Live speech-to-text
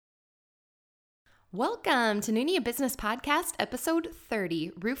Welcome to Noonia Business Podcast, episode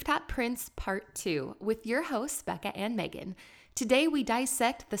 30, Rooftop Prince Part 2, with your hosts, Becca and Megan. Today, we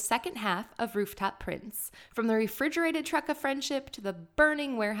dissect the second half of Rooftop Prince. From the refrigerated truck of friendship to the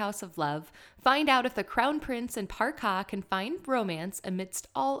burning warehouse of love, find out if the Crown Prince and Park Ha can find romance amidst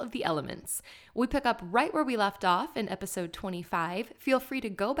all of the elements. We pick up right where we left off in episode 25. Feel free to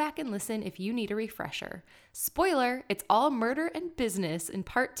go back and listen if you need a refresher. Spoiler, it's all murder and business in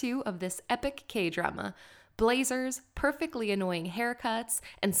part 2 of this epic K-drama. Blazers, perfectly annoying haircuts,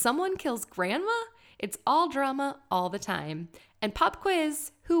 and someone kills grandma? It's all drama all the time. And pop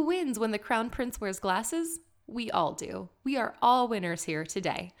quiz, who wins when the Crown Prince wears glasses? We all do. We are all winners here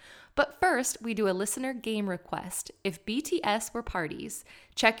today. But first, we do a listener game request. If BTS were parties,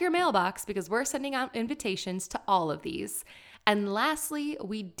 check your mailbox because we're sending out invitations to all of these. And lastly,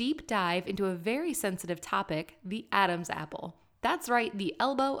 we deep dive into a very sensitive topic, the Adam's apple. That's right, the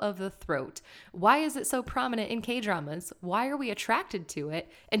elbow of the throat. Why is it so prominent in K-dramas? Why are we attracted to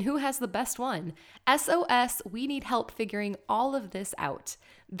it? And who has the best one? SOS, we need help figuring all of this out.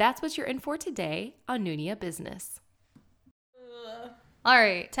 That's what you're in for today on Noonia Business. All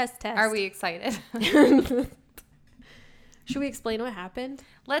right. Test. Are we excited? Should we explain what happened?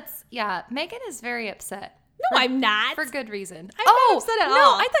 Megan is very upset. No, I'm not. For good reason. I'm not upset at all.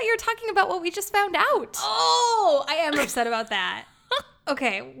 No, I thought you were talking about what we just found out. Oh, I am upset about that.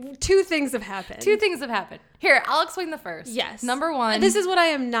 Okay, two things have happened. Here, I'll explain the first. Yes. Number one. This is what I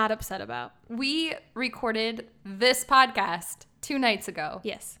am not upset about. We recorded this podcast 2 nights ago.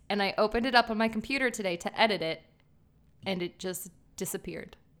 Yes. And I opened it up on my computer today to edit it, and it just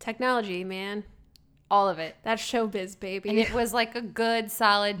disappeared. Technology, man. All of it. That's showbiz, baby. And it was like a good,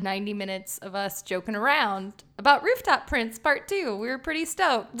 solid 90 minutes of us joking around about Rooftop Prince Part 2. We were pretty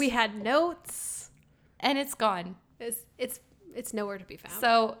stoked. We had notes. And it's gone. It's nowhere to be found.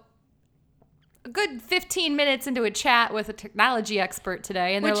 So a good 15 minutes into a chat with a technology expert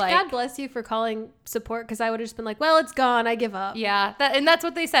today, and Which, they're like, God bless you for calling support, because I would have just been like, well, it's gone. I give up. yeah, and that's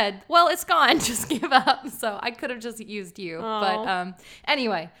what they said. Well, it's gone. Just give up. So I could have just used you. Oh. But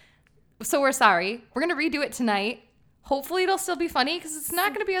anyway, so we're sorry. We're going to redo it tonight. Hopefully it'll still be funny because it's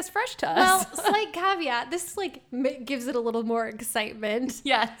not going to be as fresh to us. Well, slight caveat. This gives it a little more excitement.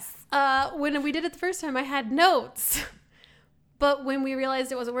 Yes. When we did it the first time, I had notes. But when we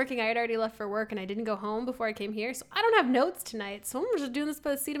realized it wasn't working, I had already left for work and I didn't go home before I came here. So I don't have notes tonight. So I'm just doing this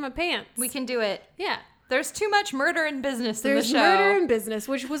by the seat of my pants. We can do it. Yeah. There's too much murder and business in the show. There's murder and business,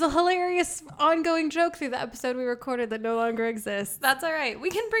 which was a hilarious ongoing joke through the episode we recorded that no longer exists. That's all right.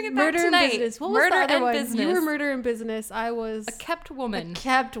 We can bring it back Murder tonight. and business. What was murder the other and one? business. You were murder and business. I was a kept woman. A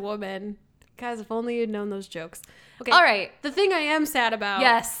kept woman. Guys, if only you'd known those jokes. Okay. All right. The thing I am sad about.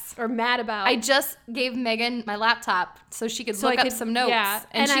 Yes. Or mad about. I just gave Megan my laptop so she could look up some notes. Yeah.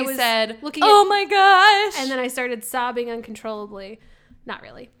 And she I was said, looking oh my gosh. And then I started sobbing uncontrollably. Not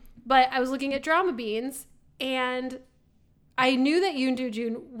really. But I was looking at Drama Beans, and I knew that Yoon Do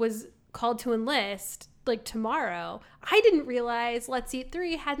Jun was called to enlist tomorrow. I didn't realize Let's Eat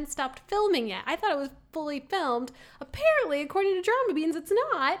 3 hadn't stopped filming yet. I thought it was fully filmed. Apparently, according to Drama Beans, it's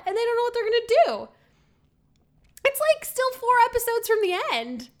not, and they don't know what they're going to do. It's still 4 episodes from the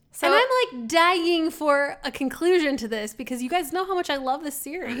end. So, and I'm dying for a conclusion to this because you guys know how much I love this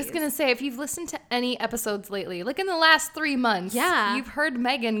series. I was going to say, if you've listened to any episodes lately, in the last 3 months, yeah, you've heard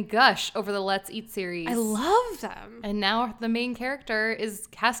Megan gush over the Let's Eat series. I love them. And now the main character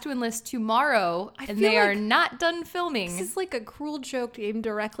has to enlist tomorrow, and they are not done filming. This is like a cruel joke aimed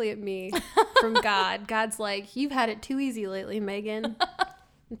directly at me from God. God's like, you've had it too easy lately, Megan.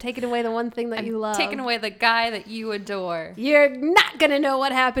 I'm taking away the one thing that you love. Taking away the guy that you adore. You're not going to know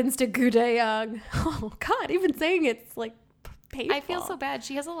what happens to Gu Dae-young. Oh, God, even saying it's painful. I feel so bad.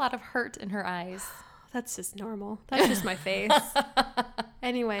 She has a lot of hurt in her eyes. That's just normal. That's just my face.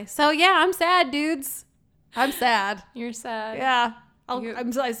 Anyway, so yeah, I'm sad, dudes. I'm sad. You're sad. Yeah.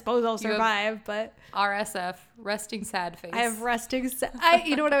 I suppose I'll survive, but RSF, resting sad face. I have resting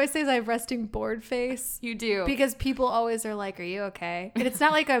you know what I always say is I have resting bored face. You do. Because people always are like, are you okay? And it's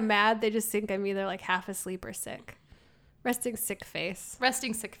not like I'm mad. They just think I'm either half asleep or sick. Resting sick face.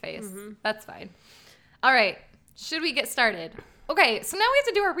 Resting sick face. Mm-hmm. That's fine. All right. Should we get started? Okay, so now we have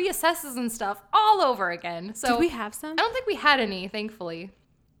to do our reassesses and stuff all over again. So did we have some? I don't think we had any, thankfully.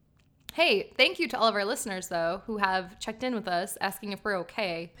 Hey, thank you to all of our listeners, though, who have checked in with us asking if we're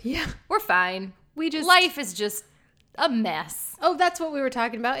okay. Yeah. We're fine. Life is just a mess. Oh, that's what we were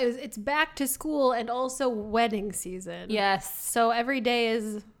talking about. It's back to school and also wedding season. Yes. So every day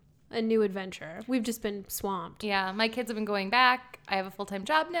is a new adventure. We've just been swamped. Yeah, my kids have been going back. I have a full-time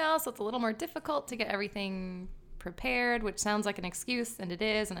job now, so it's a little more difficult to get everything prepared, which sounds like an excuse, and it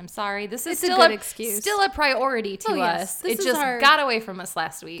is, and I'm sorry. This is It's a good excuse. Still a priority to us. This It is just got away from us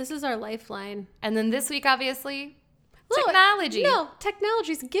last week. This is our lifeline. And then this week, obviously, Well, technology. No,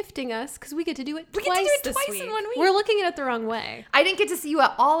 technology's gifting us because we get to do it We twice get to do it this twice week. in 1 week. We're looking at it the wrong way. I didn't get to see you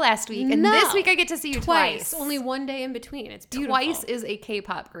at all last week, and No. this week I get to see you twice. Only one day in between. It's beautiful. Twice is a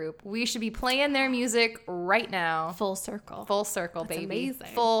K-pop group. We should be playing their music right now. Full circle. Full circle, That's baby. amazing.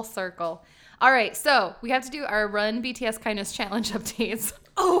 Full circle. All right, so we have to do our Run BTS Kindness Challenge updates.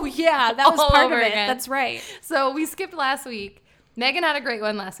 Oh, yeah. That was All part of over it. again. That's right. So we skipped last week. Megan had a great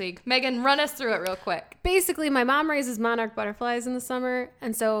one last week. Megan, run us through it real quick. Basically, my mom raises monarch butterflies in the summer.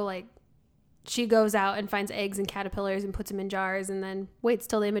 And so, like, she goes out and finds eggs and caterpillars and puts them in jars and then waits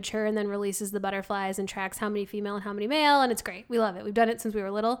till they mature and then releases the butterflies and tracks how many female and how many male. And it's great. We love it. We've done it since we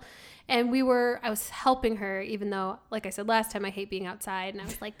were little. And I was helping her, even though, like I said last time, I hate being outside. And I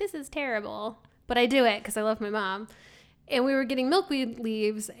was like, this is terrible. But I do it because I love my mom. And we were getting milkweed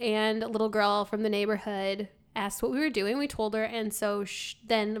leaves, and a little girl from the neighborhood asked what we were doing. We told her, and so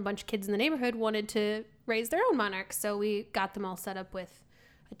then a bunch of kids in the neighborhood wanted to raise their own monarchs. So we got them all set up with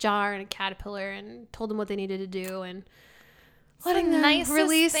a jar and a caterpillar and told them what they needed to do and letting them nicest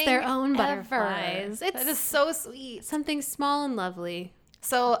release thing their own ever. butterflies. That is so sweet. something small and lovely.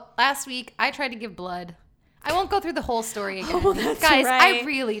 So last week I tried to give blood. I won't go through the whole story again. Oh, that's Guys, right. I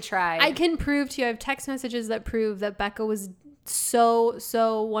really tried. I can prove to you, I have text messages that prove that Becca was so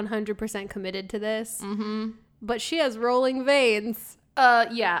 100% committed to this. Mm-hmm. But she has rolling veins.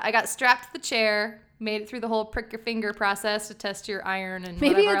 Yeah, I got strapped to the chair, made it through the whole prick your finger process to test your iron and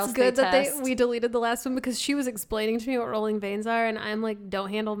Maybe whatever it's else good they that test. we deleted the last one because she was explaining to me what rolling veins are, and I'm like, don't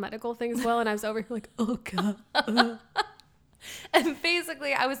handle medical things well, and I was over here like, oh god. And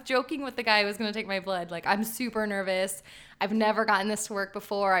basically, I was joking with the guy who was going to take my blood. Like, I'm super nervous. I've never gotten this to work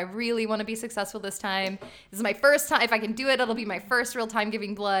before. I really want to be successful this time. This is my first time. If I can do it, it'll be my first real time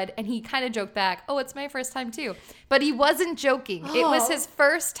giving blood. And he kind of joked back, oh, it's my first time too. But he wasn't joking. It was his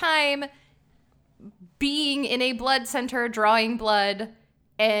first time being in a blood center, drawing blood.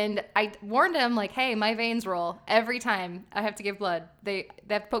 And I warned him, like, hey, my veins roll every time I have to give blood. They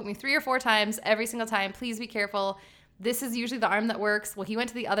have poked me 3 or 4 times every single time. Please be careful. This is usually the arm that works. Well, he went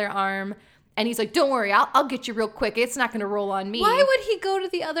to the other arm, and he's like, don't worry, I'll get you real quick. It's not going to roll on me. Why would he go to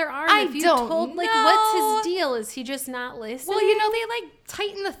the other arm I if you don't told, like, know. what's his deal? Is he just not listening? Well, you know, they, like,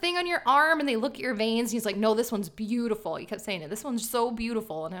 tighten the thing on your arm, and they look at your veins, and he's like, no, this one's beautiful. He kept saying it. This one's so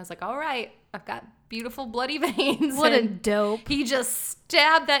beautiful. And I was like, all right, I've got beautiful bloody veins. What a And dope. he just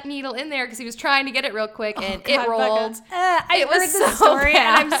stabbed that needle in there because he was trying to get it real quick, and God, it rolled. I It was heard the so story,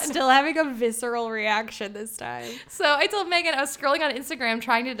 and bad. I'm still having a visceral reaction this time. So I told Megan I was scrolling on Instagram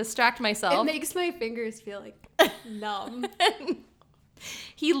trying to distract myself. It makes my fingers feel like numb.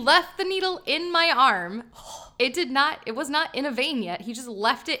 He left the needle in my arm. It was not in a vein yet. He just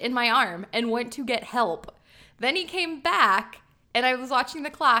left it in my arm and went to get help. Then he came back, and I was watching the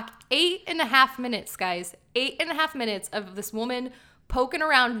clock. 8.5 minutes, guys. 8.5 minutes of this woman poking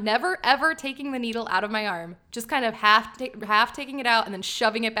around, never ever taking the needle out of my arm. Just kind of half taking it out and then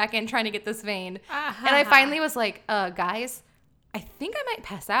shoving it back in, trying to get this vein. And I finally was like, guys, I think I might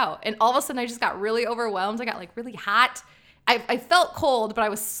pass out. And all of a sudden I just got really overwhelmed. I got like really hot. I felt cold, but I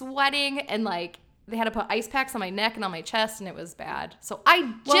was sweating, and like they had to put ice packs on my neck and on my chest, and it was bad. So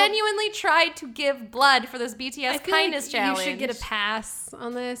I genuinely tried to give blood for this BTS kindness challenge. You should get a pass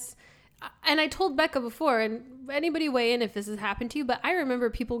on this. And I told Becca before, and anybody weigh in if this has happened to you, but I remember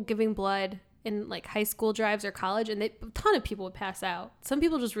people giving blood in like high school drives or college, and a ton of people would pass out. Some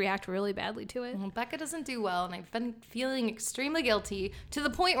people just react really badly to it. Well, Becca doesn't do well, and I've been feeling extremely guilty to the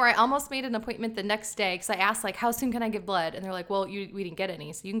point where I almost made an appointment the next day because I asked, like, how soon can I give blood? And they're like, well, we didn't get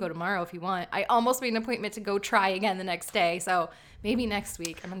any, so you can go tomorrow if you want. I almost made an appointment to go try again the next day, so maybe next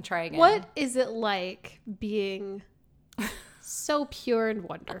week I'm going to try again. What is it like being so pure and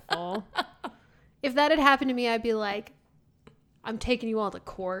wonderful? If that had happened to me, I'd be like, I'm taking you all to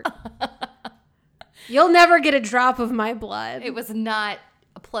court. You'll never get a drop of my blood. It was not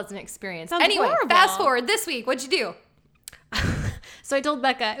a pleasant experience. Sounds Anyway, horrible. fast forward this week. What'd you do? So I told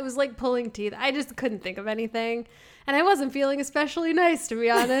Becca, it was like pulling teeth. I just couldn't think of anything. And I wasn't feeling especially nice, to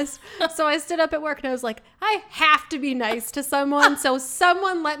be honest. So I stood up at work and I was like, I have to be nice to someone. So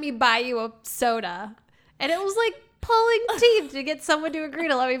someone let me buy you a soda. And it was like pulling teeth to get someone to agree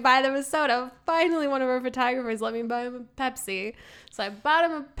to let me buy them a soda. Finally, one of our photographers let me buy him a Pepsi. So I bought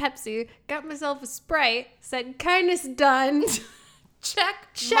him a Pepsi, got myself a Sprite, said, kindness done. Check.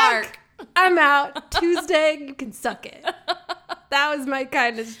 Check. I'm out. Tuesday, you can suck it. That was my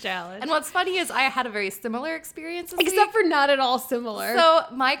kindness challenge. And what's funny is I had a very similar experience this Except week. for not at all similar. So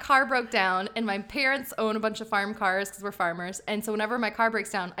my car broke down, and my parents own a bunch of farm cars because we're farmers. And so whenever my car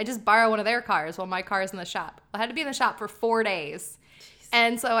breaks down, I just borrow one of their cars while my car is in the shop. I had to be in the shop for 4 days.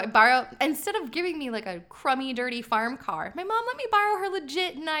 And so I borrow, instead of giving me like a crummy, dirty farm car, my mom let me borrow her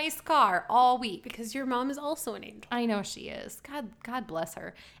legit nice car all week. because your mom is also an angel. I know she is. God bless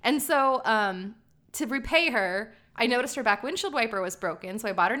her. And so to repay her, I noticed her back windshield wiper was broken. So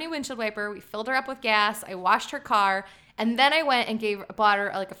I bought her a new windshield wiper. We filled her up with gas. I washed her car. And then I went and bought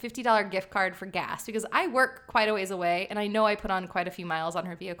her like a $50 gift card for gas because I work quite a ways away. And I know I put on quite a few miles on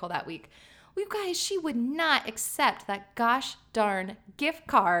her vehicle that week. Well, you guys, she would not accept that gosh darn gift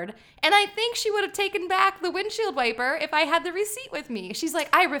card. And I think she would have taken back the windshield wiper if I had the receipt with me. She's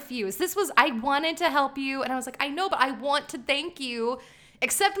like, I refuse. I wanted to help you. And I was like, I know, but I want to thank you.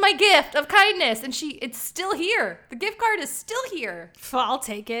 Accept my gift of kindness. And it's still here. The gift card is still here. I'll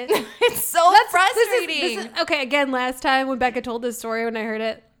take it. It's so frustrating. Okay, again, last time when Becca told this story, when I heard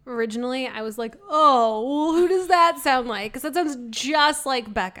it originally, I was like, oh, well, who does that sound like? Because that sounds just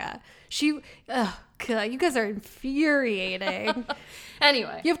like Becca. God, you guys are infuriating.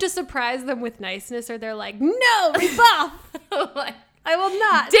 Anyway. You have to surprise them with niceness or they're like, no, rebuff. Like, I will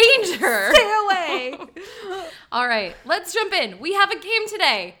not. danger. Stay away. All right, let's jump in. We have a game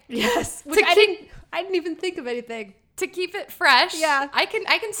today. Yes. I didn't even think of anything. To keep it fresh, Yeah. I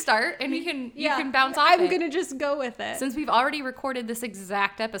can start and you can bounce off I'm it. going to just go with it. Since we've already recorded this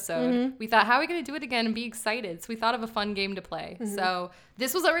exact episode, we thought, how are we going to do it again and be excited? So we thought of a fun game to play. So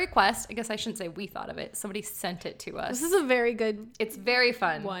this was a request. I guess I shouldn't say we thought of it. Somebody sent it to us. This is a very good It's very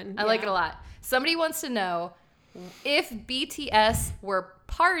fun. one. I like it a lot. Somebody wants to know, if BTS were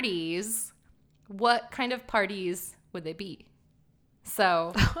parties, what kind of parties would they be?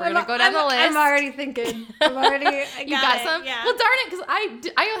 So we're going to go down the list. I'm already thinking. I got some? Yeah. Well, darn it, because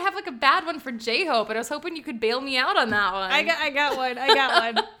I have like a bad one for J-Hope, and I was hoping you could bail me out on that one. I got one.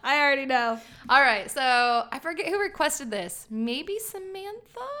 I already know. All right, so I forget who requested this. Maybe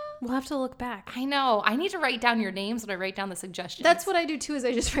Samantha? We'll have to look back. I know. I need to write down your names when I write down the suggestions. That's what I do too, is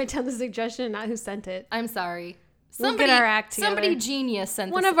I just write down the suggestion and not who sent it. I'm sorry. We'll get our act together. Somebody genius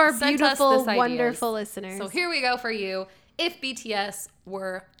sent One this, of our sent us beautiful, this ideas. wonderful listeners. So here we go for you. If BTS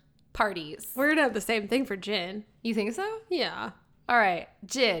were parties. We're going to have the same thing for Jin. You think so? Yeah. All right.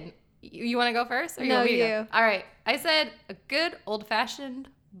 Jin, you want to go first? Or No, want me to you. go? All right. I said a good old-fashioned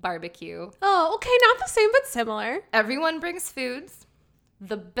barbecue. Oh, okay. Not the same, but similar. Everyone brings foods.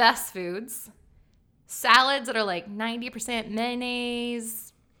 The best foods. Salads that are like 90%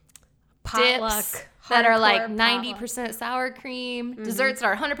 mayonnaise. Potluck. Dips that are like Hardcore 90% sour cream. Desserts that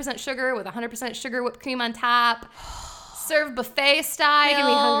are 100% sugar with 100% sugar whipped cream on top. Serve buffet style. Making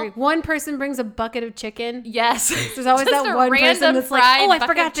me hungry. One person brings a bucket of chicken. Yes. There's always Just that a one person random that's like, fried oh, I bucket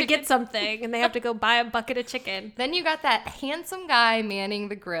forgot of to chicken. get something. And they have to go buy a bucket of chicken. Then you got that handsome guy manning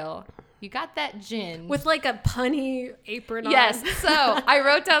the grill. You got that Jin. With like a punny apron on. Yes. So I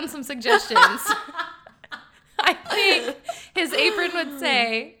wrote down some suggestions. I think his apron would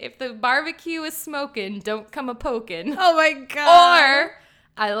say, if the barbecue is smoking, don't come a poking. Oh my God. Or,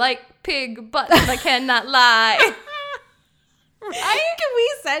 I like pig butts, I cannot lie. Can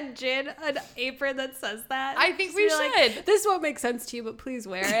we send Jin an apron that says that? I think So we you're like, should. this won't make sense to you, but please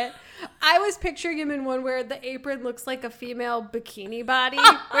wear it. I was picturing him in one where the apron looks like a female bikini body,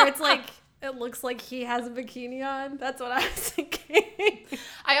 where it's like, it looks like he has a bikini on. That's what I was thinking.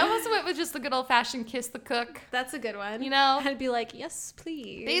 I almost went with just the good old-fashioned kiss the cook. That's a good one. You know? I'd be like, yes,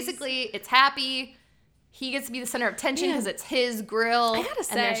 please. Basically, it's happy. He gets to be the center of attention because it's his grill. I gotta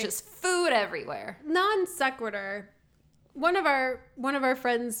and there's say- just food everywhere. Non sequitur. One of our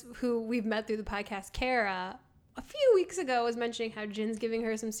friends who we've met through the podcast, Kara, a few weeks ago was mentioning how Jin's giving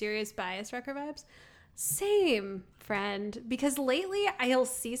her some serious Bias Wrecker vibes. Same, friend. Because lately I'll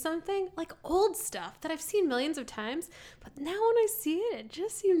see something like old stuff that I've seen millions of times, but now when I see it, it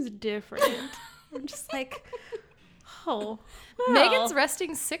just seems different. I'm just like, oh. Well, Megan's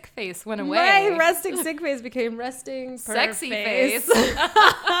resting sick face went away. my resting sick face became resting Sexy face.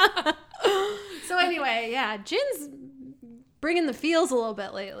 face. So anyway, yeah, Jin's bringing the feels a little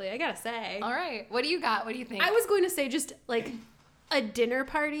bit lately, I gotta say. All right. What do you got? What do you think? I was going to say just like a dinner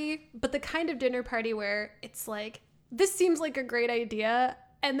party, but the kind of dinner party where it's like, this seems like a great idea,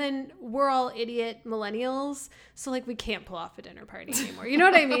 and then we're all idiot millennials, so like we can't pull off a dinner party anymore. You know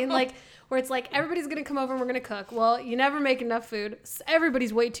what I mean? Like, where it's like, everybody's gonna come over and we're gonna cook. Well, you never make enough food.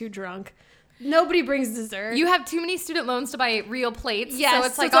 Everybody's way too drunk. Nobody brings dessert. You have too many student loans to buy real plates. Yes, So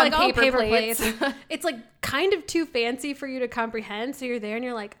it's like all on paper plates. It's like kind of too fancy for you to comprehend. So you're there and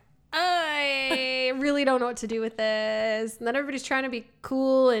you're like, I really don't know what to do with this. And then everybody's trying to be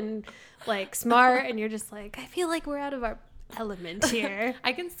cool and like smart, and you're just like, I feel like we're out of our element here.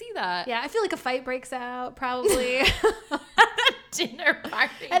 I can see that. Yeah, I feel like a fight breaks out probably. Dinner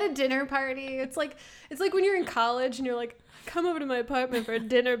party. At a dinner party. It's like when you're in college and you're like, come over to my apartment for a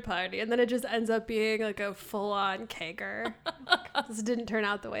dinner party, and then it just ends up being like a full-on kegger. This didn't turn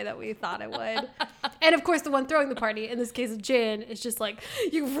out the way that we thought it would. And of course the one throwing the party, in this case of Jin, is just like,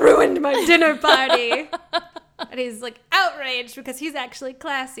 you've ruined my dinner party. And he's like outraged because he's actually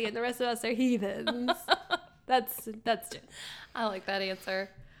classy and the rest of us are heathens. That's Jin. I like that answer.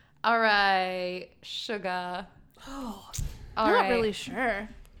 All right, sugar. Oh, All I'm right. not really sure.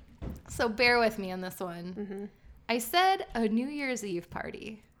 So bear with me on this one. Mm-hmm. I said a New Year's Eve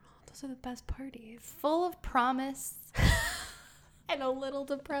party. Those are the best parties. Full of promise. And a little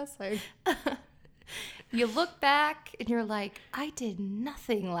depressing. You look back and you're like, I did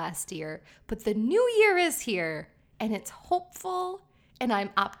nothing last year, but the new year is here and it's hopeful and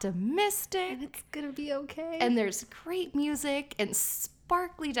I'm optimistic And it's going to be okay. and there's great music and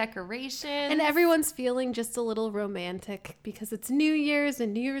sparkly decorations. And everyone's feeling just a little romantic because it's New Year's,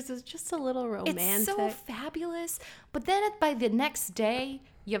 and New Year's is just a little romantic. It's so fabulous. But then by the next day,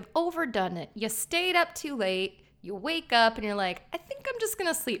 you've overdone it. You stayed up too late. You wake up and you're like, I think I'm just going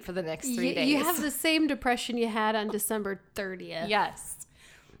to sleep for the next 3 days. You have the same depression you had on December 30th. Yes.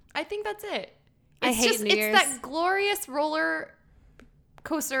 I think that's it. I hate New Year's. It's that glorious roller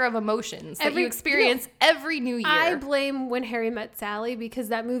coaster of emotions that Every- you experience every New Year. I blame When Harry Met Sally because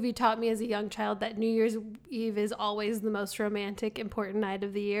that movie taught me as a young child that New Year's Eve is always the most romantic, important night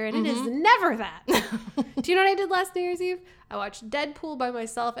of the year, and it is never that. Do you know what I did last New Year's Eve? I watched Deadpool by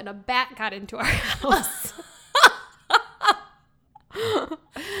myself, and a bat got into our house.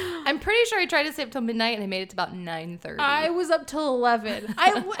 I'm pretty sure I tried to stay up till midnight and I made it to about 9:30. I was up till 11.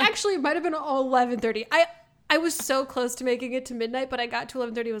 Actually, it might have been 11:30. I was so close to making it to midnight, but I got to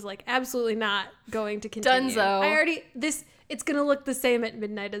 11:30. Was like, absolutely not going to continue. Dunzo. It's gonna look the same at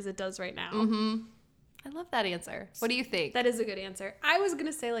midnight as it does right now. I love that answer. What do you think? That is a good answer. I was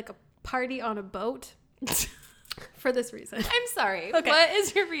gonna say like a party on a boat for this reason. I'm sorry. Okay. What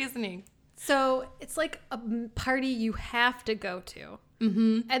is your reasoning? So it's like a party you have to go to.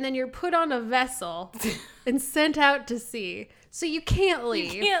 And then you're put on a vessel and sent out to sea. So you can't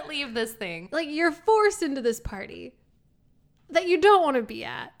leave. You can't leave this thing. Like, you're forced into this party that you don't want to be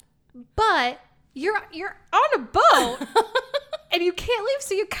at. But you're on a boat and you can't leave,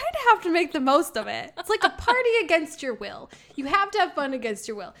 so you kind of have to make the most of it. It's like a party against your will. You have to have fun against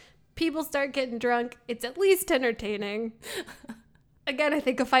your will. People start getting drunk. It's at least entertaining. Again, I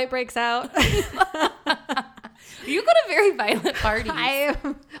think a fight breaks out. You go to very violent parties. I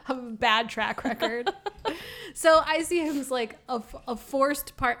have a bad track record. So I see him as like a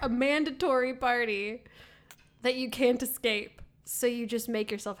forced a mandatory party that you can't escape. So you just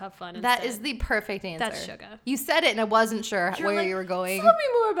make yourself have fun instead. That is the perfect answer. That's sugar. You said it and I wasn't sure You're where like, you were going. Tell me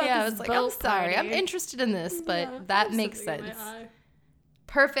more about Yeah, I this was like, boat I'm sorry. I'm party. interested in this, but Yeah, that there's makes something in sense. my eye.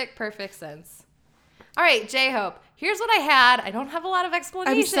 Perfect sense. All right, J-Hope. Here's what I had. I don't have a lot of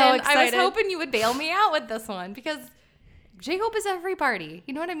explanation. so I was excited. hoping you would bail me out with this one because J-Hope is every party.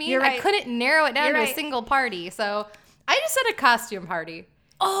 You know what I mean? You're right. I couldn't narrow it down You're to a right. single party. So I just said a costume party.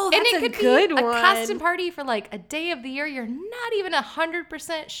 Oh, And that's it a could good be one. a costume party for like a day of the year. You're not even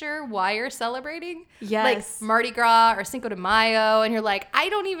 100% sure why you're celebrating. Yes. Like Mardi Gras or Cinco de Mayo. And you're like, I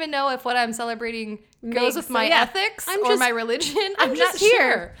don't even know if what I'm celebrating goes with my ethics or my religion. I'm just not here.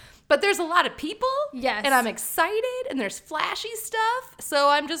 sure. But there's a lot of people. Yes. And I'm excited. And there's flashy stuff. So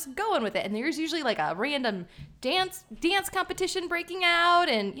I'm just going with it. And there's usually like a random dance competition breaking out.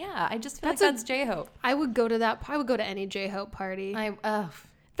 And yeah, I just feel that's J-Hope. I would go to that. I would go to any J-Hope party.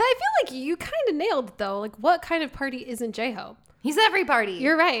 I feel like you kind of nailed it, though. Like, what kind of party isn't J-Hope? He's every party.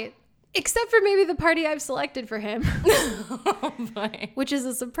 You're right. Except for maybe the party I've selected for him, Oh, boy. which is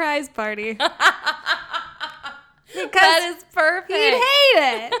a surprise party. Because That is perfect. he'd hate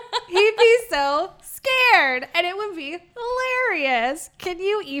it. He'd be so scared. And it would be hilarious. Can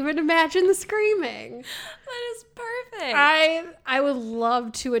you even imagine the screaming? That is perfect. I would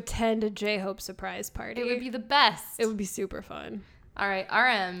love to attend a J-Hope surprise party. It would be the best. It would be super fun. All right,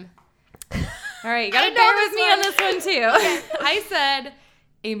 RM. All right, you gotta I know bear this with me one. on this one too. I said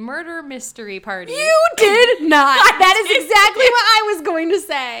a murder mystery party. You did not. That is exactly what I was going to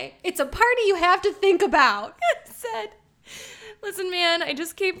say. It's a party you have to think about. I said, listen, man, I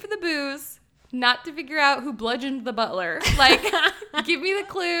just came for the booze, not to figure out who bludgeoned the butler. Like, give me the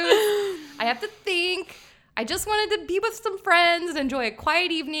clues. I have to think. I just wanted to be with some friends and enjoy a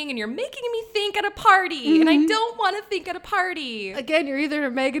quiet evening, and you're making me think at a party, and I don't want to think at a party. Again, you're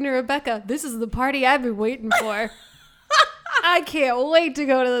either Megan or Rebecca. This is the party I've been waiting for. I can't wait to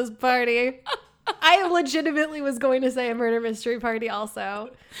go to this party. I legitimately was going to say a murder mystery party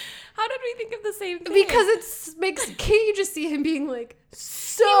also. How did we think of the same thing? Because can't you just see him being like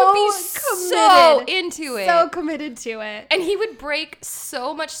so he would be committed, so into it. so committed to it. And he would break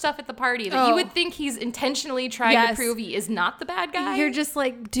so much stuff at the party that you would think he's intentionally trying to prove he is not the bad guy. You're just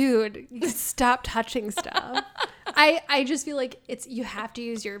like, dude, stop touching stuff. I just feel like you have to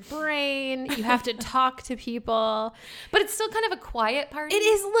use your brain. You have to talk to people. But it's still kind of a quiet party. It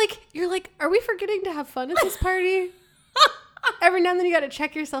is like, you're like, are we forgetting to have fun at this party? Every now and then you got to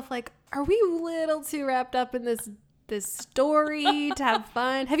check yourself like, are we a little too wrapped up in this story to have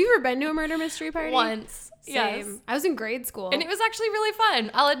fun? Have you ever been to a murder mystery party? Once. Same. Yes. I was in grade school. And it was actually really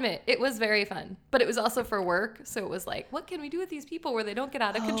fun. I'll admit, it was very fun. But it was also for work. So it was like, what can we do with these people where they don't get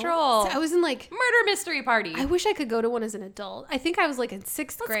out of control? So I was in like murder mystery party. I wish I could go to one as an adult. I think I was like in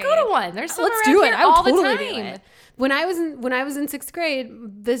sixth grade. Let's go to one. There's some Let's around do it. here I would all totally the do time. it. When I was in sixth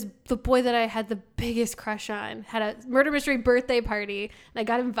grade, the boy that I had the biggest crush on had a murder mystery birthday party, and I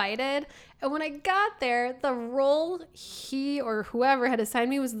got invited. And when I got there, the role he or whoever had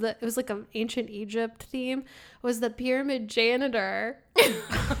assigned me was it was like an ancient Egypt theme, was the pyramid janitor. The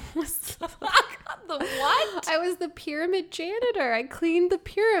what? I was the pyramid janitor. I cleaned the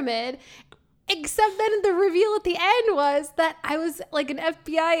pyramid. Except then the reveal at the end was that I was like an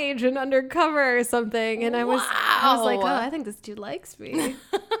FBI agent undercover or something. And I was like, oh, I think this dude likes me.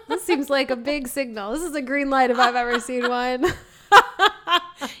 This seems like a big signal. This is a green light if I've ever seen one.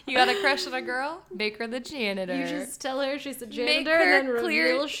 You got a crush on a girl? Make her the janitor. You just tell her she's a janitor her and then clear-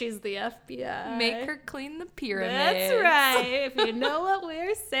 reveal she's the FBI. Make her clean the pyramid. That's right, if you know what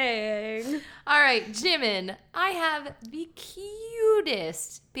we're saying. All right, Jimin, I have the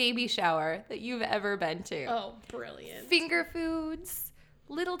cutest baby shower that you've ever been to. Oh, brilliant. Finger foods,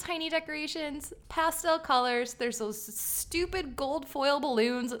 little tiny decorations, pastel colors. There's those stupid gold foil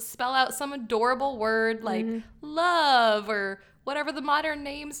balloons that spell out some adorable word like love or whatever the modern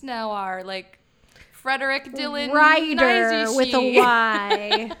names now are, like Frederick Dylan Ryder Naizushi. with a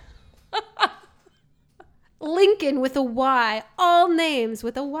Y. Lincoln with a Y. All names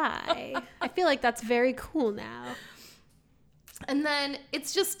with a Y. I feel like that's very cool now. And then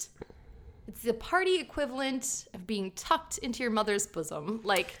it's the party equivalent of being tucked into your mother's bosom.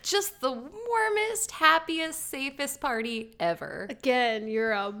 Like, just the warmest, happiest, safest party ever. Again,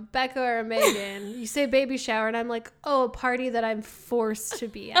 you're a Becca or a Megan. You say baby shower, and I'm like, oh, a party that I'm forced to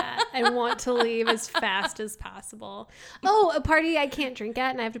be at. I want to leave as fast as possible. Oh, a party I can't drink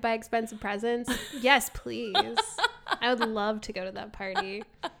at, and I have to buy expensive presents. Yes, please. I would love to go to that party.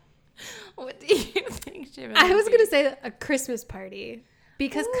 What do you think, Jim? I was going to say a Christmas party.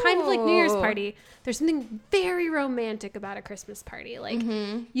 Because kind of like New Year's party, there's something very romantic about a Christmas party. Like,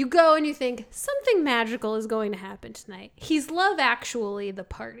 you go and you think, something magical is going to happen tonight. He's Love Actually the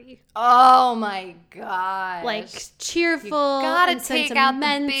party. Oh, my God. Like, cheerful, you gotta and take out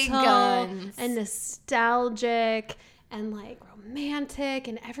the big guns. and nostalgic, and, like, romantic,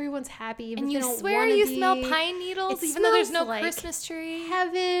 and everyone's happy. Even And if you they don't swear wanna you be. smell pine needles It even though there's no smells like Christmas tree.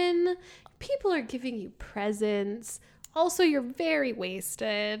 Heaven. People are giving you presents. Also, you're very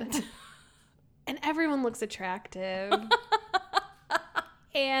wasted. And everyone looks attractive.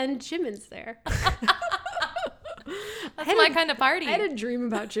 And Jimin's there. That's my kind of party. I had a dream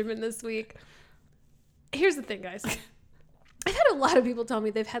about Jimin this week. Here's the thing, guys. I've had a lot of people tell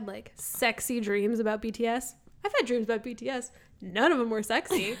me they've had, like, sexy dreams about BTS. I've had dreams about BTS. None of them were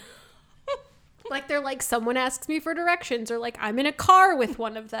sexy. Like, they're like, someone asks me for directions, or like, I'm in a car with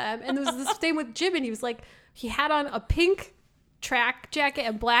one of them. And there was the same with Jimin. He was like, he had on a pink track jacket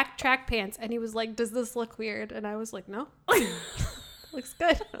and black track pants. And he was like, does this look weird? And I was like, no. Looks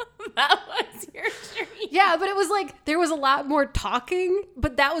good. That was your dream. Yeah, but it was like, there was a lot more talking,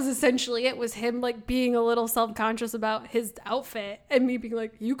 but that was essentially it, was him like being a little self-conscious about his outfit and me being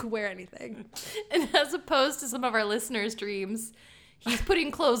like, you could wear anything. And as opposed to some of our listeners' dreams, he's putting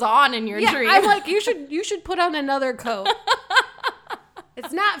clothes on in your dream. I'm like, you should put on another coat.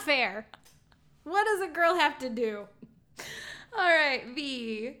 It's not fair. What does a girl have to do? All right,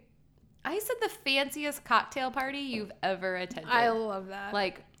 V. I said the fanciest cocktail party you've ever attended. I love that.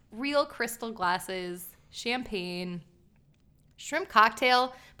 Like real crystal glasses, champagne, shrimp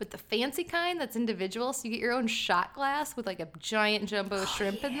cocktail, but the fancy kind that's individual. So you get your own shot glass with like a giant jumbo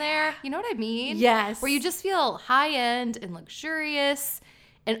shrimp in there. You know what I mean? Yes. Where you just feel high end and luxurious.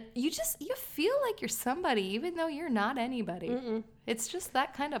 And you feel like you're somebody, even though you're not anybody. It's just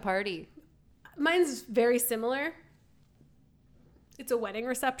that kind of party. Mine's very similar. It's a wedding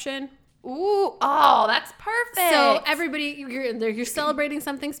reception. Ooh, oh, that's perfect. So everybody, you're celebrating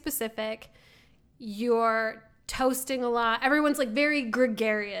something specific. You're toasting a lot. Everyone's like very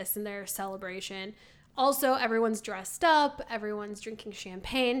gregarious in their celebration. Also, everyone's dressed up. Everyone's drinking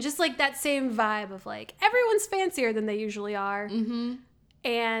champagne. Just like that same vibe of like everyone's fancier than they usually are. Mm-hmm.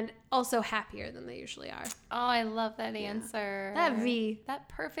 And also happier than they usually are. Oh, I love that answer. That V. That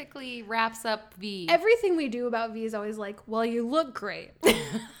perfectly wraps up V. Everything we do about V is always like, well, you look great.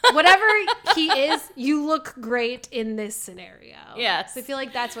 Whatever he is, you look great in this scenario. Yes. So I feel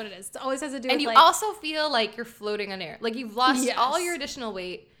like that's what it is. It always has to do and with you like... also feel like you're floating on air. Like you've lost Yes. all your additional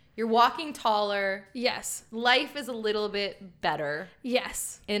weight. You're walking taller. Yes. Life is a little bit better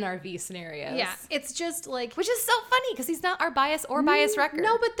Yes. in our V scenarios. Yeah. It's just like... Which is so funny because he's not our bias or bias wrecker.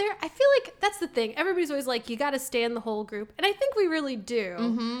 No, but I feel like that's the thing. Everybody's always like, you got to stand the whole group. And I think we really do.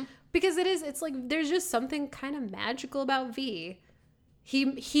 Mm-hmm. Because it's like, there's just something kind of magical about V.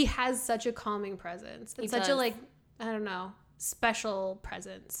 He has such a calming presence. It's such a like, I don't know, special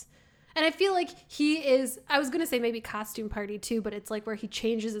presence. And I feel like he is, I was going to say maybe costume party too, but it's like where he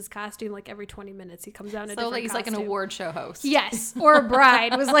changes his costume like every 20 minutes. He comes out in a different he's costume. like an award show host. Yes. Or a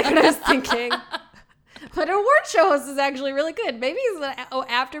bride was like what I was thinking. But an award show host is actually really good. Maybe he's an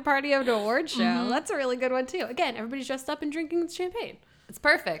after party of an award show. Mm-hmm. That's a really good one too. Again, everybody's dressed up and drinking champagne. It's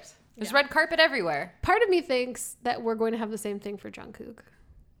perfect. There's red carpet everywhere. Part of me thinks that we're going to have the same thing for Jungkook.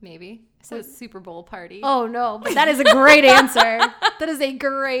 Maybe. So a Super Bowl party. Oh, no. But that is a great answer. That is a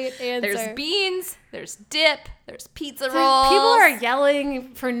great answer. There's beans. There's dip. There's pizza rolls. People are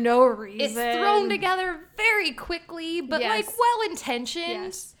yelling for no reason. It's thrown together very quickly, but like well-intentioned.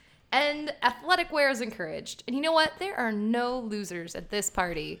 Yes. And athletic wear is encouraged. And you know what? There are no losers at this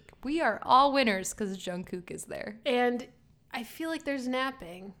party. We are all winners because Jungkook is there. And I feel like there's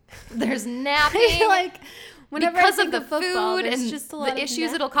napping. There's napping. I feel like whenever because I think of the football, food and just a lot the of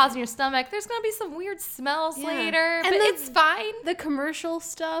issues it'll cause in your stomach, there's going to be some weird smells later, and but it's fine. The commercial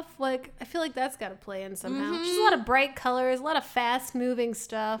stuff, like, I feel like that's got to play in somehow. Mm-hmm. Just a lot of bright colors, a lot of fast-moving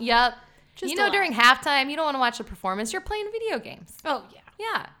stuff. Yep. Just during halftime, you don't want to watch a performance. You're playing video games. Oh, yeah.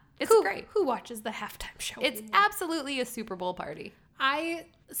 Yeah. It's great. Who watches the halftime show? It's absolutely a Super Bowl party. I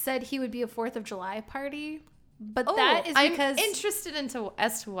said he would be a 4th of July party, but that is because... I'm interested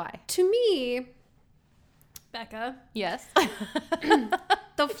as to why. To me, Becca... Yes? the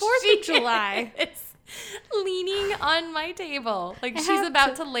 4th of July... It's leaning on my table. Like she's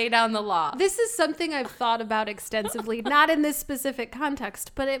about to lay down the law. This is something I've thought about extensively, not in this specific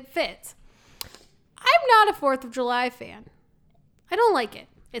context, but it fits. I'm not a 4th of July fan. I don't like it.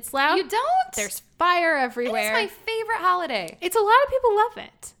 It's loud. You don't? There's fire everywhere. It's my favorite holiday. It's a lot of people love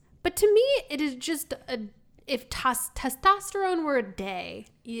it. But to me, it is just if testosterone were a day.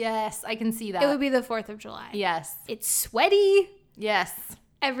 Yes, I can see that. It would be the 4th of July. Yes. It's sweaty. Yes.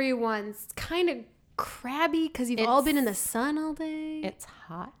 Everyone's kind of crabby because you've all been in the sun all day. It's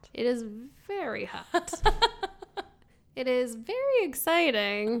hot. It is very hot. It is very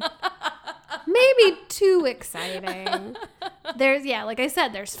exciting. Maybe too exciting. There's, like I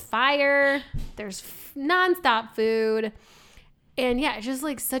said, there's fire. There's nonstop food. And yeah, it's just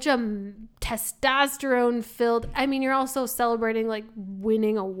like such a testosterone filled. I mean, you're also celebrating like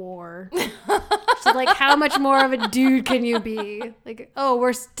winning a war. So like, how much more of a dude can you be? Like, oh,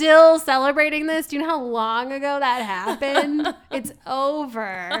 we're still celebrating this? Do you know how long ago that happened? It's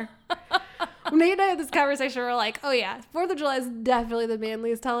over. Nate and I had this conversation where we're like, oh yeah, 4th of July is definitely the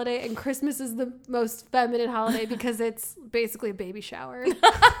manliest holiday, and Christmas is the most feminine holiday because it's basically a baby shower.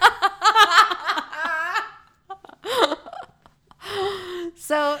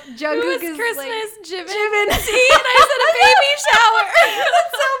 So Jungkook is Christmas, like, Jimin. See, and I said a baby shower.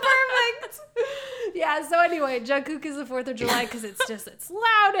 That's so perfect. Yeah, so anyway, Jungkook is the 4th of July because it's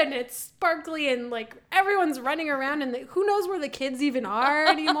loud and it's sparkly and like everyone's running around and who knows where the kids even are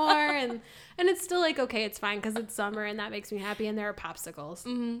anymore, and it's still like, okay, it's fine because it's summer and that makes me happy and there are popsicles.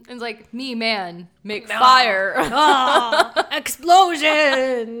 Mm-hmm. And it's like, me, man, make fire. Oh,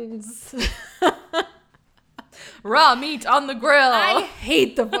 explosions. Raw meat on the grill. I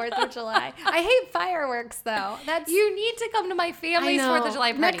hate the 4th of July. I hate fireworks, though. You need to come to my family's 4th of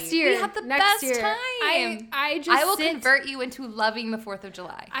July party. Next year. We have the best time. I will convert you into loving the 4th of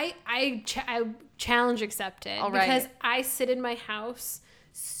July. I challenge accepted. All right. Because I sit in my house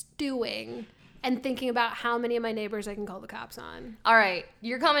stewing and thinking about how many of my neighbors I can call the cops on. All right.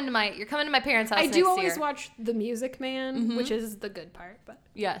 You're coming to my parents' house next year. I do always watch The Music Man, which is the good part. But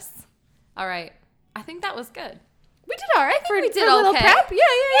yes. All right. I think that was good. We did all right. I think we did a little okay. prep.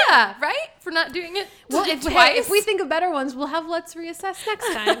 Yeah, right? For not doing it Well, twice. if we think of better ones, we'll have let's reassess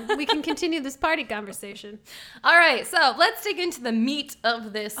next time. We can continue this party conversation. All right, so let's dig into the meat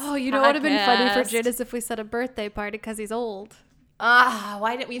of this. Oh, you know what would have been funny for podcast. Jid is if we said a birthday party because he's old.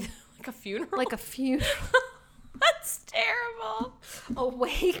 Why didn't we like a funeral? Like a funeral. That's terrible.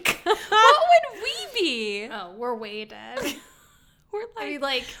 Awake. What would we be? Oh, we're way dead. We're like, I mean,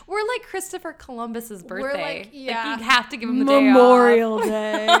 like we're like Christopher Columbus's birthday. We're like, yeah. you have to give him the Memorial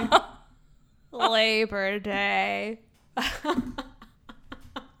day off. Day. Labor Day.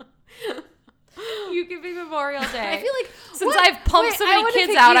 You give me Memorial Day. I feel like since I've pumped so many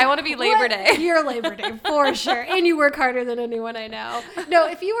kids out, I want to be Labor Day. You're Labor Day for sure, and you work harder than anyone I know. No,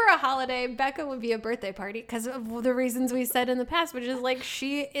 if you were a holiday, Becca would be a birthday party because of the reasons we said in the past, which is like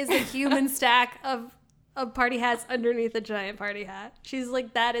she is a human stack of party hats underneath a giant party hat. She's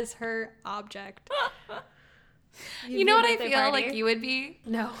like, that is her object. You know what I feel like you would be?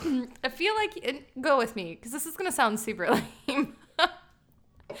 No. I feel like, go with me, because this is going to sound super lame.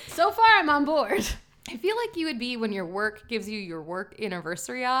 So far, I'm on board. I feel like you would be when your work gives you your work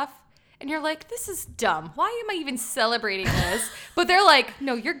anniversary off, and you're like, this is dumb. Why am I even celebrating this? But they're like,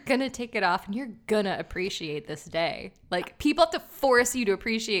 no, you're going to take it off, and you're going to appreciate this day. Like, people have to force you to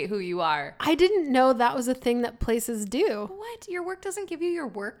appreciate who you are. I didn't know that was a thing that places do. What? Your work doesn't give you your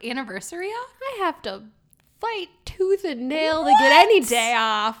work anniversary off? I have to fight tooth and nail to get any day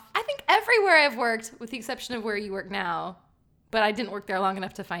off. I think everywhere I've worked, with the exception of where you work now, but I didn't work there long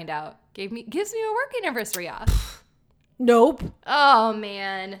enough to find out, gives me a work anniversary off. Nope. Oh,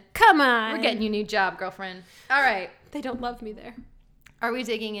 man. Come on. We're getting you a new job, girlfriend. All right. They don't love me there. Are we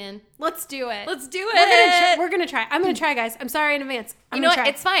digging in? Let's do it. Let's do it. We're gonna try. I'm gonna try, guys. I'm sorry in advance. You know what?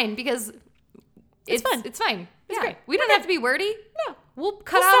 It's fine because it's fun. It's fine. It's Yeah. great. We don't have to be wordy. No. We'll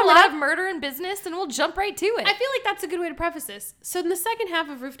cut We'll out a sum it lot up. of murder and business and we'll jump right to it. I feel like that's a good way to preface this. So in the second half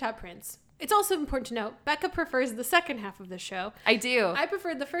of Rooftop Prince, it's also important to note, Becca prefers the second half of the show. I do. I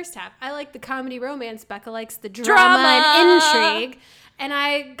preferred the first half. I like the comedy romance. Becca likes the Drama. drama and intrigue. And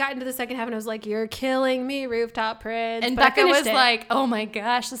I got into the second half and I was like, you're killing me, Rooftop Prince. and But I Becca was finished it. like, oh my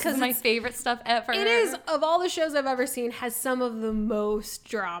gosh, this is 'Cause my it's- favorite stuff ever. It is, of all the shows I've ever seen, has some of the most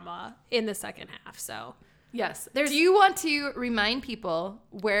drama in the second half. So Yes. Do you want to remind people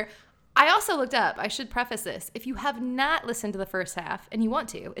where... I also looked up, I should preface this. If you have not listened to the first half and you want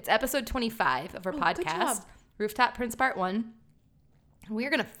to, it's episode 25 of our good podcast, job. Rooftop Prince Part 1. We're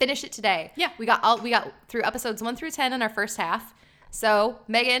going to finish it today. Yeah. We got through episodes 1 through 10 in our first half. So,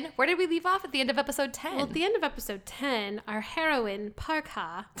 Megan, where did we leave off at the end of episode 10? Well, at the end of episode 10, our heroine,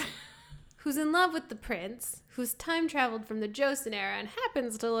 Parka, who's in love with the prince, who's time traveled from the Joseon era and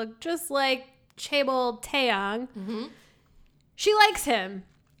happens to look just like Chaebol Taeyong, she likes him.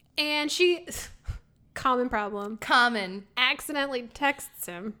 And she, common problem, Common. accidentally texts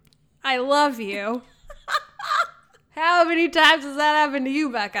him, I love you. How many times has that happened to you,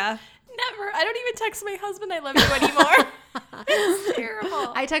 Becca? Never. I don't even text my husband I love you anymore. It's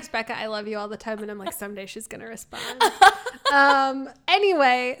terrible. I text Becca, I love you all the time, and I'm like, someday she's going to respond.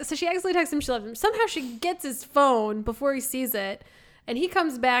 Anyway, so she accidentally texts him she loves him. Somehow she gets his phone before he sees it, and he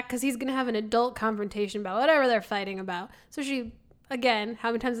comes back because he's going to have an adult confrontation about whatever they're fighting about. So she, again, how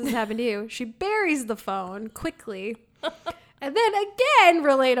many times has this happened to you? She buries the phone quickly. And then again,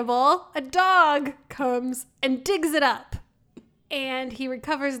 relatable, a dog comes and digs it up. And he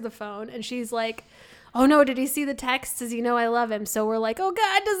recovers the phone, and she's like, oh no, did he see the text? Does he know I love him? So we're like, oh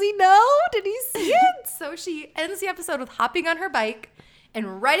God, does he know? Did he see it? So she ends the episode with hopping on her bike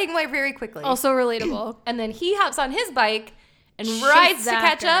and riding away very quickly. Also relatable. And then he hops on his bike and rides to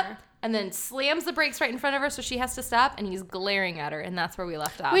catch up Shizaker. and then slams the brakes right in front of her so she has to stop and he's glaring at her and that's where we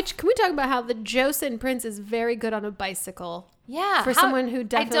left off. Which, can we talk about how the Joseon Prince is very good on a bicycle? yeah. for someone who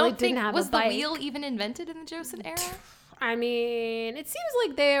definitely I don't didn't think, have a was bike. the wheel even invented in the Joseon era? I mean, it seems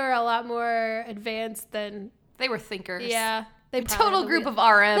like they were a lot more advanced than, They were thinkers. yeah. They probably Total had the group wheel. of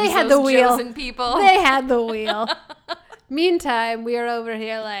RMs. They had those the wheel. Joseon people. They had the wheel. Meantime, we are over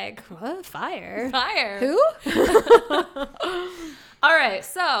here like, what? Fire? Fire. Who? All right,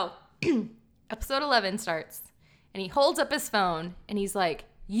 so episode 11 starts, and he holds up his phone, and he's like,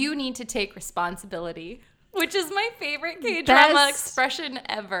 you need to take responsibility, which is my favorite K-drama Best. expression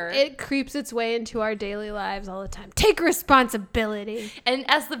ever. It creeps its way into our daily lives all the time. Take responsibility. And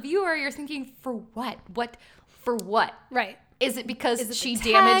as the viewer, you're thinking, for what? For what? Right. Is it because Is it the she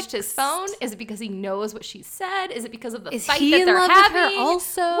damaged his text? phone? Is it because he knows what she said? Is it because of the Is fight he that in they're love with her having?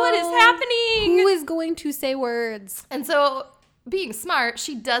 also? What is happening? Who is going to say words? And so, being smart,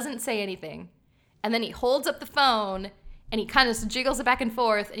 she doesn't say anything. And then he holds up the phone and he kind of jiggles it back and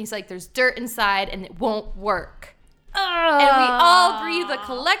forth and he's like, there's dirt inside and it won't work. And we all breathe a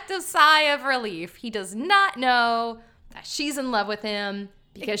collective sigh of relief. He does not know that she's in love with him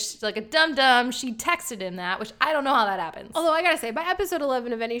because she's like a dum-dum. She texted him that, which I don't know how that happens. Although I gotta say, by episode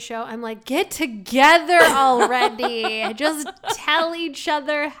 11 of any show, I'm like, get together already. Just tell each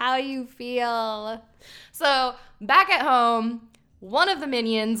other how you feel. So back at home, one of the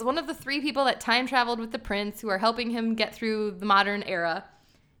minions, one of the 3 people that time traveled with the prince who are helping him get through the modern era,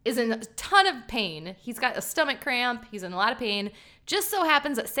 is in a ton of pain. He's got a stomach cramp. He's in a lot of pain. Just so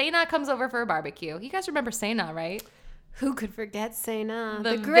happens that Sena comes over for a barbecue. You guys remember Sena, right? Who could forget Sena?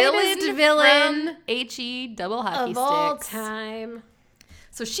 The greatest villain from H.E. Double Hockey of all Sticks. time.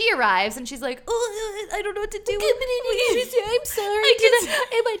 So she arrives and she's like, oh, I don't know what to do. I'm sorry. Did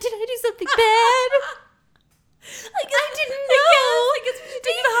I do something bad? I didn't know. I guess we should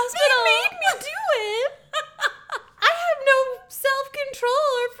take you to the hospital. They made me do it. I have no self-control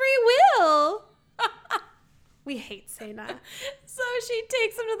or free will. We hate Sena. So she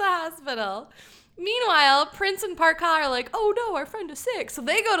takes him to the hospital. Meanwhile, Prince and Parka are like, oh no, our friend is sick. So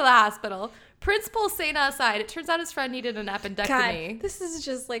they go to the hospital. Prince pulls Sena aside. It turns out his friend needed an appendectomy. God, this is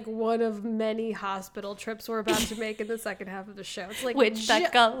just like one of many hospital trips we're about to make in the second half of the show. It's like which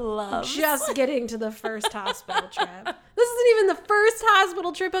Becca loves. Just getting to the first hospital trip. This isn't even the first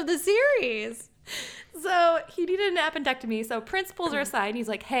hospital trip of the series. So he needed an appendectomy. So Prince pulls her aside and he's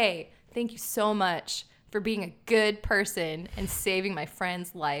like, hey, thank you so much for being a good person and saving my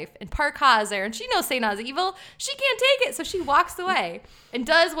friend's life. And Parka is there, and she knows Sena's evil. She can't take it, so she walks away and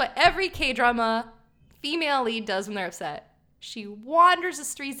does what every K-drama female lead does when they're upset. She wanders the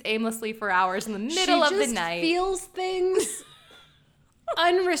streets aimlessly for hours in the middle of the night. She just feels things.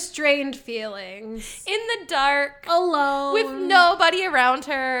 Unrestrained feelings. In the dark. Alone. With nobody around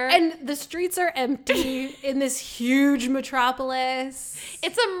her. And the streets are empty in this huge metropolis.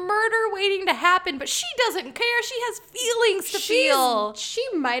 It's a murder waiting to happen, but she doesn't care. She has feelings to feel. She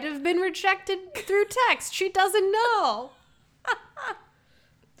might have been rejected through text. She doesn't know.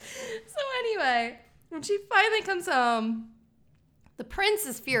 So anyway, when she finally comes home, the prince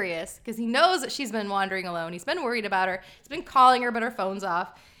is furious because he knows that she's been wandering alone. He's been worried about her. He's been calling her, but her phone's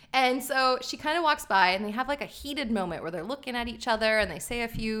off. And so she kind of walks by and they have like a heated moment where they're looking at each other and they say a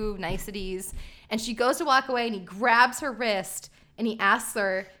few niceties. And she goes to walk away and he grabs her wrist and he asks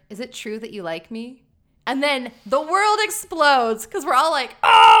her, is it true that you like me? And then the world explodes because we're all like,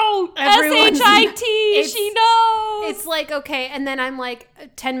 oh, S-H-I-T, she knows. It's like, okay. And then I'm like,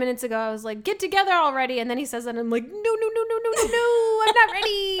 10 minutes ago, I was like, get together already. And then he says that and I'm like, no, I'm not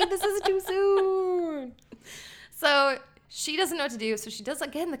ready. This is too soon. So she doesn't know what to do. So she does,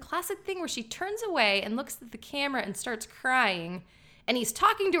 again, the classic thing where she turns away and looks at the camera and starts crying. And he's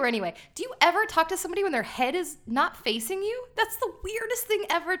talking to her anyway. Do you ever talk to somebody when their head is not facing you? That's the weirdest thing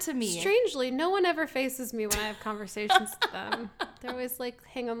ever to me. Strangely, no one ever faces me when I have conversations with them. They're always like,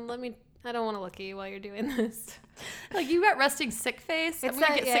 hang on, I don't want to look at you while you're doing this. Like, you got resting sick face? I'm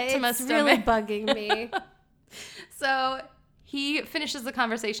going to get sick to my stomach. It's really bugging me. So he finishes the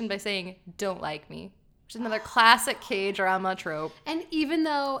conversation by saying, don't like me. Which is another classic K-drama trope. And even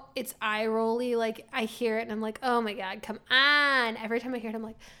though it's eye-rolly, like, I hear it and I'm like, oh my God, come on. Every time I hear it, I'm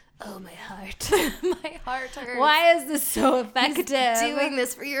like, oh, my heart. My heart hurts. Why is this so effective? He's doing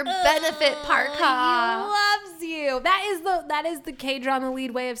this for your benefit, Parka. He loves you. That is the K-drama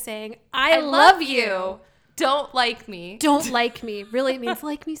lead way of saying, I love you. Don't like me. Don't like me. Really, it means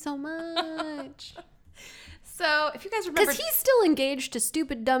like me so much. So, if you guys remember... Because he's still engaged to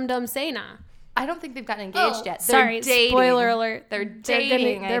stupid dumb Sena. I don't think they've gotten engaged yet. Sorry, dating. Spoiler alert. They're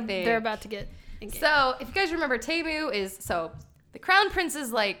dating, I think. They're about to get engaged. So, if you guys remember, Taemu is... So, the Crown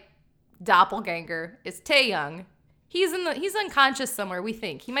Prince's, like, doppelganger is Taeyoung. He's unconscious somewhere, we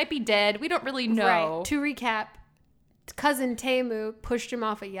think. He might be dead. We don't really know. Right. To recap, cousin Taemu pushed him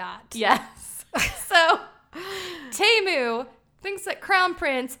off a yacht. Yes. So, Taemu thinks that Crown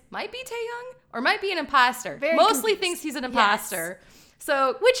Prince might be Taeyoung or might be an imposter. Mostly thinks he's an imposter. Yes.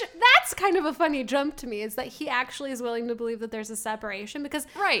 So, which that's kind of a funny jump to me is that he actually is willing to believe that there's a separation because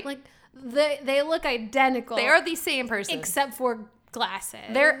like they look identical. They are the same person except for glasses.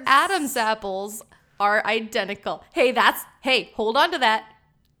 Their Adam's apples are identical. Hey, hold on to that.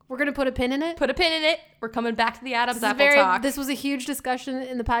 We're going to put a pin in it. Put a pin in it. We're coming back to the Adam's apple talk. This was a huge discussion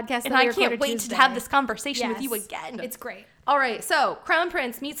in the podcast. And I can't wait to have this conversation with you again. It's great. All right. So Crown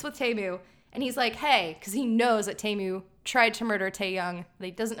Prince meets with Taemu and he's like, hey, because he knows that Taemu tried to murder Taeyoung.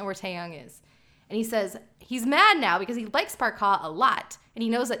 He doesn't know where Taeyoung is. And he says he's mad now because he likes Parka a lot. And he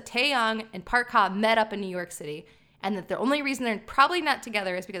knows that Taeyoung and Parka met up in New York City. And that the only reason they're probably not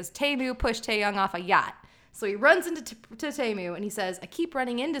together is because Taemu pushed Taeyoung off a yacht. So he runs into Taemu and he says, I keep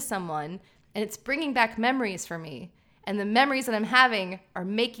running into someone and it's bringing back memories for me. and the memories that I'm having are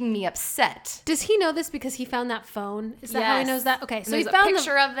making me upset. Does he know this because he found that phone? Is that how he knows that? Okay, so he there's found a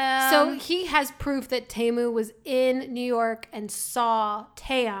picture of them. So he has proof that Taemu was in New York and saw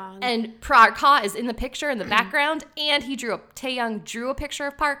Taeyang. And Park Ha is in the picture in the background, and Taeyang drew a picture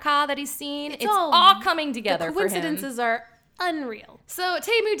of Park Ha that he's seen. It's all coming together for him. The coincidences are unreal. So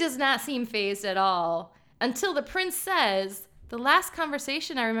Taemu does not seem fazed at all until the prince says, the last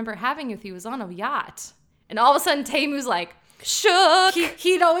conversation I remember having with you was on a yacht. And all of a sudden, Taemu's like, shook.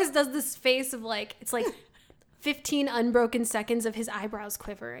 He always does this face of like, it's like 15 unbroken seconds of his eyebrows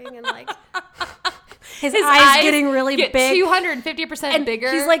quivering and like his eyes getting really big. 250%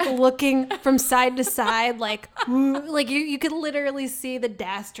 bigger. He's like looking from side to side, like you could literally see the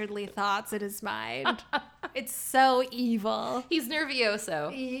dastardly thoughts in his mind. It's so evil. He's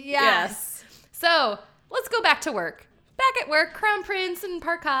nervioso. Yes. So let's go back to work. Back at work, Crown Prince and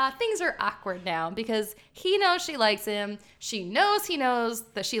Park Ha, things are awkward now because he knows she likes him. She knows he knows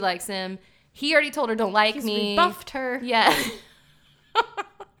that she likes him. He already told her, don't like me. He's rebuffed her. Yeah.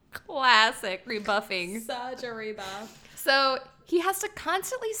 Classic rebuffing. Such a rebuff. So he has to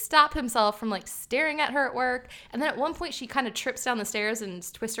constantly stop himself from like staring at her at work. And then at one point she kind of trips down the stairs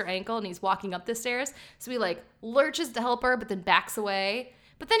and twists her ankle and he's walking up the stairs. So he like lurches to help her but then backs away.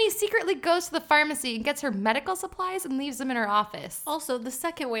 But then he secretly goes to the pharmacy and gets her medical supplies and leaves them in her office. Also, the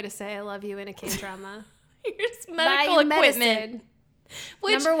second way to say I love you in a K-drama. Here's medical equipment. Medicine.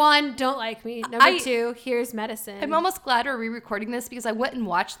 Which, number one, don't like me. Number two, here's medicine. I'm almost glad we're re-recording this because I went and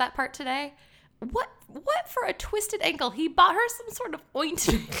watched that part today. What for a twisted ankle? He bought her some sort of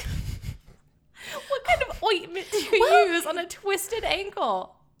ointment. What kind of ointment do you use on a twisted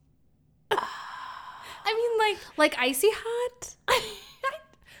ankle? I mean, like icy hot?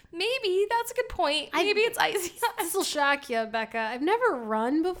 Maybe. That's a good point. Maybe it's icy hot. This will shock you, Becca. I've never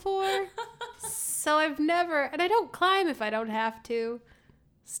run before. So and I don't climb if I don't have to.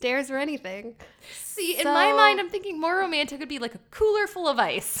 Stairs or anything. See, in my mind, I'm thinking more romantic would be like a cooler full of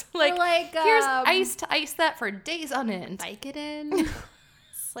ice. Like here's ice to ice that for days on end. Vicodin.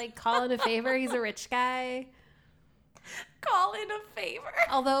 It's like calling a favor. He's a rich guy. Call in a favor.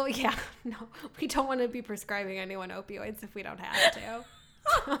 Although, yeah, no, we don't want to be prescribing anyone opioids if we don't have to.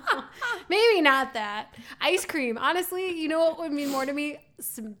 Maybe not that. Ice cream. Honestly, you know what would mean more to me?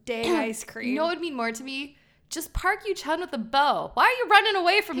 Some dang ice cream. You know what would mean more to me? Just Park Yu-chun with a bow. Why are you running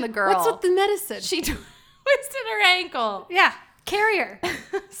away from the girl? What's with the medicine? She twisted her ankle. Yeah, carry her.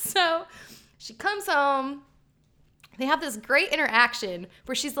 So she comes home. They have this great interaction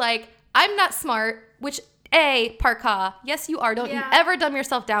where she's like, I'm not smart, which Park Ha, yes, you are. Don't you ever dumb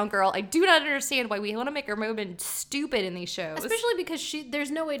yourself down, girl. I do not understand why we want to make our women stupid in these shows. Especially because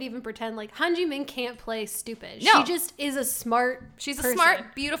there's no way to even pretend like Han Ji-min can't play stupid. No. She just is a smart person. A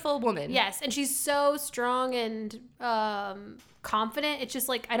smart, beautiful woman. Yes, and she's so strong and confident. It's just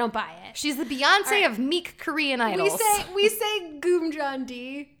like, I don't buy it. She's the Beyonce of meek Korean idols. We say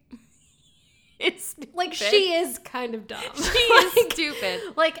Goomjeon-D. It's like she is kind of dumb. She is stupid.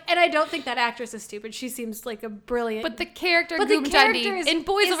 And I don't think that actress is stupid. She seems like a brilliant. But the character Goomjeon-D in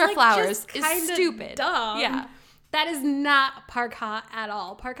Boys Over Flowers is stupid. Dumb. Yeah, that is not Park Ha at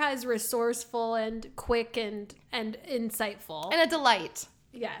all. Park Ha is resourceful and quick and insightful and a delight.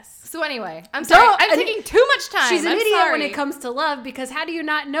 Yes. So anyway, I'm sorry. I'm taking too much time. She's an idiot when it comes to love because how do you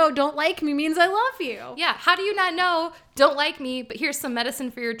not know don't like me means I love you? Yeah. How do you not know don't like me, but here's some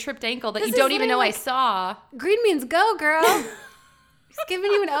medicine for your tripped ankle that you don't even know I saw? Green means go, girl. He's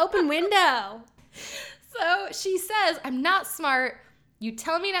giving you an open window. So she says, I'm not smart. You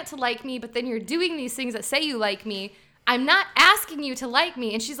tell me not to like me, but then you're doing these things that say you like me. I'm not asking you to like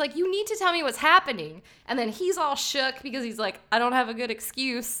me. And she's like, you need to tell me what's happening. And then he's all shook because he's like, I don't have a good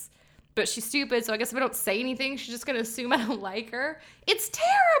excuse. But she's stupid, so I guess if I don't say anything, she's just going to assume I don't like her. It's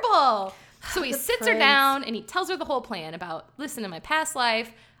terrible. So he sits her down and he tells her the whole plan about, listen, in my past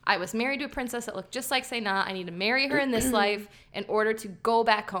life, I was married to a princess that looked just like Sena. I need to marry her in this life in order to go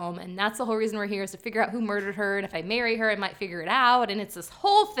back home. And that's the whole reason we're here is to figure out who murdered her. And if I marry her, I might figure it out. And it's this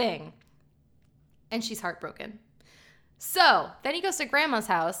whole thing. And she's heartbroken. So then he goes to Grandma's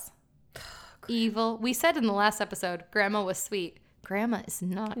house. Evil. We said in the last episode, Grandma was sweet. Grandma is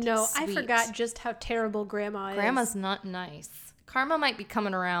not sweet. I forgot just how terrible Grandma is. Grandma's not nice. Karma might be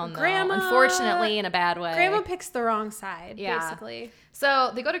coming around, though, unfortunately, in a bad way. Grandma picks the wrong side, basically.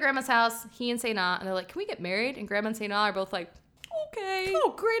 So they go to Grandma's house, he and Sena, and they're like, can we get married? And Grandma and Sena are both like, okay.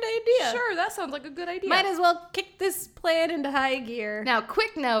 Oh, great idea. Sure, that sounds like a good idea. Might as well kick this plan into high gear. Now,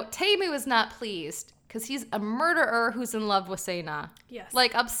 quick note, Taemu is not pleased. because he's a murderer who's in love with Sena. Yes.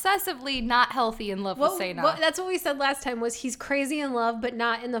 Like, obsessively not healthy in love with Sena. That's what we said last time, was he's crazy in love, but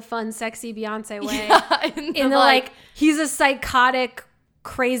not in the fun, sexy Beyonce way. Yeah, in the, like, he's a psychotic,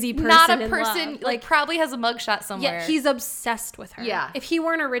 crazy person not a in person, love. like, probably has a mugshot somewhere. Yeah, he's obsessed with her. Yeah. If he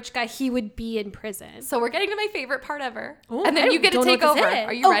weren't a rich guy, he would be in prison. So we're getting to my favorite part ever. Oh, and then you get to take over.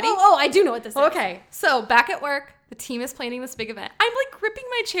 Are you ready? Oh, I do know what this is. Okay. So back at work, the team is planning this big event. I'm like gripping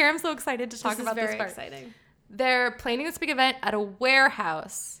my chair. I'm so excited to talk about this part. This is very exciting. They're planning this big event at a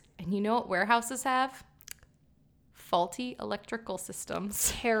warehouse. And you know what warehouses have? Faulty electrical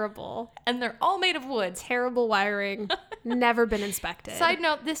systems. Terrible. And they're all made of wood. Terrible wiring. Never been inspected. Side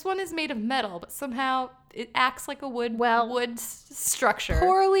note, this one is made of metal, but somehow it acts like a wood structure.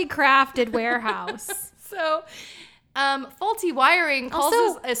 Poorly crafted warehouse. So, faulty wiring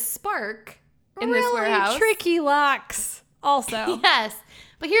causes Also, a spark in really this warehouse. Tricky locks. Also, Yes.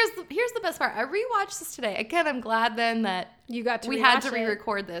 But here's the best part. I rewatched this today. Again, I'm glad then that you got to. we had to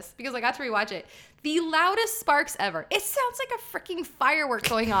re-record this because I got to rewatch it. The loudest sparks ever. It sounds like a freaking firework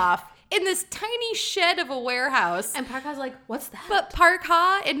going off in this tiny shed of a warehouse. And Parka's like, "What's that?" But Park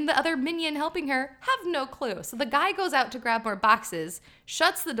Ha and the other minion helping her have no clue. So the guy goes out to grab more boxes,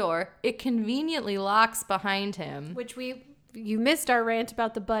 shuts the door. It conveniently locks behind him. Which you missed our rant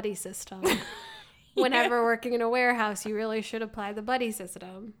about the buddy system. Whenever working in a warehouse, you really should apply the buddy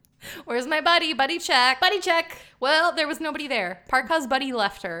system. Where's my buddy? Buddy check. Buddy check. Well, there was nobody there. Park Ha's buddy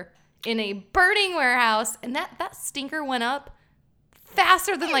left her in a burning warehouse, and that stinker went up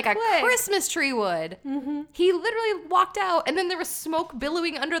faster than like a Christmas tree would. Mm-hmm. He literally walked out, and then there was smoke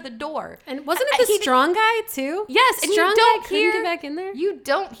billowing under the door. And wasn't it the strong guy too? Yes, and strong you don't guy hear couldn't get back in there. You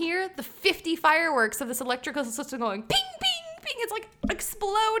don't hear the 50 fireworks of this electrical system going ping, ping, ping. It's like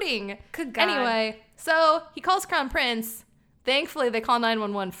exploding. Good God. Anyway, so he calls Crown Prince. Thankfully, they call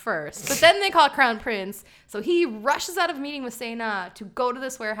 911 first, but then they call Crown Prince. So he rushes out of a meeting with Sena to go to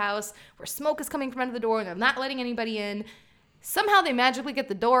this warehouse where smoke is coming from under the door and they're not letting anybody in. Somehow they magically get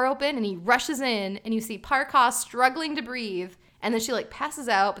the door open and he rushes in and you see Park Ha struggling to breathe. And then she like passes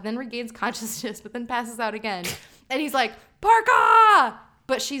out, but then regains consciousness, but then passes out again. And he's like, Park Ha!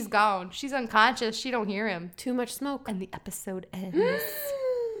 But she's gone. She's unconscious. She don't hear him. Too much smoke. And the episode ends.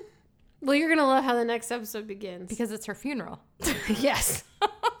 Well, you're going to love how the next episode begins. Because it's her funeral. Yes.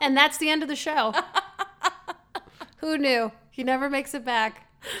 And that's the end of the show. Who knew? He never makes it back.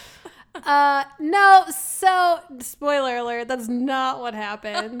 No, so, spoiler alert, that's not what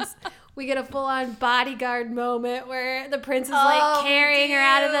happens. We get a full-on bodyguard moment where the prince is like carrying her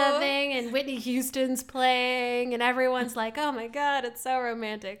out of the thing and Whitney Houston's playing and everyone's like, oh my God, it's so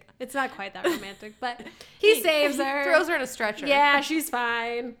romantic. It's not quite that romantic, but he saves her. Throws her in a stretcher. Yeah, she's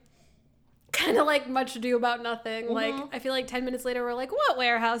fine. Kind of like Much Ado About Nothing. Mm-hmm. Like, I feel like 10 minutes later, we're like, what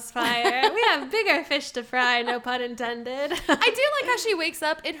warehouse fire? We have bigger fish to fry, no pun intended. I do like how she wakes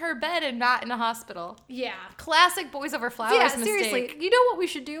up in her bed and not in a hospital. Yeah. Classic boys over flowers mistake. Seriously. You know what we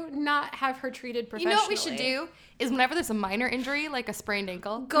should do? Not have her treated professionally. You know what we should do? Is whenever there's a minor injury, like a sprained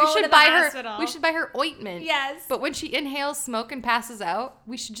ankle, go to the hospital. We should buy her ointment. Yes. But when she inhales smoke and passes out,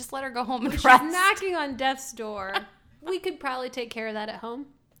 we should just let her go home and She's rest. knocking on death's door. We could probably take care of that at home.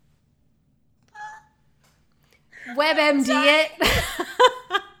 WebMD it.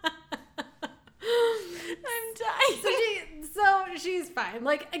 I'm dying. So she's fine.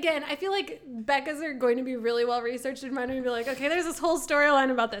 Like, again, I feel like Becca's are going to be really well researched and mine would be like, okay, there's this whole storyline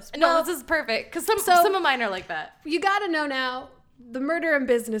about this. No, this is perfect. Because some of mine are like that. You gotta know now, the murder and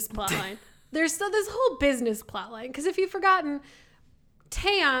business plotline. There's still this whole business plotline. Because if you've forgotten,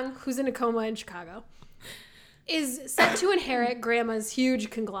 Taeyang, who's in a coma in Chicago, is set to inherit Grandma's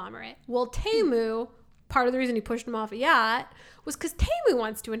huge conglomerate. Well, Taemu, part of the reason he pushed him off a yacht was because Taemu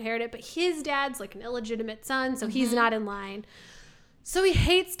wants to inherit it, but his dad's like an illegitimate son, so he's not in line. So he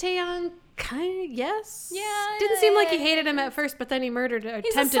hates Taeyang, kind of, yes. Yeah. Didn't seem like he hated him at first, but then he murdered,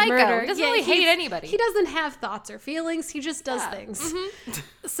 He's attempted a psycho. murder. He doesn't really hate anybody. He doesn't have thoughts or feelings. He just does things.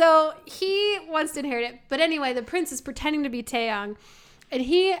 So he wants to inherit it. But anyway, the prince is pretending to be Taeyang, and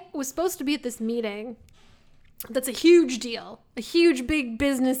he was supposed to be at this meeting. That's a huge deal, a huge big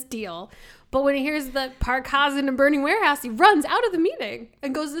business deal. But when he hears that Park Ha's in a burning warehouse, he runs out of the meeting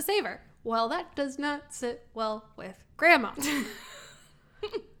and goes to save her. Well, that does not sit well with Grandma.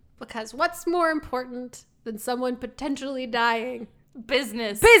 Because what's more important than someone potentially dying?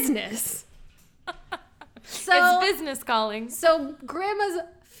 Business. Business. So it's business calling. So Grandma's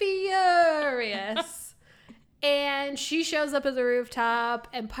furious. And she shows up at the rooftop,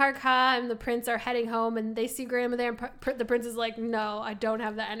 and Park Ha and the prince are heading home, and they see Grandma there, and the prince is like, no, I don't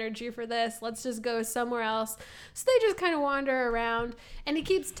have the energy for this. Let's just go somewhere else. So they just kind of wander around, and he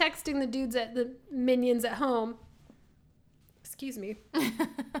keeps texting the dudes at the minions at home. Excuse me.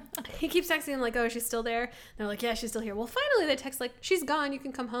 He keeps texting them like, oh, she's still there? And they're like, yeah, she's still here. Well, finally they text like, she's gone, you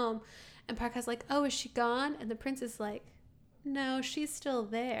can come home. And Park Ha's like, oh, is she gone? And the prince is like, no, she's still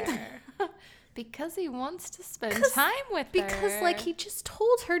there. Because he wants to spend time with her. Because, like, he just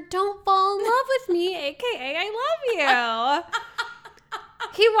told her, don't fall in love with me, a.k.a. I love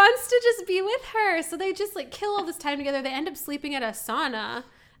you. He wants to just be with her. So they just, like, kill all this time together. They end up sleeping at a sauna.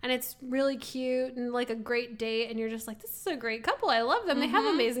 And it's really cute and, like, a great date. And you're just like, this is a great couple. I love them. They have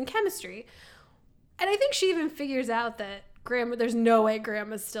amazing chemistry. And I think she even figures out that there's no way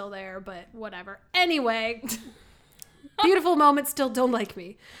Grandma's still there. But whatever. Anyway... Beautiful moment, still don't like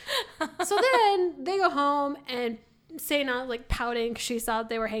me. So then they go home and Sena like pouting because she saw that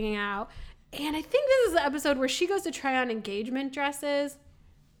they were hanging out. And I think this is the episode where she goes to try on engagement dresses.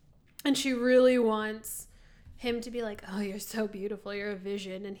 And she really wants him to be like, oh, you're so beautiful. You're a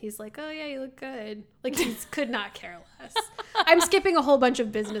vision. And he's like, oh, yeah, you look good. Like he could not care less. I'm skipping a whole bunch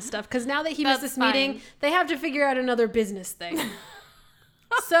of business stuff because now that he missed this meeting, they have to figure out another business thing.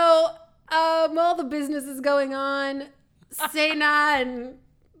 So all the business is going on. Sena and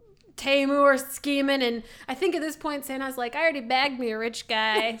Taemu are scheming, and I think at this point Sena's like, I already bagged me a rich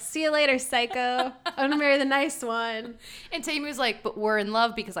guy. See you later, psycho. I'm gonna marry the nice one. And Taemu's like, but we're in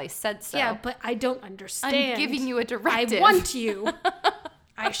love because I said so. Yeah, but I don't understand. I'm giving you a directive. I want you.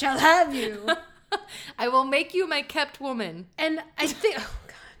 I shall have you. I will make you my kept woman. And I think, oh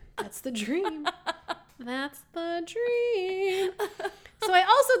God, that's the dream. That's the dream. So I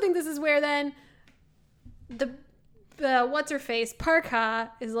also think this is where then the what's her face Park Ha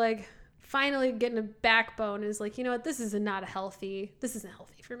is like finally getting a backbone, is like, you know what, this isn't healthy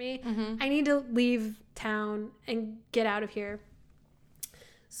for me. I need to leave town and get out of here.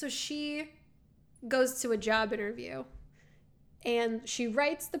 So she goes to a job interview and she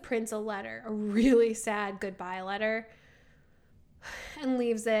writes the prince a letter, a really sad goodbye letter, and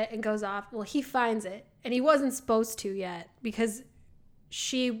leaves it and goes off. Well, he finds it and he wasn't supposed to yet because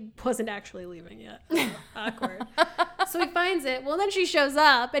she wasn't actually leaving yet. Awkward. So he finds it. Well, then she shows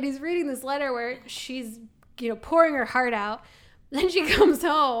up and he's reading this letter where she's, pouring her heart out. Then she comes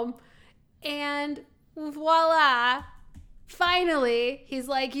home and voila, finally, he's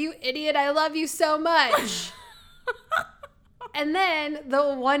like, you idiot, I love you so much. And then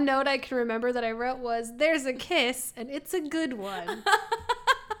the one note I can remember that I wrote was, there's a kiss and it's a good one.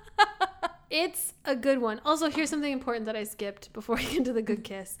 It's a good one. Also, here's something important that I skipped before we get into the good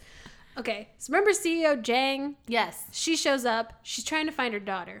kiss. Okay, so remember CEO Jang? Yes. She shows up. She's trying to find her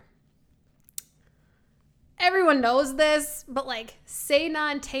daughter. Everyone knows this, but like Sena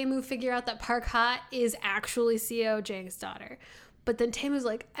and Taemu figure out that Park Ha is actually CEO Jang's daughter. But then Taemu's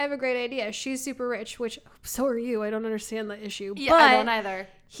like, I have a great idea. She's super rich, which so are you. I don't understand the issue. Yeah, I don't either.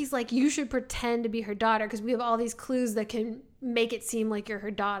 He's like, you should pretend to be her daughter because we have all these clues that can make it seem like you're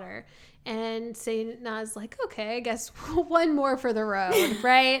her daughter. And Sena's like, okay, I guess one more for the road,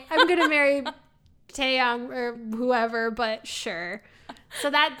 right? I'm going to marry Taeyang or whoever, but sure.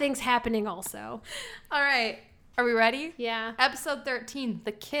 So that thing's happening also. All right. Are we ready? Yeah. Episode 13,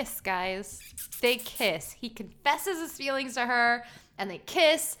 the kiss, guys. They kiss. He confesses his feelings to her, and they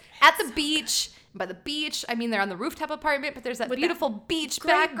kiss at the beach. By the beach, I mean they're on the rooftop apartment, but there's that beautiful beach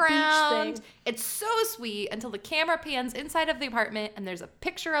background. Beach thing. It's so sweet until the camera pans inside of the apartment, and there's a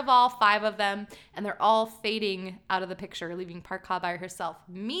picture of all 5 of them, and they're all fading out of the picture, leaving Park Ha by herself,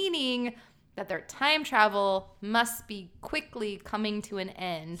 meaning that their time travel must be quickly coming to an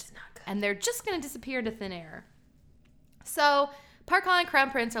end, and they're just going to disappear into thin air. So Park Ha and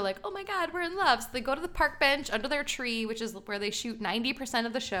Crown Prince are like, oh my God, we're in love. So they go to the park bench under their tree, which is where they shoot 90%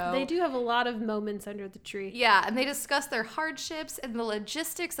 of the show. They do have a lot of moments under the tree. Yeah, and they discuss their hardships and the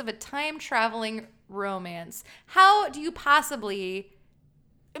logistics of a time-traveling romance. How do you possibly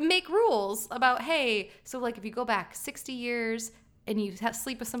make rules about, hey, so like if you go back 60 years and you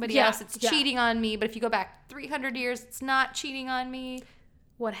sleep with somebody else, it's cheating on me. But if you go back 300 years, it's not cheating on me.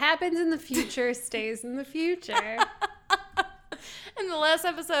 What happens in the future stays in the future. In the last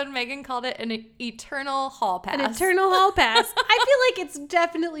episode, Megan called it an eternal hall pass. An eternal hall pass. I feel like it's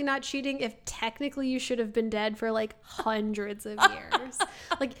definitely not cheating if technically you should have been dead for like hundreds of years.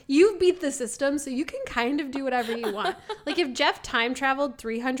 Like you've beat the system, so you can kind of do whatever you want. Like if Jeff time traveled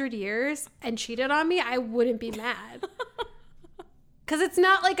 300 years and cheated on me, I wouldn't be mad. Because it's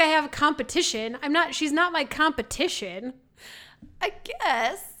not like I have a competition. She's not my competition. I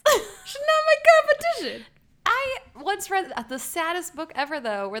guess. She's not my competition. I once read the saddest book ever,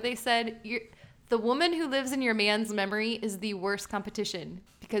 though, where they said the woman who lives in your man's memory is the worst competition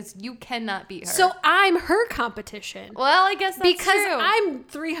because you cannot beat her. So I'm her competition. Well, I guess that's because true. I'm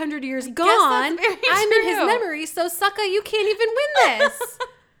 300 years gone. that's very I'm in his true. memory, so Sucka, you can't even win this.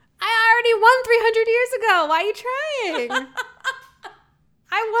 I already won 300 years ago. Why are you trying?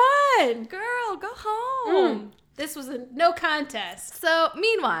 I won. Girl, go home. This was no contest. So,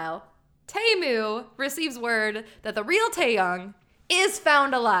 meanwhile, Taemu receives word that the real Taeyong is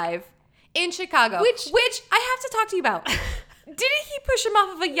found alive in Chicago, which I have to talk to you about. Didn't he push him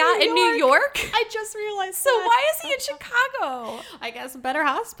off of a yacht in New York? I just realized So why is he in Chicago? I guess better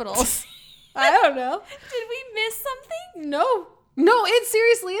hospitals. I don't know. Did we miss something? No, it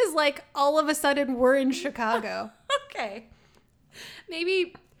seriously is like all of a sudden we're in Chicago. Okay.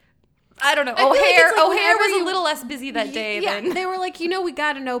 Maybe, I don't know. I feel like it's like O'Hare was whenever a little less busy that day than... They were like, we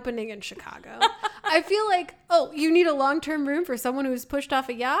got an opening in Chicago. I feel like, you need a long-term room for someone who's pushed off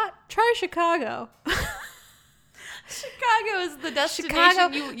a yacht? Try Chicago. Chicago is the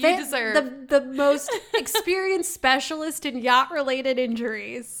destination you deserve. The most experienced specialist in yacht-related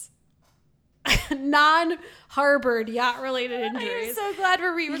injuries. Non-harbored yacht-related injuries. I'm so glad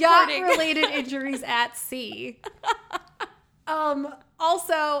we're re-recording. Yacht-related injuries at sea.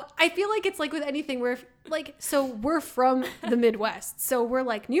 Also, I feel like it's like with anything where, so we're from the Midwest. So we're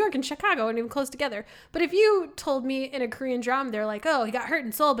like, New York and Chicago aren't even close together. But if you told me in a Korean drama, they're like, oh, he got hurt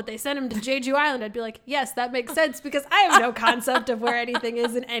in Seoul, but they sent him to Jeju Island, I'd be like, yes, that makes sense because I have no concept of where anything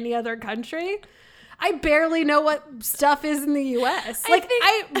is in any other country. I barely know what stuff is in the U.S.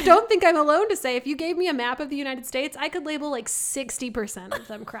 I don't think I'm alone to say if you gave me a map of the United States, I could label 60% of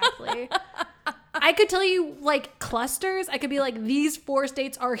them correctly. I could tell you clusters. I could be like, these 4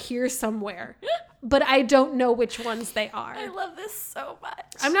 states are here somewhere, but I don't know which ones they are. I love this so much.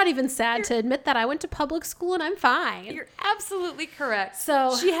 I'm not even sad to admit that I went to public school and I'm fine. You're absolutely correct.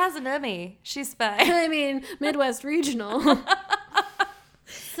 So she has an Emmy. She's fine. I mean, Midwest Regional.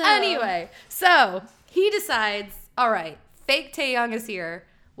 Anyway, so he decides, all right, fake Taeyong is here.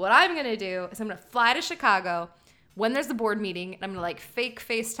 What I'm going to do is I'm going to fly to Chicago when there's a board meeting, and I'm going to fake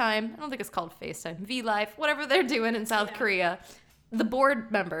FaceTime. I don't think it's called FaceTime. V-Life, whatever they're doing in South Korea. The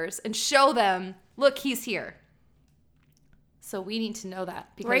board members and show them, look, he's here. So we need to know that.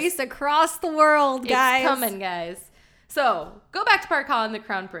 Race across the world, guys. It's coming, guys. So, go back to Park Ha and the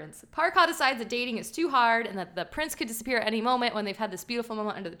Crown Prince. Park Ha decides that dating is too hard and that the prince could disappear at any moment when they've had this beautiful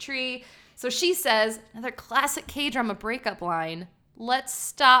moment under the tree. So she says, another classic K-drama breakup line, let's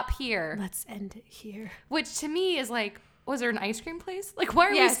stop here. Let's end it here. Which to me is like, was there an ice cream place? Why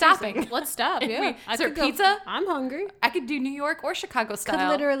are we stopping? Seriously. Let's stop, yeah. Is there pizza? I'm hungry. I could do New York or Chicago style. Could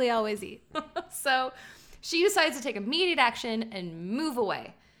literally always eat. So she decides to take immediate action and move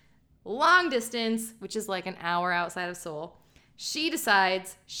away. Long distance, which is an hour outside of Seoul, she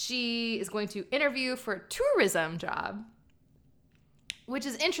decides she is going to interview for a tourism job, which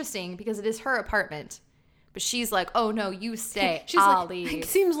is interesting because it is her apartment. But she's like, oh, no, you stay. I'll leave. It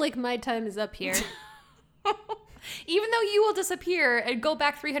seems like my time is up here. Even though you will disappear and go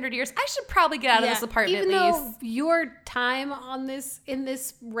back 300 years, I should probably get out of this apartment Even at least. though your time in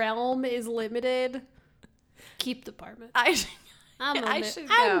this realm is limited, keep the apartment.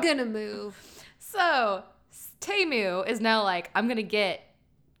 I'm gonna move. So Taemu is now I'm gonna get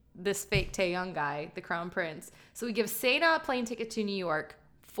this fake Taeyong guy, the Crown Prince. So he gives Sena a plane ticket to New York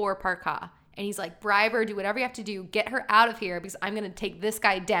for Park Ha. And he's like, bribe her, do whatever you have to do, get her out of here because I'm gonna take this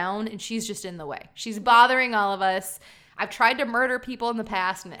guy down and she's just in the way. She's bothering all of us. I've tried to murder people in the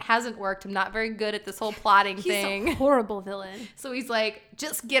past and it hasn't worked. I'm not very good at this whole plotting thing. He's a horrible villain. So he's like,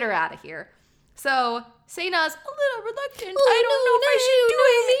 just get her out of here. So Sena's a little reluctant. I don't know if I should do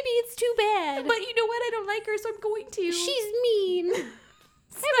it. Maybe it's too bad. But you know what? I don't like her, so I'm going to. She's mean.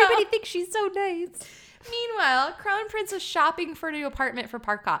 Everybody thinks she's so nice. Meanwhile, Crown Prince is shopping for a new apartment for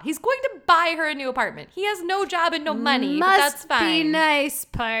Park Ha. He's going to buy her a new apartment. He has no job and no money, but that's fine. Must be nice,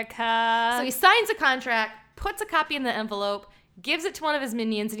 Park Ha. So he signs a contract, puts a copy in the envelope, gives it to one of his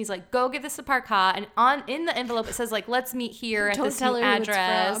minions, and he's like, go give this to Park Ha. And in the envelope, it says, let's meet here at this new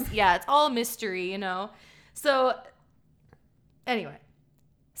address. Yeah, it's all a mystery, So, anyway,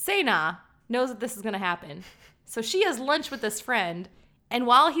 Sena knows that this is going to happen. So she has lunch with this friend, and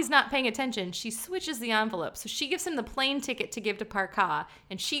while he's not paying attention, she switches the envelope. So she gives him the plane ticket to give to Park Ha,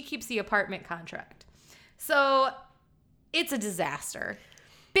 and she keeps the apartment contract. So it's a disaster.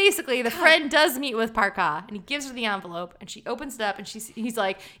 Basically, the friend does meet with Park Ha, and he gives her the envelope, and she opens it up, and he's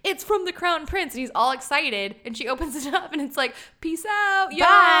like, it's from the Crown Prince, and he's all excited, and she opens it up, and it's like, peace out, yo!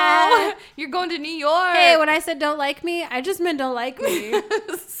 Bye. You're going to New York. Hey, when I said don't like me, I just meant don't like me.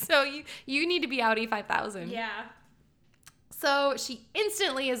 So you need to be Audi 5000. Yeah. So she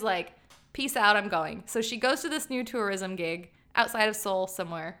instantly is like, peace out, I'm going. So she goes to this new tourism gig outside of Seoul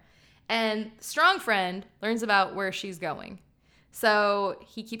somewhere. And Strong Friend learns about where she's going. So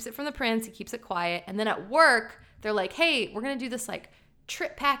he keeps it from the prince. He keeps it quiet. And then at work, they're like, hey, we're going to do this like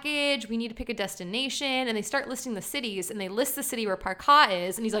trip package. We need to pick a destination. And they start listing the cities. And they list the city where Park Ha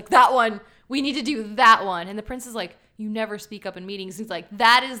is. And he's like, that one. We need to do that one. And the prince is like, you never speak up in meetings. He's like,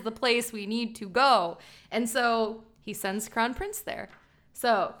 that is the place we need to go. And so he sends Crown Prince there.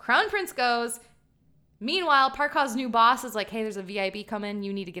 So Crown Prince goes. Meanwhile, Park Ha's new boss is like, hey, there's a VIP coming.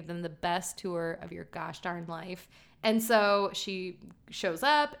 You need to give them the best tour of your gosh darn life. And so she shows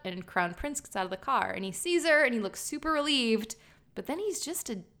up and Crown Prince gets out of the car and he sees her and he looks super relieved. But then he's just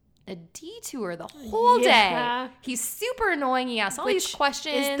a detour the whole day. He's super annoying. He asks all these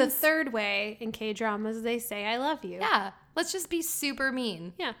questions. Is the third way in K-dramas they say, I love you. Yeah. Let's just be super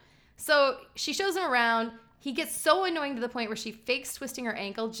mean. Yeah. So she shows him around. He gets so annoying to the point where she fakes twisting her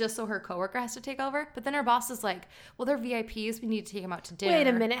ankle just so her coworker has to take over. But then her boss is like, well, they're VIPs. We need to take them out to dinner. Wait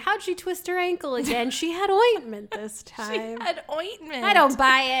a minute. How'd she twist her ankle again? She had ointment this time. She had ointment. I don't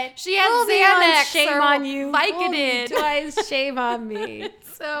buy it. She had Xanax. Shame on you. Vicodin. Twice, shame on me.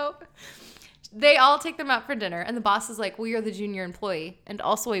 So they all take them out for dinner. And the boss is like, well, you're the junior employee and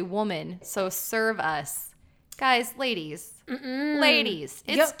also a woman. So serve us. Guys, ladies,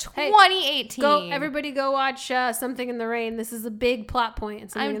 it's 2018. Everybody go watch Something in the Rain. This is a big plot point in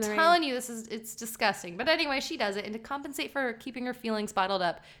Something in the Rain. I'm telling you, it's disgusting. But anyway, she does it. And to compensate for keeping her feelings bottled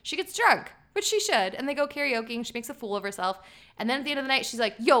up, she gets drunk, which she should. And they go karaoke. She makes a fool of herself. And then at the end of the night, she's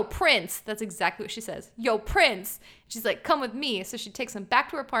like, yo, Prince. That's exactly what she says. Yo, Prince. She's like, come with me. So she takes him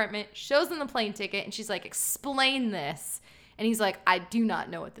back to her apartment, shows him the plane ticket. And she's like, explain this. And he's like, I do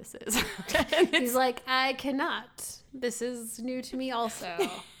not know what this is. He's like, I cannot. This is new to me also.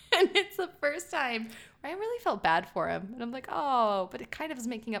 And it's the first time where I really felt bad for him. And I'm like, oh, but it kind of is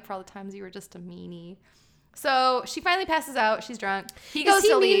making up for all the times you were just a meanie. So she finally passes out. She's drunk. He goes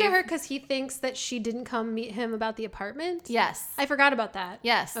to leave. Is he mean to her because he thinks that she didn't come meet him about the apartment? Yes. I forgot about that.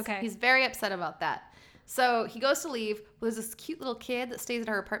 Yes. Okay. He's very upset about that. So he goes to leave. Well, there's this cute little kid that stays at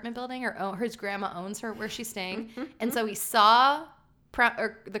her apartment building, or his grandma owns her where she's staying. And so he saw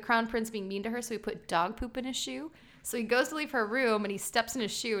the Crown Prince being mean to her, so he put dog poop in his shoe. So he goes to leave her room, and he steps in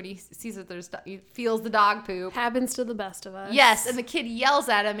his shoe, and he sees that he feels the dog poop. Happens to the best of us. Yes, and the kid yells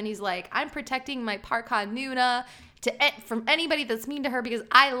at him, and he's like, I'm protecting my Park Ha-nuna from anybody that's mean to her because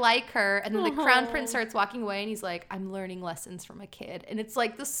I like her. And then the Crown Prince starts walking away and he's like, I'm learning lessons from a kid. And it's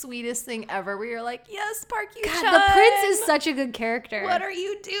like the sweetest thing ever where you're like, yes, Park Yu-chun. God, the prince is such a good character. What are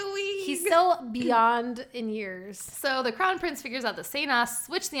you doing? He's so beyond in years. So the Crown Prince figures out that Sena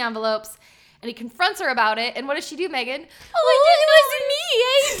switched the envelopes and he confronts her about it. And what does she do, Megan? Oh, it wasn't me.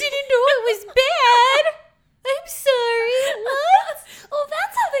 I didn't know it was bad. I'm sorry. What? Oh,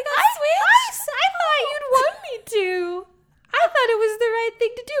 that's how they got switched? I thought you'd want me to. I thought it was the right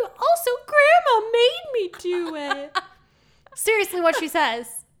thing to do. Also, Grandma made me do it. Seriously, what she says.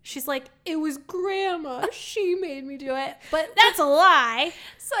 She's like, it was Grandma. She made me do it. But that's a lie.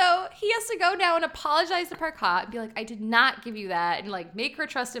 So he has to go now and apologize to Park Ha and be like, I did not give you that. And like make her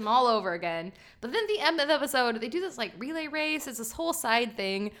trust him all over again. But then at the end of the episode, they do this like relay race. It's this whole side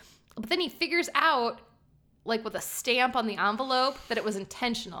thing. But then he figures out like with a stamp on the envelope that it was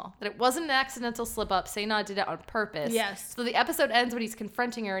intentional, that it wasn't an accidental slip up. Sena did it on purpose. Yes. So the episode ends when he's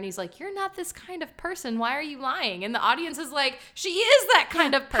confronting her and he's like, you're not this kind of person. Why are you lying? And the audience is like, she is that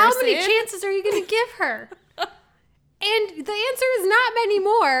kind of person. How many chances are you going to give her? And the answer is not many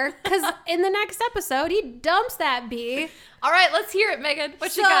more, because in the next episode, he dumps that bee. All right, let's hear it, Megan.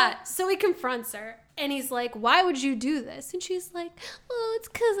 What you got? So he confronts her, and he's like, why would you do this? And she's like, oh, it's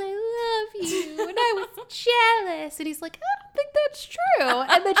because I love you, and I was jealous. And he's like, I don't think that's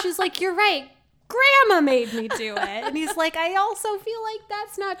true. And then she's like, you're right. Grandma made me do it. And he's like, I also feel like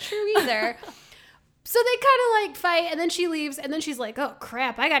that's not true either. So they kind of like fight, and then she leaves, and then she's like, oh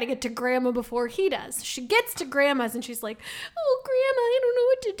crap, I gotta get to Grandma before he does. She gets to Grandma's, and she's like, oh Grandma, I don't know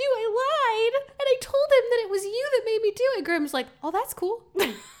what to do, I lied, and I told him that it was you that made me do it. Grandma's like, oh, that's cool.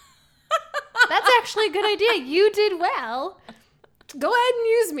 That's actually a good idea. You did well. Go ahead and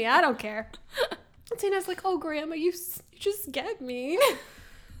use me, I don't care. And Sena's like, oh Grandma, you just get me.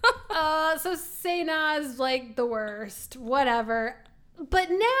 So Sena's like the worst, whatever. But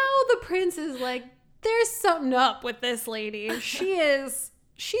now the prince is like, there's something up with this lady. She's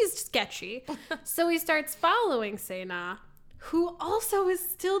sketchy. So he starts following Sena, who also is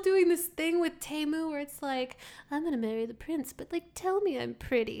still doing this thing with Taemu where it's like, I'm going to marry the prince, but like, tell me I'm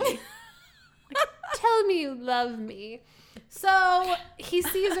pretty. Like, tell me you love me. So he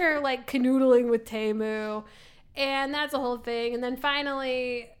sees her like canoodling with Taemu, And that's a whole thing. And then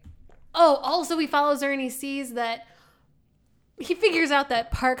finally, also he follows her and he sees that he figures out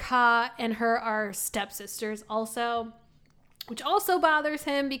that Park Ha and her are stepsisters also, which also bothers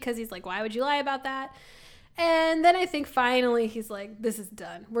him because he's like, why would you lie about that? And then I think finally he's like, this is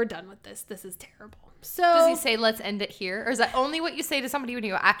done. We're done with this. This is terrible. So does he say, let's end it here? Or is that only what you say to somebody when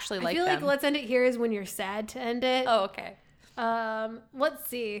you actually like them? I feel like let's end it here is when you're sad to end it. Oh, okay. Let's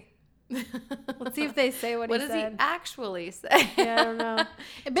see. Let's see if they say what he said. What does he actually say? Yeah, I don't know.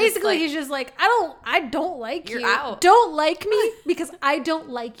 Basically, he's just like, I don't like you. You're out. Don't like me because I don't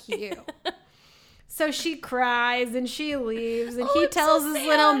like you. So she cries and she leaves and he tells his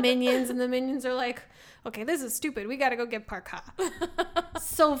little minions and the minions are like, okay, this is stupid. We got to go get Park Ha.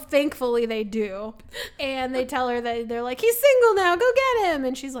 So thankfully they do. And they tell her that they're like, he's single now. Go get him.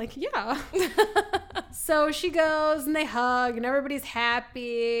 And she's like, yeah. So she goes and they hug and everybody's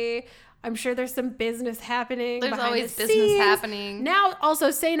happy. I'm sure there's some business happening. There's always business scenes happening. Now, also,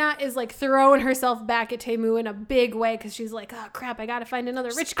 Sena is like throwing herself back at Taemu in a big way because she's like, oh, crap, I got to find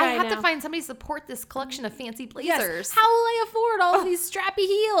another rich guy I have to find somebody to support this collection of fancy blazers. Yes. How will I afford all of these strappy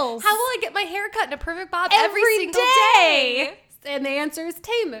heels? How will I get my hair cut in a perfect bob every single day? And the answer is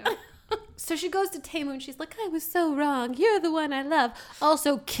Taemu. So she goes to Taemu and she's like, I was so wrong. You're the one I love.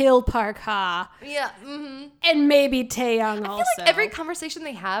 Also, kill Park Ha. Yeah. Mm-hmm. And maybe Taeyang also. I feel like every conversation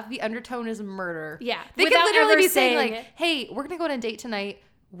they have, the undertone is murder. Yeah. They could literally be saying like, it. hey, we're going to go on a date tonight.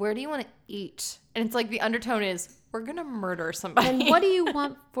 Where do you want to eat? And it's like the undertone is, we're going to murder somebody. And what do you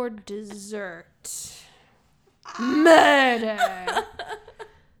want for dessert? Murder.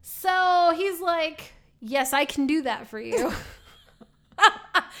 So he's like, yes, I can do that for you.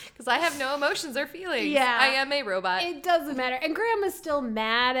 Because I have no emotions or feelings. Yeah. I am a robot. It doesn't matter. And Grandma's still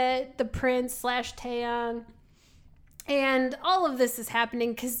mad at the prince / Taeyang. And all of this is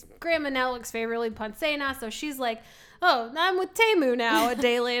happening because Grandma now looks favorably upon Sena. So she's like, oh, I'm with Taemu now a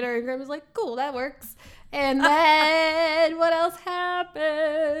day later. And Grandma's like, cool, that works. And then what else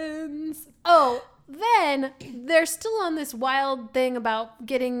happens? Oh, then they're still on this wild thing about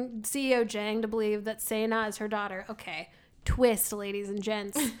getting CEO Jang to believe that Sena is her daughter. Okay. Twist, ladies and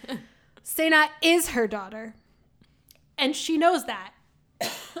gents. Sena is her daughter. And she knows that.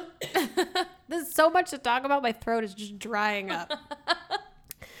 There's so much to talk about. My throat is just drying up.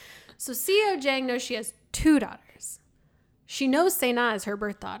 So CEO Jang knows she has 2 daughters. She knows Sena is her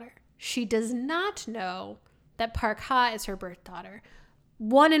birth daughter. She does not know that Park Ha is her birth daughter.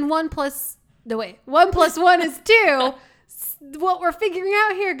 1 plus 1 is 2. What we're figuring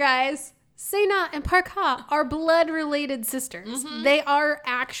out here, guys, Sena and Park Ha are blood-related sisters. Mm-hmm. They are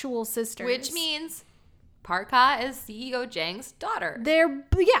actual sisters. Which means Park Ha is CEO Jang's daughter.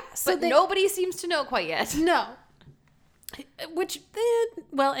 So but nobody seems to know quite yet. No.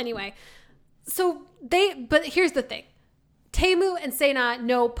 Anyway. But here's the thing. Taemu and Sena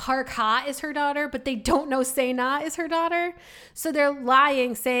know Park Ha is her daughter, but they don't know Sena is her daughter. So they're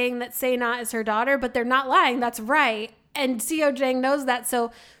lying, saying that Sena is her daughter, but they're not lying. That's right. And CEO Jang knows that.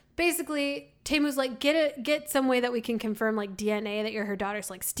 So basically, Taemu's like, get some way that we can confirm like DNA that you're her daughter.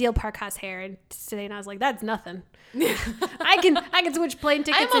 So like steal Park Ha's hair. And Sena's like, that's nothing. I can switch plane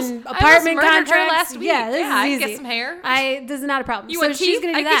tickets and apartment contracts. Her last week. Yeah, this is I easy. Get some hair. This is not a problem. So she's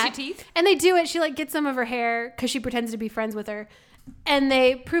gonna do that. Get you teeth. And they do it. She like gets some of her hair because she pretends to be friends with her, and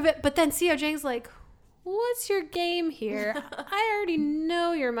they prove it. But then CEO Jang's like, what's your game here? I already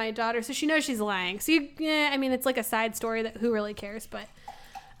know you're my daughter. So she knows she's lying. So it's like a side story that who really cares, but.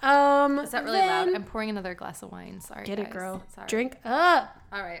 Is that really loud? I'm pouring another glass of wine. Sorry, Get guys. it, girl. Sorry. Drink up.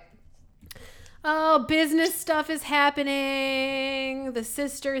 All right. Oh, business stuff is happening. The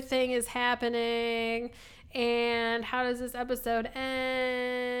sister thing is happening. And how does this episode end?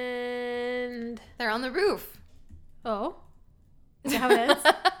 They're on the roof. Oh. Is that how it ends?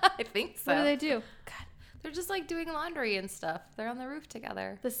 I think so. What do they do? God. They're just like doing laundry and stuff. They're on the roof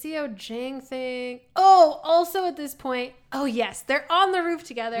together. The CEO Jang thing. Oh, also at this point. Oh, yes. They're on the roof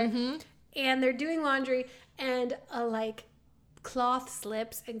together. Mm-hmm. And they're doing laundry. And cloth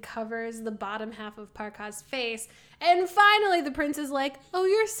slips and covers the bottom half of Park Ha's face. And finally the prince is like, oh,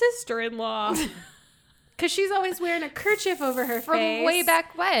 your sister-in-law. Because she's always wearing a kerchief over her face. From way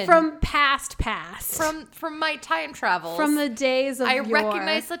back when. From past. From my time travels. From the days of yore.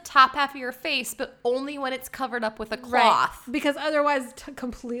 Recognize the top half of your face, but only when it's covered up with a cloth. Right. Because otherwise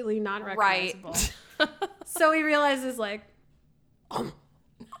completely non-recognizable. Right. So he realizes like, oh,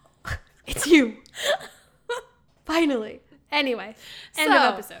 it's you. Finally. Anyway, end of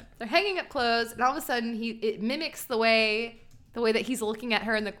episode. They're hanging up clothes, and all of a sudden it mimics the way that he's looking at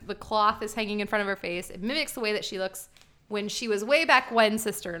her, and the cloth is hanging in front of her face. It mimics the way that she looks when she was way back when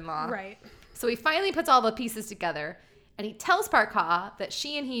sister-in-law. Right. So he finally puts all the pieces together, and he tells Park Ha that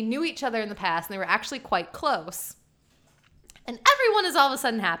she and he knew each other in the past, and they were actually quite close. And everyone is all of a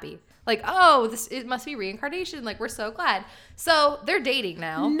sudden happy. Like, oh, it must be reincarnation. Like, we're so glad. So they're dating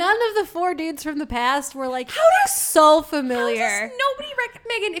now. None of the 4 dudes from the past were like, so familiar. How does nobody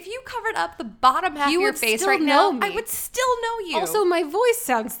Megan, if you covered up the bottom half of your face right know now, me. I would still know you. Also, my voice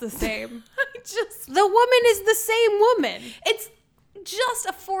sounds the same. The woman is the same woman. It's just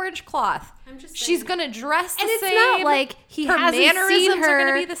a 4-inch cloth. I'm just She's gonna dress the same. And it's not like he her hasn't mannerisms seen her are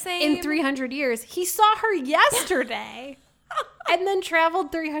gonna be the same in 300 years. He saw her yesterday. And then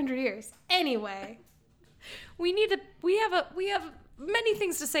traveled 300 years. Anyway, we have many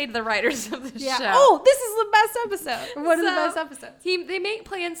things to say to the writers of this show. Oh, this is the best episode. One of the best episodes. They make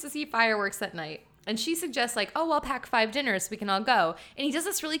plans to see fireworks that night. And she suggests, like, oh, I'll pack 5 dinners so we can all go. And he does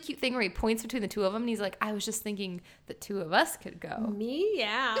this really cute thing where he points between the 2 of them. And he's like, I was just thinking the 2 of us could go.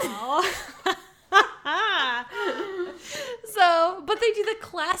 Meow. So, but they do the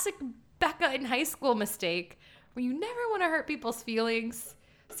classic Becca in high school mistake where you never want to hurt people's feelings.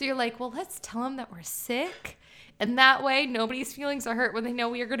 So you're like, well, let's tell them that we're sick. And that way, nobody's feelings are hurt when they know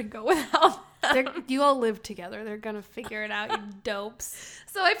we are going to go without them. You all live together. They're going to figure it out, you dopes.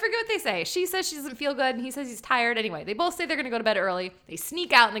 So I forget what they say. She says she doesn't feel good, and he says he's tired. Anyway, they both say they're going to go to bed early. They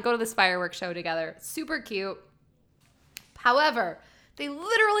sneak out, and they go to this fireworks show together. Super cute. However, they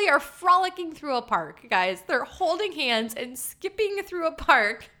literally are frolicking through a park, guys. They're holding hands and skipping through a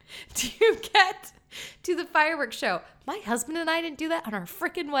park to get to the fireworks show. My husband and I didn't do that on our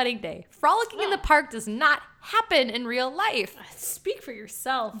freaking wedding day. Frolicking in the park does not happen in real life. Speak for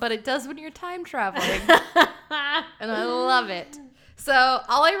yourself. But it does when you're time traveling. And I love it. So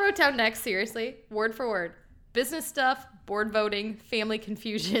all I wrote down next, seriously, word for word, business stuff, board voting, family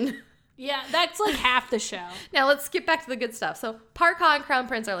confusion. Yeah, that's like half the show. Now let's get back to the good stuff. So Park Ha and Crown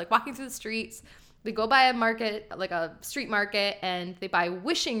Prince are like walking through the streets. They go by a market, like a street market, and they buy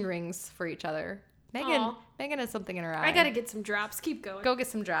wishing rings for each other. Megan has something in her eye. I gotta get some drops. Keep going. Go get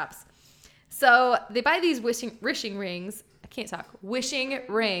some drops. So they buy these wishing rings. I can't talk. Wishing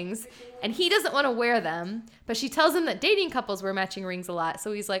rings. And he doesn't want to wear them. But she tells him that dating couples wear matching rings a lot.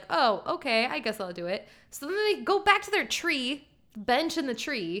 So he's like, oh, okay, I guess I'll do it. So then they go back to their tree, bench in the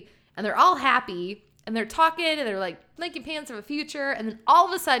tree, and they're all happy. And they're talking, and they're like making plans of a future. And then all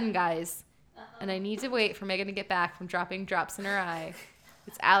of a sudden, guys, and I need to wait for Megan to get back from dropping drops in her eye.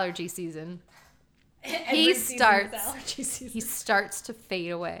 It's allergy season. He starts to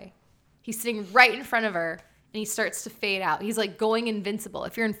fade away. He's sitting right in front of her, and he starts to fade out. He's like going invincible.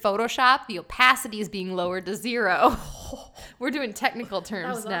 If you're in Photoshop, the opacity is being lowered to 0. We're doing technical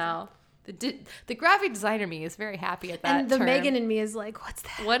terms now. Awesome. The graphic designer me is very happy at that And the term. Megan in me is like, what's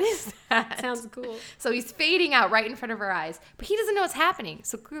that? What is that? Sounds cool. So he's fading out right in front of her eyes, but he doesn't know what's happening,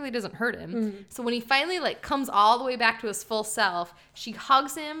 so clearly it doesn't hurt him. Mm-hmm. So when he finally like comes all the way back to his full self, she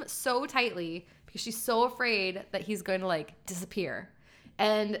hugs him so tightly because she's so afraid that he's going to like disappear.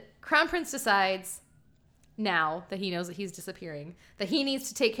 And Crown Prince decides, now that he knows that he's disappearing, that he needs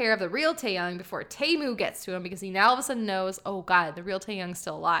to take care of the real Taeyang before Taemu gets to him, because he now all of a sudden knows, oh God, the real Taeyang's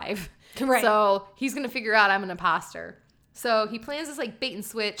still alive. Right. So he's going to figure out I'm an imposter. So he plans this like bait and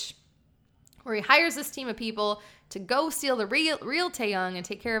switch where he hires this team of people to go steal the real Taeyang and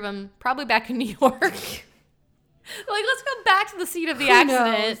take care of him, probably back in New York. Like, let's go back to the scene of the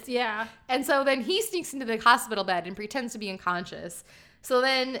accident. Knows? Yeah. And so then he sneaks into the hospital bed and pretends to be unconscious. So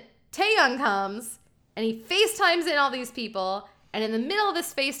then Taeyang comes and he FaceTimes in all these people. And in the middle of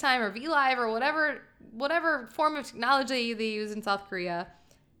this FaceTime or VLive or whatever form of technology they use in South Korea,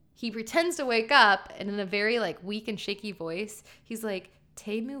 he pretends to wake up, and in a very like weak and shaky voice, he's like,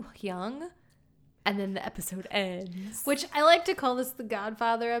 Taemu Hyung? And then the episode ends. Which I like to call this the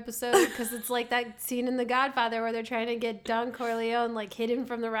Godfather episode, because it's like that scene in The Godfather where they're trying to get Don Corleone like hidden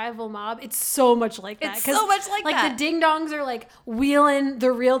from the rival mob. It's so much like that. It's so much like that. Like the ding dongs are like wheeling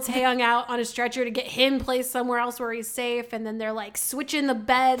the real Taeyang out on a stretcher to get him placed somewhere else where he's safe, and then they're like switching the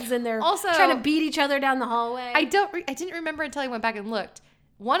beds and they're also trying to beat each other down the hallway. I didn't remember until I went back and looked.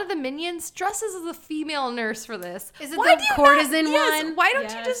 One of the minions dresses as a female nurse for this. Is it the courtesan one? Yes. Why don't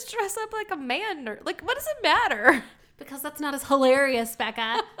you just dress up like a man nurse? Like, what does it matter? Because that's not as hilarious,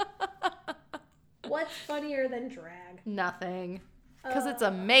 Becca. What's funnier than drag? Nothing. Because it's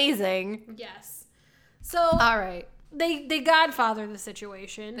amazing. Yes. So, all right. They Godfather the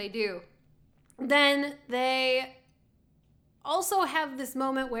situation. They do. Then they also have this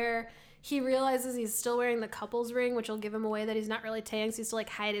moment where he realizes he's still wearing the couple's ring, which will give him away that he's not really Taeyang, so he has to like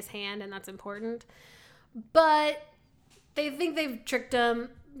hide his hand, and that's important. But they think they've tricked him.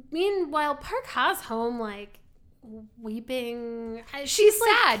 Meanwhile, Park Ha's home, like, weeping. She's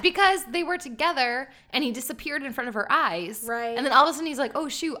sad because they were together and he disappeared in front of her eyes. Right. And then all of a sudden he's like, oh,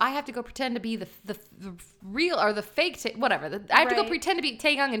 shoot, I have to go pretend to be the real or the fake, whatever. I have to go pretend to be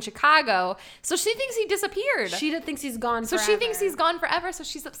Taeyong in Chicago. So she thinks he disappeared. She thinks he's gone forever. So she thinks he's gone forever, so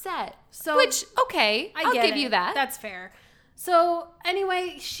she's upset. So, which, okay, I'll give you that. That's fair. So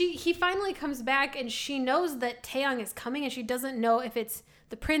anyway, he finally comes back and she knows that Taeyong is coming and she doesn't know if it's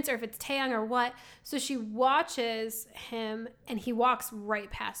the prince or if it's Taeyong or what. So she watches him and he walks right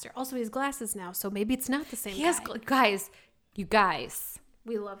past her. Also, he has glasses now, so maybe it's not the same guy. You guys.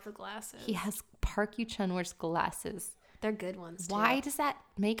 We love the glasses. He has Park Yoo-chun wears glasses. They're good ones, too. Why does that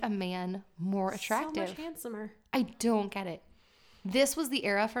make a man more attractive? So much handsomer. I don't get it. This was the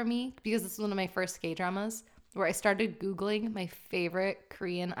era for me because this was one of my first K-dramas where I started Googling my favorite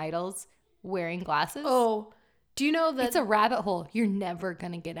Korean idols wearing glasses. Oh, do you know that it's a rabbit hole? You're never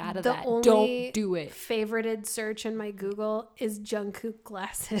going to get out of that. Only don't do it. Favorited search in my Google is Jungkook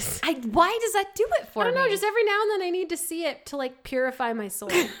glasses. Why does that do it for me? I don't know. Just every now and then I need to see it to like purify my soul.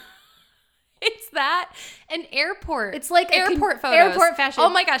 It's that and airport. It's like airport photos. Airport fashion. Oh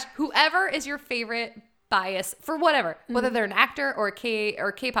my gosh. Whoever is your favorite bias for whatever, whether they're an actor or a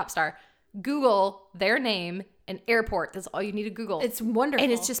K-pop star, Google their name and airport. That's all you need to Google. It's wonderful.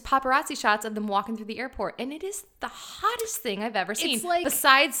 And it's just paparazzi shots of them walking through the airport. And it is the hottest thing I've ever seen. It's like,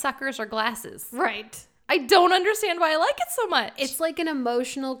 besides suckers or glasses. Right. I don't understand why I like it so much. It's like an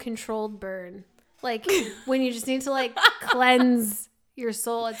emotional controlled burn. Like when you just need to like cleanse your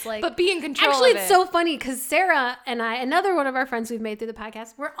soul. It's like, but be in control actually, of it. it's so funny because Sarah and I, another one of our friends we've made through the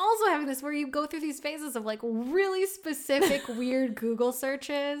podcast, we're also having this where you go through these phases of like really specific weird Google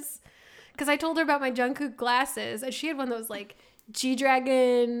searches. Because I told her about my Jungkook glasses, and she had one that was like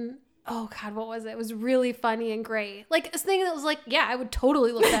G-Dragon. Oh, God, what was it? It was really funny and great. Like, this thing that was like, yeah, I would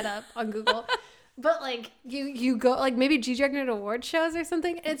totally look that up on Google. But, like, you go, like, maybe G-Dragon at award shows or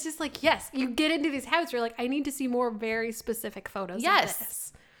something. And it's just like, yes, you get into these habits where you're like, I need to see more very specific photos of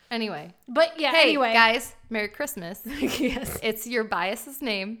this. Anyway. But, yeah, hey, anyway. guys, Merry Christmas. Yes. It's your bias's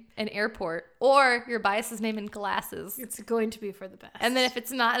name and airport or your bias's name and glasses. It's going to be for the best. And then if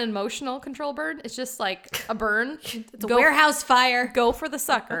it's not an emotional control burn, it's just like a burn. It's a warehouse fire. Go for the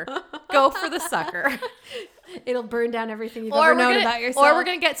sucker. Go for the sucker. It'll burn down everything you've ever known about yourself. Or we're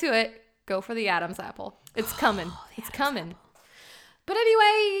going to get to it. Go for the Adam's apple. It's coming. It's coming. Apple. But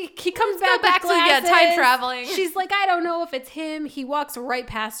anyway, he comes back to time traveling. She's like, I don't know if it's him. He walks right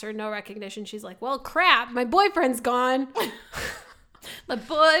past her, no recognition. She's like, well, crap, my boyfriend's gone. My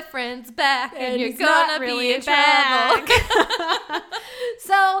boyfriend's back, and you're gonna really be in trouble.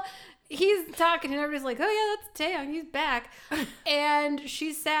 So he's talking, and everybody's like, oh yeah, that's Taeyong. He's back. And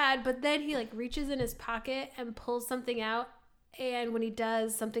she's sad, but then he like reaches in his pocket and pulls something out. And when he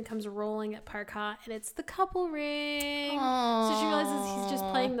does, something comes rolling at Park Ha, and it's the couple ring. Aww. So she realizes he's just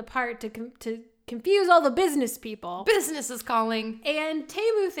playing the part to confuse all the business people. Business is calling. And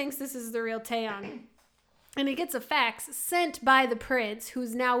Taemu thinks this is the real Taeyong. And he gets a fax sent by the prince,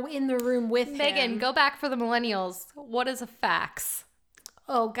 who's now in the room with him. Megan, go back for the millennials. What is a fax?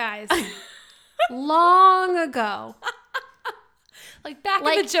 Oh, guys. Long ago. Like back in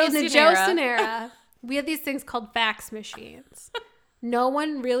the Joseon era. We had these things called fax machines. No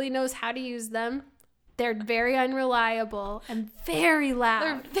one really knows how to use them. They're very unreliable and very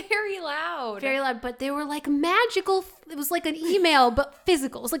loud. They're very loud. Very loud, but they were like magical. It was like an email, but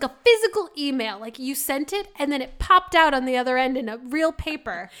physical. It was like a physical email. Like you sent it and then it popped out on the other end in a real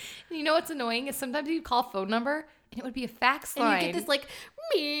paper. You know what's annoying is sometimes you'd call a phone number and it would be a fax line. And you get this like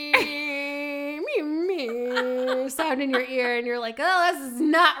me, me, me sound in your ear and you're like, oh, this is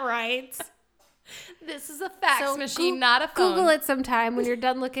not right. This is a fax machine, not a phone. Google it sometime when you're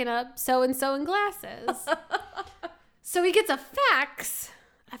done looking up so-and-so in glasses. So he gets a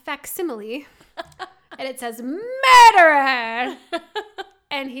facsimile, and it says, murderer!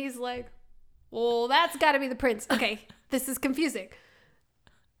 And he's like, well, that's got to be the prince. Okay, this is confusing.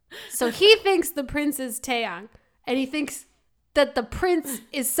 So he thinks the prince is Taeyong, and he thinks that the prince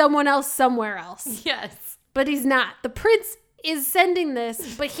is someone else somewhere else. Yes. But he's not. The prince is sending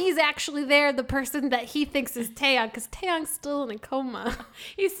this, but he's actually there, the person that he thinks is Taeyong, because Taeyong's still in a coma.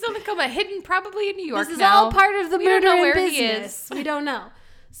 He's still in a coma, hidden probably in New York. This is now. all part of the murder in business. He is. We don't know.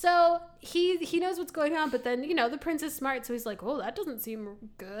 So he knows what's going on, but then, you know, the prince is smart, so he's like, oh, that doesn't seem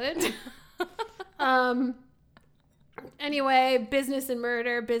good. Anyway, business and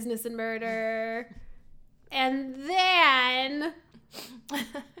murder. And then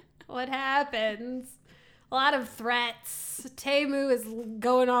what happens? A lot of threats. Taemu is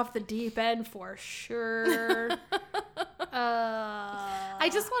going off the deep end for sure. I I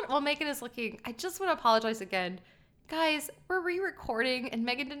just want, while Megan is looking, I just want to apologize again. Guys, we're re-recording and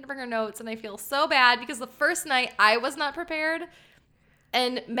Megan didn't bring her notes and I feel so bad because the first night I was not prepared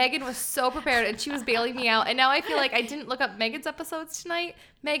and Megan was so prepared and she was bailing me out. And now I feel like I didn't look up Megan's episodes tonight.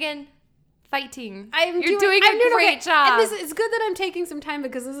 Megan, fighting. You're doing a great job. And it's good that I'm taking some time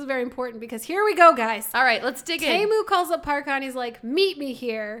because this is very important because here we go, guys. All right, let's dig in. Temu calls up Parka and he's like, meet me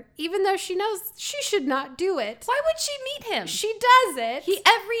here, even though she knows she should not do it. Why would she meet him? She does it.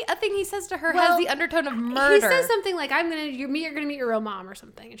 Everything he says to her has the undertone of murder. He says something like, you're gonna meet your real mom or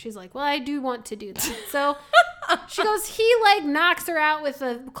something. And she's like, well, I do want to do that. So she goes, he like knocks her out with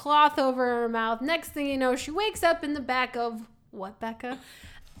a cloth over her mouth. Next thing you know, she wakes up in the back of what, Becca?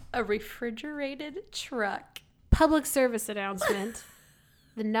 A refrigerated truck. Public service announcement.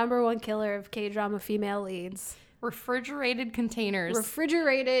 The number one killer of K-drama female leads. Refrigerated containers.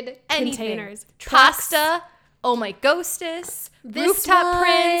 Containers. Pasta. Oh my ghostess. Rooftop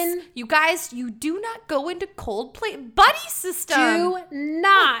Prince. You guys, you do not go into cold plate buddy system. Do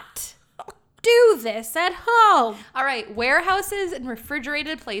not do this at home. All right, warehouses and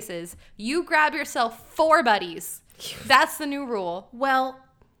refrigerated places. You grab yourself 4 buddies. That's the new rule. Well,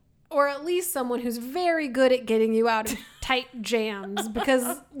 or at least someone who's very good at getting you out of tight jams.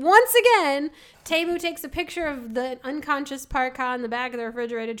 Because once again, Temu takes a picture of the unconscious Parka in the back of the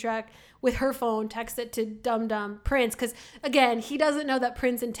refrigerated truck with her phone, texts it to Dum Dum Prince. Because, again, he doesn't know that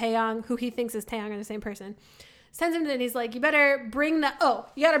Prince and Taeyong, who he thinks is Taeyong, are the same person. Sends him to, and he's like, you gotta bring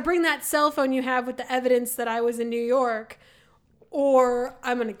that cell phone you have with the evidence that I was in New York, or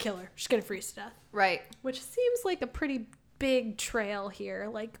I'm gonna kill her. She's gonna freeze to death. Right. Which seems like a pretty big trail here.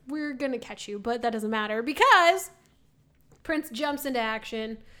 Like, we're gonna catch you, but that doesn't matter because Prince jumps into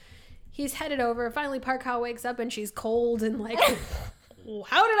action. He's headed over. Finally, Parka wakes up and she's cold and like,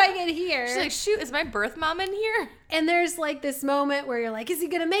 how did I get here? She's like, shoot, is my birth mom in here? And there's like this moment where you're like, is he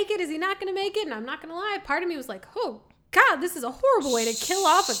gonna make it? Is he not gonna make it? And I'm not gonna lie, part of me was like, oh God, this is a horrible way to kill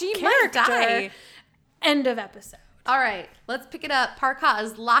off a character. Might die. End of episode. All right, let's pick it up. Parka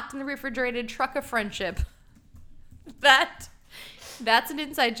is locked in the refrigerated truck of friendship. That's an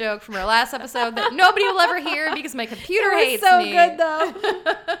inside joke from our last episode that nobody will ever hear because my computer hates me. It was so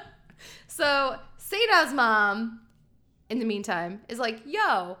good though. So Seda's mom, in the meantime, is like,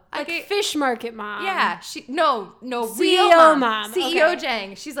 yo, fish market mom. Yeah, no, CEO real mom. CEO okay.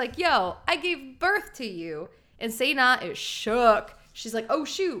 Jang. She's like, yo, I gave birth to you. And Seda is shook. She's like, oh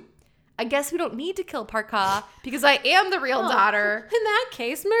shoot, I guess we don't need to kill Parka because I am the real daughter. In that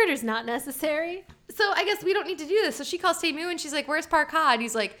case, murder's not necessary. So I guess we don't need to do this. So she calls Temu and she's like, where's Parka? And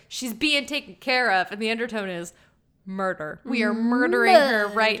he's like, she's being taken care of. And the undertone is murder. We are murdering her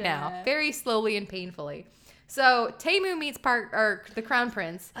right now. Very slowly and painfully. So Temu meets the Crown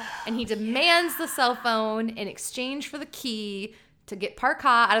Prince and he demands the cell phone in exchange for the key to get Parka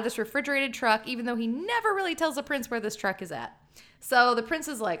out of this refrigerated truck, even though he never really tells the prince where this truck is at. So the prince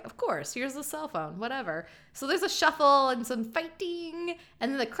is like, of course, here's the cell phone, whatever. So there's a shuffle and some fighting,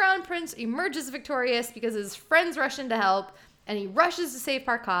 and then the Crown Prince emerges victorious because his friends rush in to help, and he rushes to save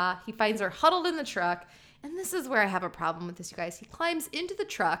Parka. He finds her huddled in the truck, and this is where I have a problem with this, you guys. He climbs into the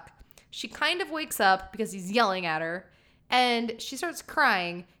truck. She kind of wakes up because he's yelling at her, and she starts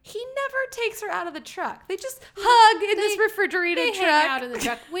crying. He never takes her out of the truck. They just hug in this refrigerated truck. Hang out in the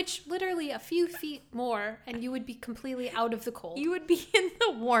truck, which literally a few feet more, and you would be completely out of the cold. You would be in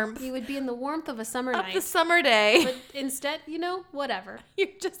the warmth. You would be in the warmth of a summer night. Of the summer day. But instead, whatever. You're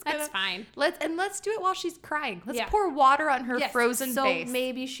just That's fine. Let's do it while she's crying. Let's pour water on her frozen face. So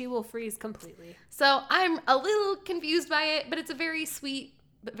maybe she will freeze completely. So I'm a little confused by it, but it's a very sweet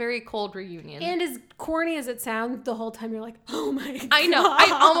but very cold reunion. And as corny as it sounds, the whole time you're like, oh my God. I know.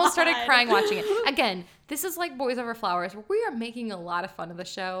 I almost started crying watching it. Again, this is like Boys Over Flowers, where we are making a lot of fun of the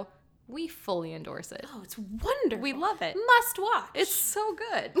show. We fully endorse it. Oh, it's wonderful. We love it. Must watch. It's so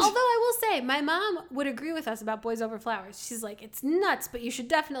good. Although I will say, my mom would agree with us about Boys Over Flowers. She's like, it's nuts, but you should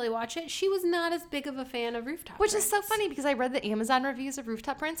definitely watch it. She was not as big of a fan of Rooftop Prince. Which is so funny because I read the Amazon reviews of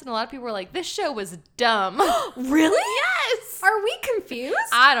Rooftop Prince and a lot of people were like, this show was dumb. Really? Yes. Are we confused?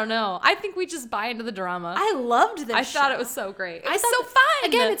 I don't know. I think we just buy into the drama. I loved this I show. thought it was so great. It was so fun.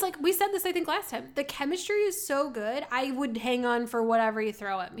 Again, it's like, we said this I think last time. The chemistry is so good. I would hang on for whatever you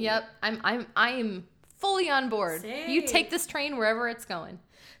throw at me. Yep. I am fully on board. Same. You take this train wherever it's going.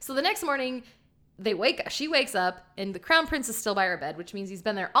 So the next morning, she wakes up, and the Crown Prince is still by her bed, which means he's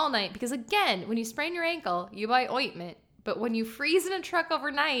been there all night. Because again, when you sprain your ankle, you buy ointment. But when you freeze in a truck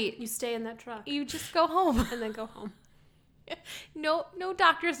overnight, you stay in that truck. You just go home. And then go home. No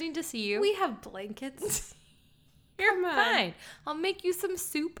doctors need to see you. We have blankets. You're fine. I'll make you some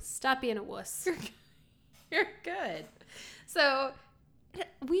soup. Stop being a wuss. You're good. So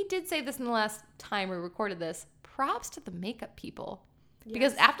we did say this in the last time we recorded this. Props to the makeup people. Yes.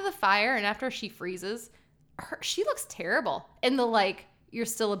 Because after the fire and after she freezes, she looks terrible in the, like, you're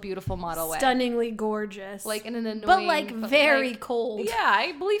still a beautiful model way. Stunningly gorgeous. Like, in an annoying... But, like, very like, cold. Yeah,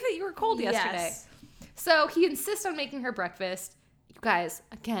 I believe that you were cold yesterday. Yes. So he insists on making her breakfast. You guys,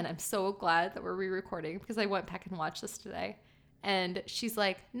 again, I'm so glad that we're re-recording because I went back and watched this today. And she's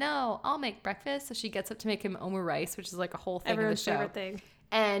like, no, I'll make breakfast. So she gets up to make him omurice, which is like a whole thing Everyone's of the show. favorite thing.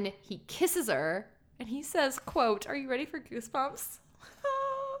 And he kisses her and he says, quote, are you ready for goosebumps?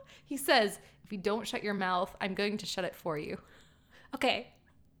 He says, if you don't shut your mouth, I'm going to shut it for you. Okay,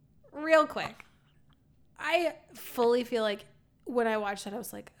 real quick. I fully feel like when I watched that, I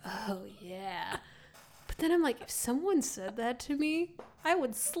was like, oh, yeah. But then I'm like, if someone said that to me, I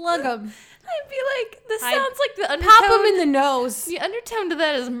would slug them. I'd be like, this sounds like the undertone. Pop them in the nose. The undertone to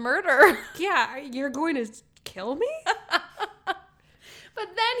that is murder. Yeah, you're going to kill me? But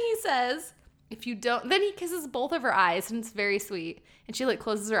then he says, if you don't, then he kisses both of her eyes and it's very sweet. And she like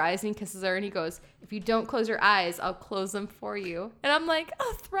closes her eyes and he kisses her and he goes, if you don't close your eyes, I'll close them for you. And I'm like,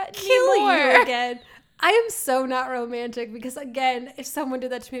 oh, threaten Kill me more. you again. I am so not romantic because, again, if someone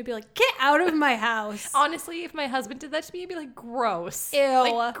did that to me, I'd be like, get out of my house. Honestly, if my husband did that to me, I'd be like, gross.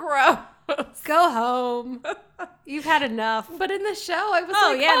 Ew. Like, gross. Go home. You've had enough. But in the show, I was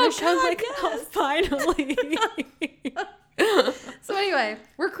Oh, like, yeah, oh, the show's God, like, yes. oh, finally. So anyway,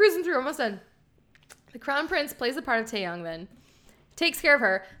 we're cruising through, almost done. The Crown Prince plays the part of Taeyong then. Takes care of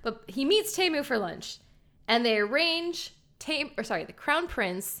her, but he meets Taemu for lunch. And they arrange, the Crown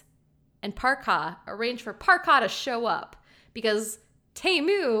Prince and Park Ha arrange for Park Ha to show up. Because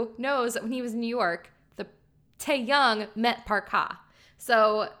Taemu knows that when he was in New York, the Taeyong met Park Ha.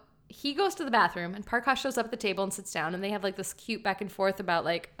 So he goes to the bathroom and Park Ha shows up at the table and sits down. And they have like this cute back and forth about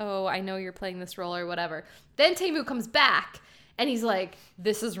like, oh, I know you're playing this role or whatever. Then Taemu comes back and he's like,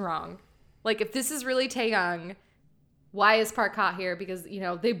 this is wrong. Like, if this is really Taeyong, why is Park Ha here? Because, you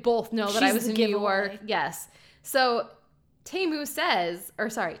know, they both know that I was in New York. Yes. So Taeyong,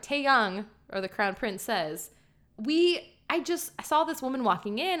 or the Crown Prince, says, I saw this woman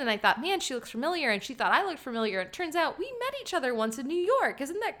walking in and I thought, man, she looks familiar. And she thought I looked familiar. It turns out we met each other once in New York.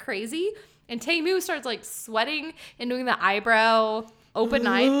 Isn't that crazy? And Taeyong starts like sweating and doing the eyebrow open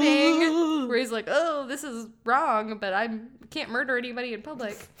eye thing where he's like, oh, this is wrong, but I can't murder anybody in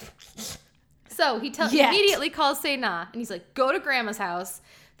public. So he immediately calls Sena and he's like, go to grandma's house.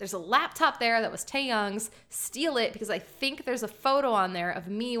 There's a laptop there that was Taeyong's. Steal it because I think there's a photo on there of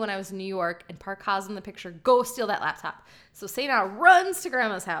me when I was in New York and Park Ha's in the picture. Go steal that laptop. So Sena runs to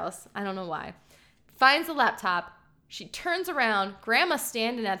grandma's house. I don't know why. Finds the laptop. She turns around. Grandma's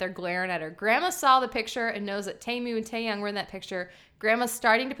standing out there glaring at her. Grandma saw the picture and knows that Taemu and Taeyong were in that picture. Grandma's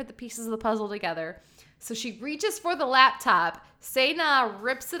starting to put the pieces of the puzzle together. So she reaches for the laptop. Sena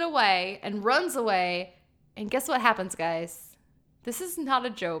rips it away and runs away. And guess what happens, guys? This is not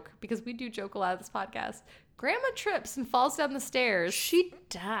a joke because we do joke a lot of this podcast. Grandma trips and falls down the stairs. She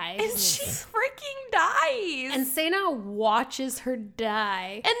dies. And she freaking dies. And Sena watches her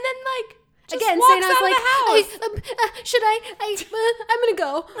die. And then, like, just again, walks Sena's out of like, the house. I'm gonna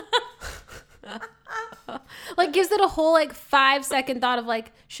go. Like, gives it a whole, like, 5-second thought of,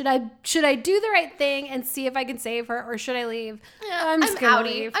 like, should I do the right thing and see if I can save her, or should I leave? Yeah, I'm just gonna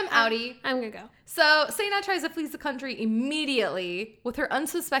outie. leave. I'm outie. I'm gonna go. So Sena tries to flee the country immediately with her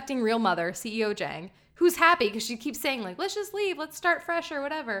unsuspecting real mother, CEO Jang, who's happy because she keeps saying, like, let's just leave, let's start fresh or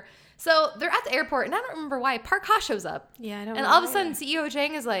whatever. So they're at the airport, and I don't remember why. Park Ha shows up. Yeah, I don't know. And all of a sudden, CEO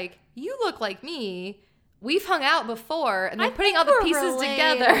Jang is like, you look like me. We've hung out before. And they're putting all the pieces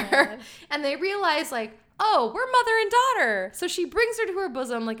together. And they realize, like, oh, we're mother and daughter. So she brings her to her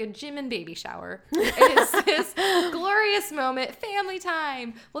bosom like a gym and baby shower. It's this glorious moment, family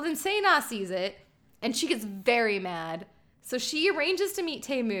time. Well, then Sena sees it, and she gets very mad. So she arranges to meet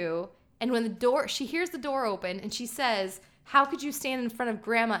Taemu, and when she hears the door open, and she says, how could you stand in front of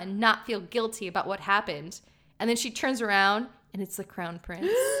grandma and not feel guilty about what happened? And then she turns around, and it's the Crown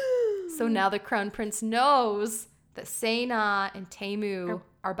Prince. So now the Crown Prince knows that Sena and Taemu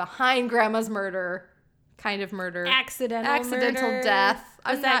are behind grandma's murder. Kind of murder. Accidental murder. Death.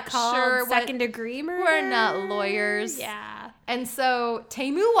 I'm that not called sure. second-degree murder? We're not lawyers. Yeah. And so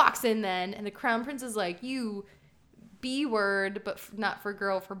Taemu walks in then, and the Crown Prince is like, you B word, but not for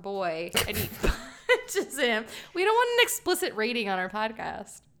girl, for boy. And he punches him. We don't want an explicit rating on our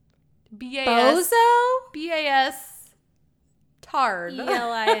podcast. B-A-S. Bozo? B-A-S. Tard.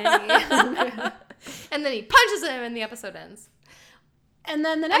 E-L-I-N-E. And then he punches him, and the episode ends. And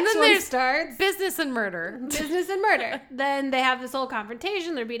then the next one starts. Business and murder. Business and murder. Then they have this whole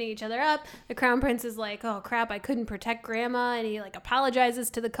confrontation. They're beating each other up. The crown prince is like, oh, crap, I couldn't protect grandma. And he, like,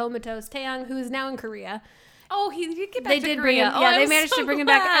 apologizes to the comatose Taeyang, who is now in Korea. Oh, he did get back to Korea. Bring him, they managed to bring him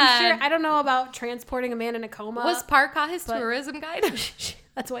back. I'm sure. I don't know about transporting a man in a coma. Was Park Ha his tourism guide?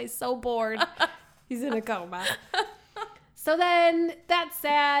 That's why he's so bored. He's in a coma. So then that's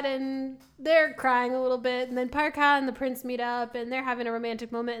sad, and they're crying a little bit, and then Park Ha and the prince meet up, and they're having a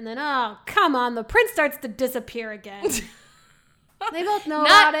romantic moment, and then, oh, come on, the prince starts to disappear again. They both know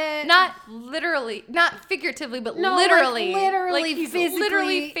about it. Not literally, not figuratively, but literally. Like he's physically,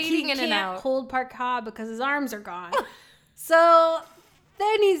 literally fading in and out. He can't hold Park Ha because his arms are gone. So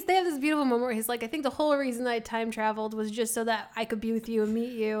then they have this beautiful moment where he's like, I think the whole reason I time traveled was just so that I could be with you and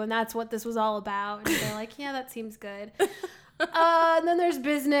meet you, and that's what this was all about. And they're like, yeah, that seems good. And then there's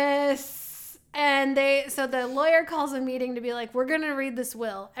business, and so the lawyer calls a meeting to be like, we're going to read this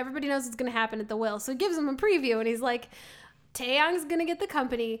will. Everybody knows what's going to happen at the will. So he gives them a preview, and he's like, Taeyang's going to get the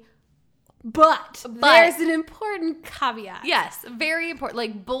company, but there's an important caveat. Yes, very important,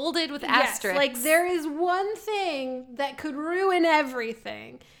 like bolded with asterisks. Like there is one thing that could ruin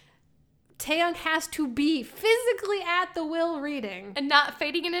everything. Taeyang has to be physically at the will reading. And not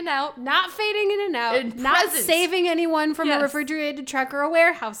fading in and out. Not saving anyone from a refrigerated truck or a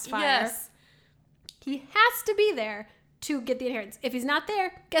warehouse fire. Yes. He has to be there to get the inheritance. If he's not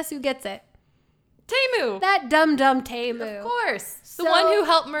there, guess who gets it? Taemu. That dumb Taemu. Of course. The one who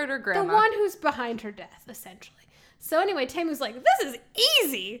helped murder Grandma. The one who's behind her death, essentially. So anyway, Taemu's like, this is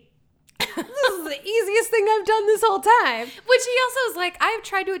easy. This is the easiest thing I've done this whole time. Which he also is like, I've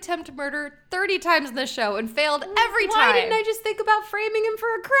tried to attempt murder 30 times in the show and failed every time. Why didn't I just think about framing him for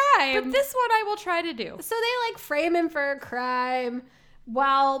a crime? But this one I will try to do. So they like frame him for a crime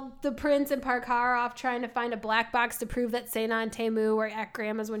while the prince and Park Ha are off trying to find a black box to prove that Sena and Taemu were at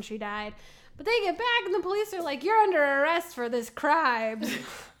Grandma's when she died. But they get back and the police are like, you're under arrest for this crime.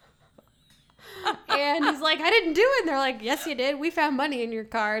 And he's like, I didn't do it. And they're like, yes, you did. We found money in your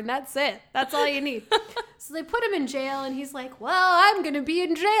car and that's it. That's all you need. So they put him in jail and he's like, well, I'm going to be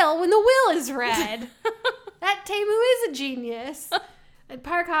in jail when the will is read. That Taemu is a genius. And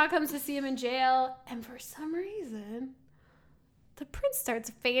Park Ha comes to see him in jail. And for some reason, the prince starts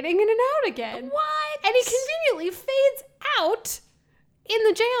fading in and out again. What? And he conveniently fades out in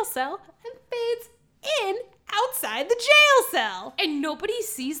the jail cell and fades in outside the jail cell. And nobody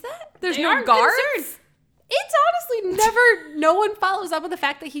sees that? There's They no aren't guards? concerned. It's honestly never, no one follows up on the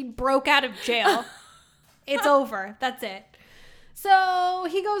fact that he broke out of jail. It's over. That's it. So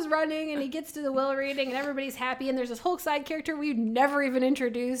he goes running and he gets to the will reading and everybody's happy. And there's this whole side character we've never even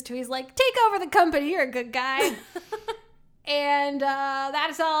introduced who he's like, take over the company. You're a good guy. And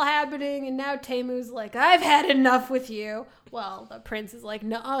that's all happening. And now Taemu's like, I've had enough with you. Well, the prince is like,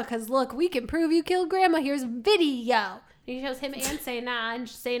 no, because look, we can prove you killed Grandma. Here's video. And he shows him and Sena. And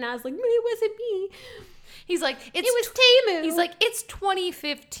Sena's like, it wasn't me. He's like, it was Taemu. He's like, it's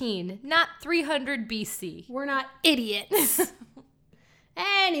 2015, not 300 BC. We're not idiots.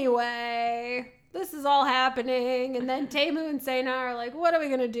 Anyway, this is all happening. And then Taemu and Sena are like, what are we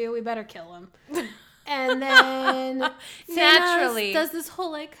going to do? We better kill him. And then naturally does this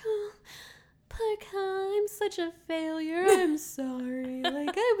whole like, oh, Park Ha, I'm such a failure. I'm sorry. Like,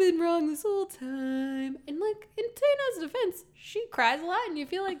 I've been wrong this whole time. And like, in Sena's defense, she cries a lot and you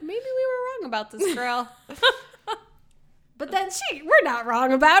feel like maybe we were wrong about this girl. But then we're not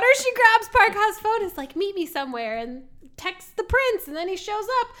wrong about her. She grabs Park Ha's phone and is like, meet me somewhere, and texts the prince, and then he shows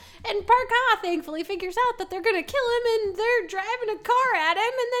up, and Park Ha thankfully figures out that they're gonna kill him, and they're driving a car at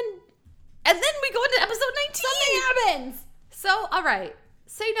him, and then we go into episode 19. Something happens. So, all right.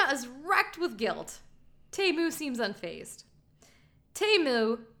 Sena is wrecked with guilt. Taemu seems unfazed.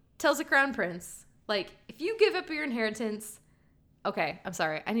 Taemu tells the crown prince, like, if you give up your inheritance... Okay, I'm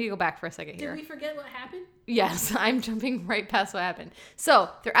sorry. I need to go back for a second here. Did we forget what happened? Yes, I'm jumping right past what happened. So,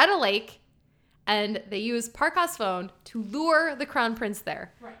 they're at a lake, and they use Park Ha's phone to lure the crown prince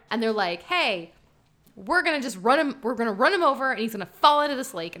there. Right. And they're like, hey, we're going to just run him. We're going to run him over, and he's going to fall into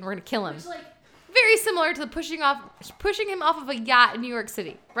this lake, and we're going to kill him. Which, like, very similar to the pushing him off of a yacht in New York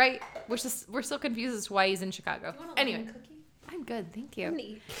City, right? We're still confused as to why he's in Chicago. Anyway, I'm good, thank you.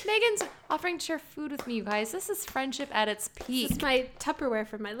 Megan's offering to share food with me, you guys. This is friendship at its peak. This is my Tupperware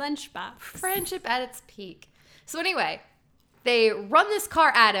from my lunchbox. Friendship at its peak. So anyway, they run this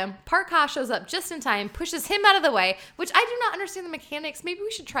car at him. Park Ha shows up just in time, pushes him out of the way, which I do not understand the mechanics. Maybe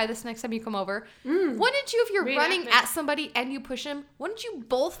we should try this next time you come over. Wouldn't you, if you're running at somebody and you push him, wouldn't you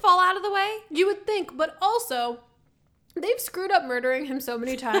both fall out of the way? You would think, but also, They've screwed up murdering him so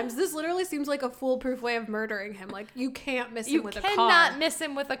many times. This literally seems like a foolproof way of murdering him. Like, you can't miss him with a car. You cannot miss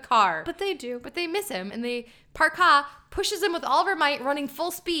him with a car. But they do. But they miss him, and Parka pushes him with all of her might, running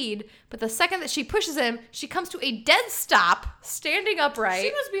full speed. But the second that she pushes him, she comes to a dead stop, standing upright.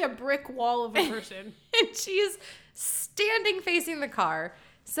 She must be a brick wall of a person. And she is standing facing the car.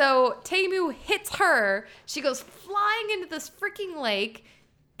 So Temu hits her. She goes flying into this freaking lake,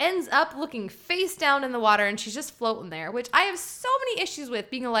 ends up looking face down in the water, and she's just floating there, which I have so many issues with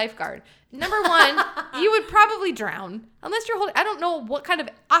being a lifeguard. Number one, you would probably drown unless you're holding, I don't know what kind of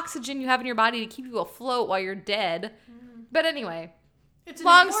oxygen you have in your body to keep you afloat while you're dead. But anyway, It's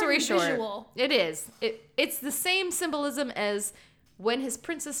long story short, visual. it is. It's the same symbolism as when his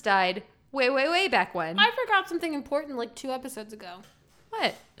princess died way back when. I forgot something important like 2 episodes ago.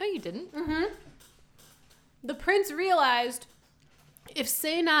 What? No, you didn't. The prince realized if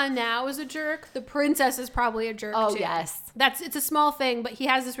Sena now is a jerk, the princess is probably a jerk Oh, too. yes. It's a small thing, but he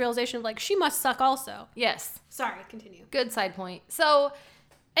has this realization of like, she must suck also. Yes. Sorry, continue. Good side point. So,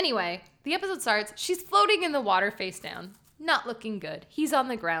 anyway, the episode starts. She's floating in the water face down. Not looking good. He's on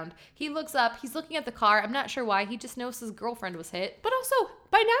the ground. He looks up. He's looking at the car. I'm not sure why. He just knows his girlfriend was hit. But also,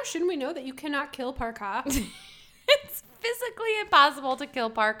 by now, shouldn't we know that you cannot kill Parka? It's physically impossible to kill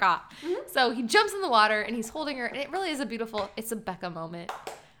Parka. So he jumps in the water and he's holding her. And it really is it's a Becca moment.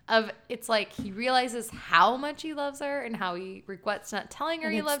 It's like he realizes how much he loves her and how he regrets not telling her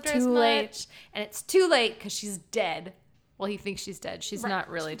And he it's loved her as too much. late. And it's too late because she's dead. Well, he thinks she's dead. She's not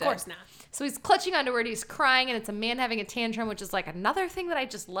really dead. Of course not. So he's clutching onto her and he's crying, and it's a man having a tantrum, which is like another thing that I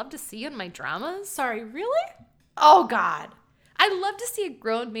just love to see in my dramas. Sorry, really? Oh, God. I love to see a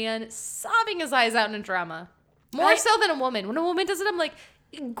grown man sobbing his eyes out in a drama. More so than a woman. When a woman does it, I'm like,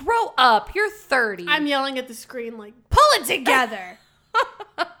 grow up. You're 30. I'm yelling at the screen like, pull it together.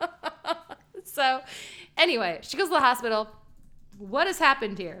 So, anyway, she goes to the hospital. What has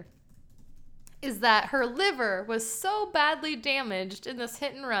happened here is that her liver was so badly damaged in this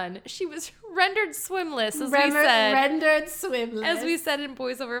hit and run, she was rendered swimless, as we said. Rendered swimless. As we said in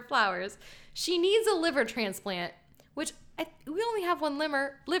Boys Over Flowers. She needs a liver transplant, which we only have one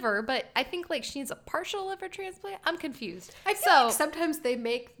liver, but I think like she needs a partial liver transplant. I'm confused. I feel like sometimes they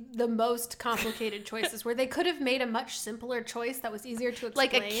make the most complicated choices where they could have made a much simpler choice that was easier to explain.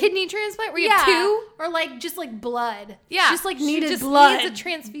 Like a kidney transplant where you have 2? Or like just like blood. Yeah. Just like She needed just blood. needs a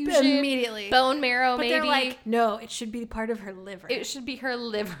transfusion. Immediately. Bone marrow, But maybe. they're like, no, it should be part of her liver. It should be her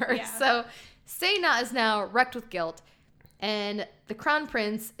liver. Yeah. So Sena is now wrecked with guilt. And the crown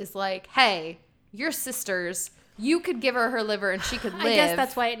prince is like, hey, you're sisters. You could give her liver and she could live. I guess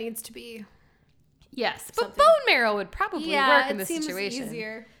that's why it needs to be. Yes, something. but bone marrow would probably work in this seems situation.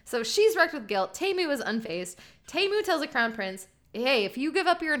 Easier. So she's wrecked with guilt. Temu is unfazed. Temu tells the crown prince, hey, if you give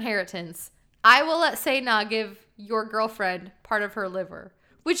up your inheritance, I will let Sena give your girlfriend part of her liver.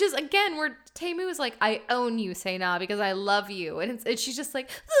 Which is, again, where Temu is like, I own you, Sena, because I love you. And she's just like,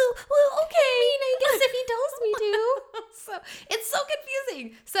 oh, well, okay. I guess if he tells me to. So it's so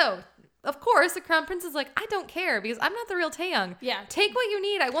confusing. So, of course, the crown prince is like, I don't care because I'm not the real Taeyong. Yeah. Take what you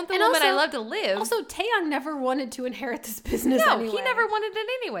need. I want the And woman I also- love to live. Also, Taeyong never wanted to inherit this business No, anyway. he never wanted it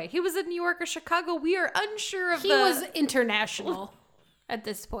anyway. He was in New York or Chicago. We are unsure of He was international at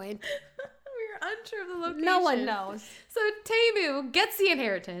this point. we are unsure of the location. No one knows. So Temu gets the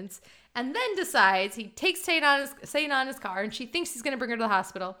inheritance and then decides he takes Sena on his car and she thinks he's going to bring her to the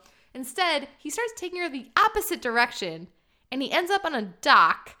hospital. Instead, he starts taking her the opposite direction and he ends up on a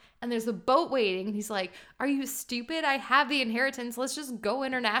dock and there's a boat waiting. And he's like, are you stupid? I have the inheritance. Let's just go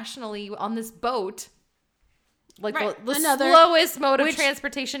internationally on this boat. Like Right. the Another- slowest mode of which-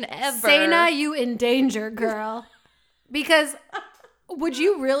 transportation ever. Sena, you in danger, girl. Because would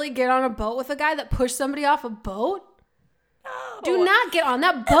you really get on a boat with a guy that pushed somebody off a boat? Do not get on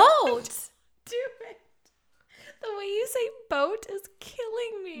that boat. Do it. The way you say boat is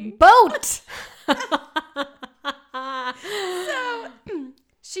killing me. Boat. So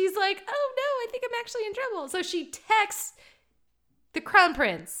she's like, oh no, I think I'm actually in trouble. So she texts the crown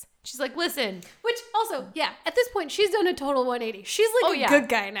prince. She's like, listen. Which also, yeah, at this point, she's done a total 180. She's like a good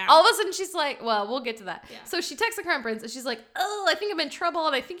guy now. All of a sudden she's like, well, we'll get to that. Yeah. So she texts the crown prince and she's like, oh, I think I'm in trouble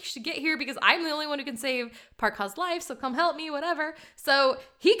and I think you should get here because I'm the only one who can save Parka's life. So come help me, whatever. So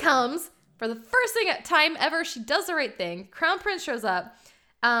he comes for the first time ever. She does the right thing. Crown prince shows up.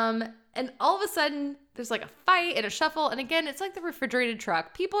 And all of a sudden there's like a fight and a shuffle. And again, it's like the refrigerated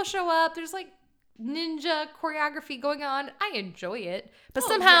truck. People show up. There's like ninja choreography going on. I enjoy it. But Oh,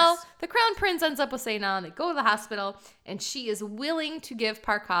 somehow yes. the crown prince ends up with Sena, and they go to the hospital, and she is willing to give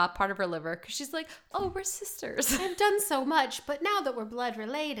Parka part of her liver because she's like, oh, we're sisters. I've done so much, but now that we're blood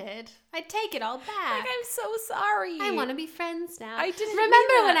related, I take it all back. Like, I'm so sorry. I want to be friends now. I didn't remember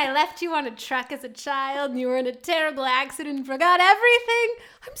mean when that. I left you on a truck as a child and you were in a terrible accident and forgot everything.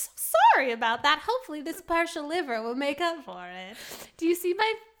 I'm so sorry about that. Hopefully this partial liver will make up for it. Do you see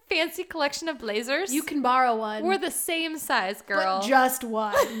my fancy collection of blazers? You can borrow one. We're the same size, girl. But just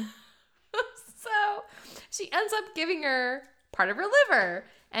one. So she ends up giving her part of her liver,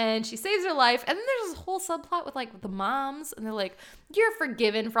 and she saves her life. And then there's this whole subplot with like the moms, and they're like, you're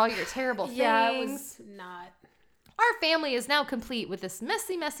forgiven for all your terrible things. Yeah, it was not. Our family is now complete with this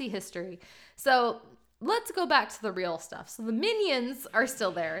messy, messy history. So let's go back to the real stuff. So the minions are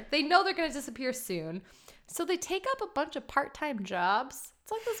still there. They know they're going to disappear soon. So they take up a bunch of part-time jobs.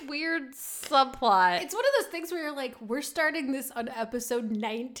 It's like this weird subplot. It's one of those things where you're like, we're starting this on episode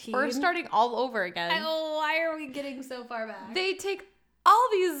 19. We're starting all over again. Oh, why are we getting so far back? They take all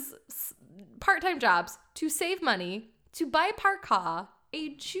these part-time jobs to save money to buy Parka a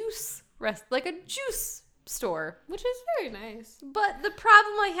juice store. Which is very nice. But the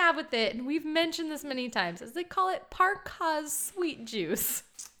problem I have with it, and we've mentioned this many times, is they call it Parka's sweet juice.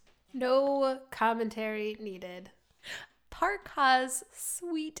 No commentary needed. Parka's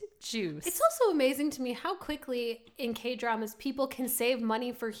sweet juice. It's also amazing to me how quickly in K-dramas people can save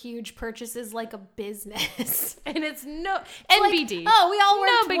money for huge purchases like a business. and it's no Like, NBD. oh, we all No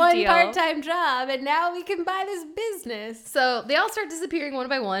worked big one deal. part-time job and now we can buy this business. So they all start disappearing one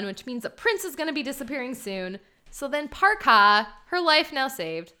by one, which means that Prince is going to be disappearing soon. So then Parka, her life now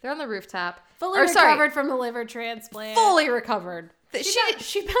saved. They're on the rooftop. Fully recovered from a liver transplant. Fully recovered.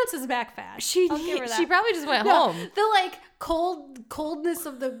 She bounces back fast. She I'll give her that. she probably just went No, home. the like coldness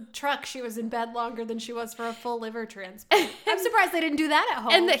of the truck, she was in bed longer than she was for a full liver transplant. I'm surprised they didn't do that at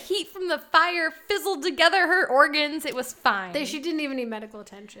home. And the heat from the fire fizzled together her organs. It was fine. she didn't even need medical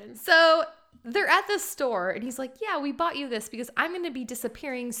attention. So they're at this store, and he's like, yeah, we bought you this because I'm going to be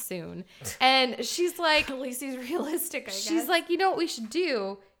disappearing soon. And she's like, At least he's realistic, I guess. she's like, you know what we should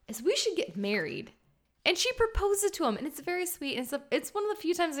do is we should get married. And she proposes to him, and it's very sweet. And it's one of the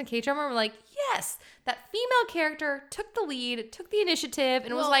few times in K-drama where we're like, yes, that female character took the lead, took the initiative,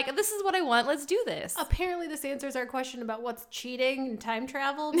 and was like, this is what I want. Let's do this. apparently this answers our question about what's cheating and time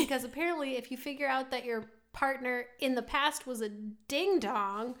travel, because apparently if you figure out that your partner in the past was a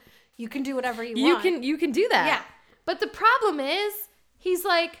ding-dong, you can do whatever you want. You can do that. Yeah. But the problem is, he's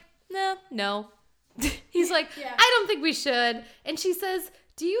like, no. He's like, Yeah. I don't think we should. And she says,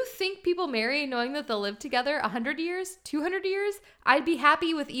 do you think people marry knowing that they'll live together 100 years, 200 years? I'd be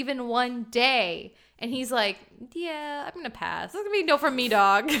happy with even one day. And he's like, yeah, I'm going to pass. That's going to be no from me,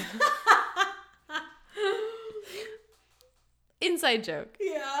 dog. Inside joke.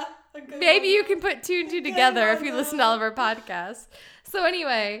 Yeah. Maybe you can put two and two together if you listen to all of our podcasts. So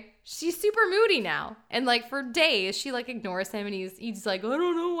anyway, she's super moody now. And like for days, she like ignores him, and he's like, I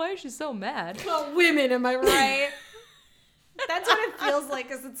don't know why she's so mad. Oh, women, am I right? That's what it feels like,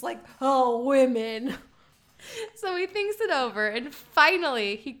 because it's like, oh, women. So he thinks it over, and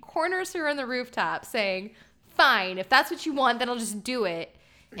finally he corners her on the rooftop saying, fine, if that's what you want, then I'll just do it.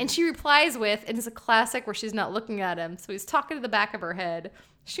 And she replies with, and it's a classic where she's not looking at him, so he's talking to the back of her head.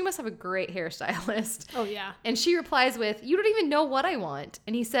 She must have a great hairstylist. Oh, yeah. And she replies with, you don't even know what I want.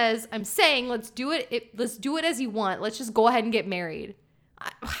 And he says, I'm saying let's do it as you want. Let's just go ahead and get married.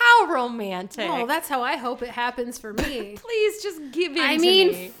 How romantic. Oh, that's how I hope it happens for me. Please just give in I to mean,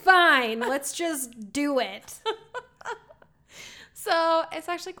 me. fine. Let's just do it. So it's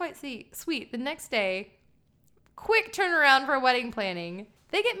actually quite sweet. The next day, quick turnaround for wedding planning.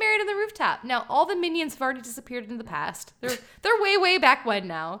 They get married on the rooftop. Now, all the minions have already disappeared into the past. They're way, way back when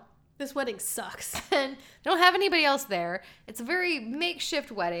now. This wedding sucks. And they don't have anybody else there. It's a very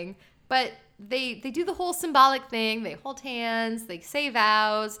makeshift wedding, but they do the whole symbolic thing. They hold hands. They say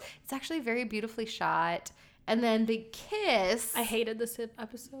vows. It's actually very beautifully shot. And then they kiss. I hated this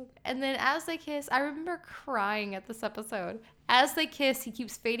episode. And then as they kiss, I remember crying at this episode. As they kiss, he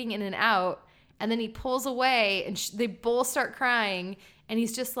keeps fading in and out. And then he pulls away, and they both start crying. And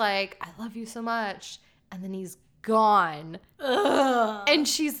he's just like, I love you so much. And then he's gone. Ugh. And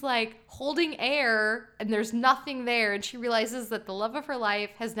she's like holding air, and there's nothing there. And she realizes that the love of her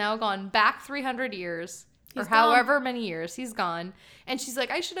life has now gone back 300 years. He's or however many years. He's gone. And she's like,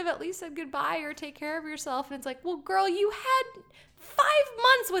 I should have at least said goodbye or take care of yourself. And it's like, well, girl, you had 5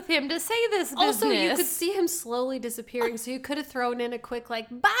 months with him to say this business. Also, you could see him slowly disappearing, so you could have thrown in a quick, like,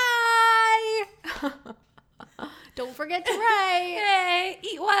 bye! Don't forget to write. Hey,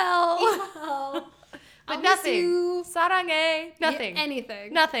 eat well. But I'll nothing. miss you. Sarange. Nothing. Yeah,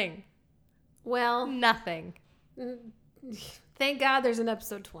 anything. Nothing. Well, Nothing. thank God there's an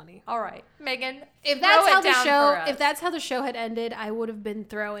episode 20. All right, Megan. If throw that's how it the down show, for us. if that's how the show had ended, I would have been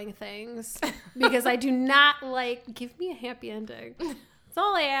throwing things because I do not like. Give me a happy ending. That's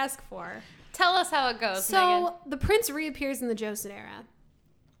all I ask for. Tell us how it goes, So Megan. the prince reappears in the Joseon era.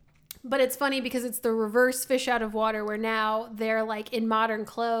 But it's funny because it's the reverse fish out of water where now they're like in modern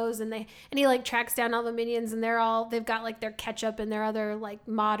clothes and he like tracks down all the minions and they've got like their ketchup and their other like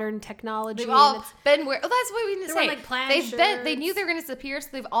modern technology. They've all been wearing. Oh, that's what we need to They're say. wearing, like, plaid They knew shirts. they were going to disappear, so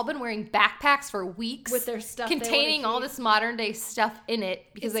they've all been wearing backpacks for weeks With their stuff they wanna containing all keep. this modern day stuff in it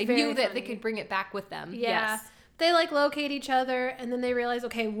because It's they knew very that they funny. could bring it back with them. Yeah. Yes. They like locate each other and then they realize,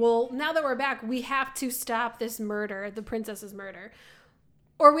 okay, well, now that we're back, we have to stop this murder, the princess's murder.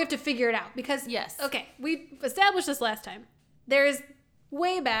 Or we have to figure it out because, Yes. okay, we established this last time. There's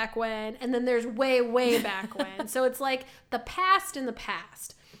way back when, and then there's way, way back when. So it's like the past in the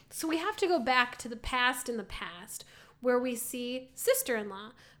past. So we have to go back to the past in the past where we see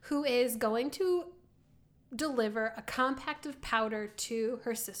sister-in-law who is going to deliver a compact of powder to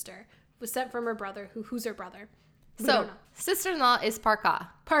her sister. It was sent from her brother. Who's her brother? We So don't know. sister-in-law is Parka,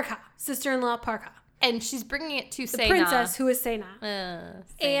 Parka. Sister-in-law Parka. and she's bringing it to The Sena. princess who is Sena. Sena.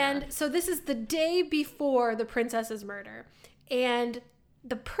 And so this is the day before the princess's murder. And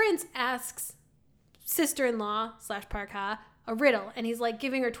the prince asks sister-in-law / Parka a riddle. And he's like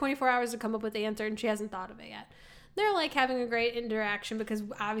giving her 24 hours to come up with the answer and she hasn't thought of it yet. They're like having a great interaction because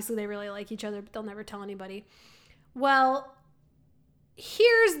obviously they really like each other, but they'll never tell anybody. Well,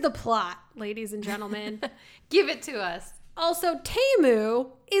 here's the plot, ladies and gentlemen. Give it to us. Also,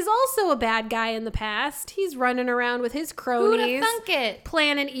 Temu is also a bad guy in the past. He's running around with his Who'da cronies, thunk it?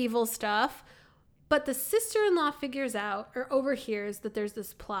 planning evil stuff. But the sister-in-law figures out or overhears that there's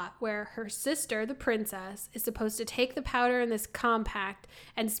this plot where her sister, the princess, is supposed to take the powder in this compact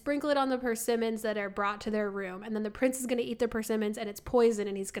and sprinkle it on the persimmons that are brought to their room. And then the prince is going to eat the persimmons and it's poison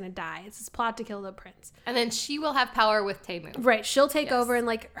and he's going to die. It's this plot to kill the prince. And then she will have power with Temu. Right. She'll take Yes. over and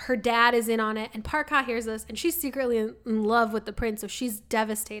like her dad is in on it. And Parka hears this and she's secretly in love with the prince. So she's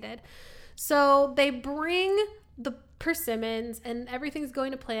devastated. So they bring the persimmons and everything's going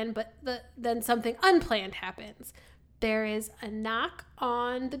to plan. But then something unplanned happens. There is a knock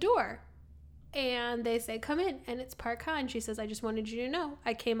on the door. And they say, come in. And it's Parka. And she says, I just wanted you to know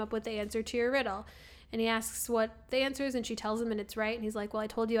I came up with the answer to your riddle. And he asks what the answer is. And she tells him and it's right. And he's like, well, I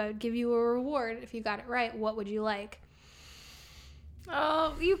told you I would give you a reward if you got it right. What would you like?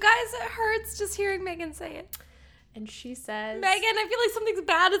 Oh, you guys, it hurts just hearing Megan say it. And she says, Megan, I feel like something's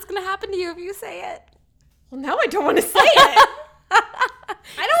bad is going to happen to you if you say it. well, now I don't want to say it. I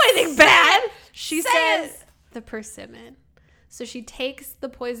don't want anything bad. She Say says it. the persimmon. So she takes the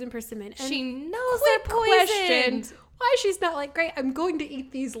poison persimmon. And She knows quick they're poisoned. question, why she's not like, great, I'm going to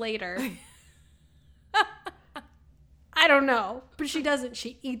eat these later. I don't know. But she doesn't.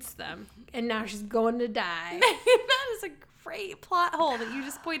 She eats them. And now she's going to die. That is a great plot hole that you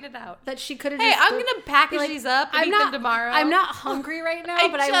just pointed out. That she could have Hey, just... I'm going to package like, these up and eat them tomorrow. I'm not hungry right now, I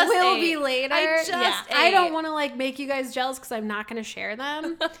but I just will ate. be later. I just I don't ate. want to like make you guys jealous because I'm not going to share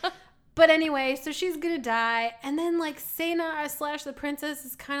them. But anyway, so she's going to die. And then like Sena / the princess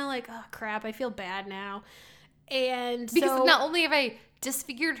is kind of like, oh crap, I feel bad now. And Because so, not only have I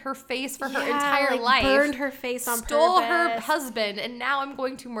disfigured her face for her yeah, entire like, life, burned her face on stole her purpose. husband, and now I'm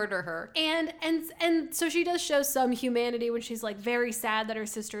going to murder her. And so she does show some humanity when she's like very sad that her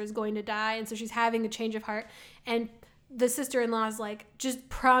sister is going to die, and so she's having a change of heart. And the sister-in-law is like, just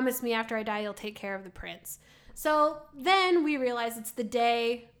promise me after I die you'll take care of the prince. So then we realize it's the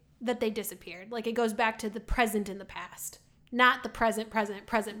day that they disappeared. Like it goes back to the present in the past, not the present, past.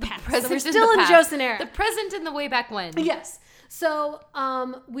 So we're still in Joseon era. The present and the way back when. Yes. So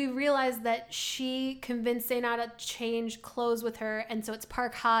we realized that she convinced Sena to change clothes with her, and so it's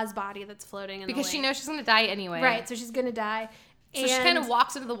Park Ha's body that's floating in Because the she lake. knows she's going to die anyway. Right, so she's gonna die. So she kind of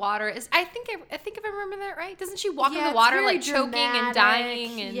walks into the water. I think if I remember that right, doesn't she walk in the it's water very like choking and dramatic.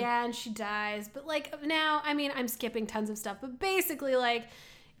 dying? And Yeah, and she dies. But like now, I mean, I'm skipping tons of stuff, but basically like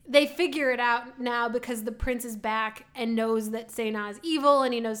they figure it out now because the prince is back and knows that Sena is evil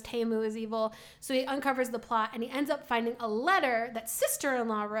and he knows Temu is evil. So he uncovers the plot and he ends up finding a letter that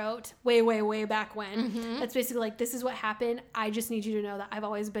sister-in-law wrote way back when. That's basically like, this is what happened. I just need you to know that I've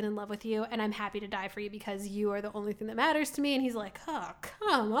always been in love with you and I'm happy to die for you because you are the only thing that matters to me. And he's like, oh,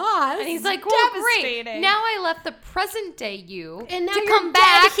 come on. And he's like, well, great. devastating. Now I left the present day you And now to you're come dead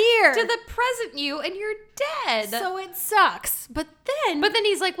back here. to the present you, and you're dead. So it sucks. But then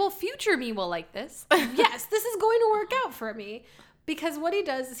he's like, like, well, future me will like this. Yes, this is going to work out for me. Because what he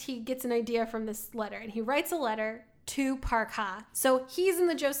does is he gets an idea from this letter, and he writes a letter to Park Ha. So he's in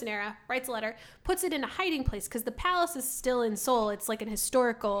the Joseon era, writes a letter, puts it in a hiding place because the palace is still in Seoul. It's like an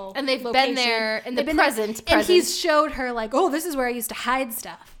historical And they've location. been there in the They've been present. there, and he's showed her like, oh, this is where I used to hide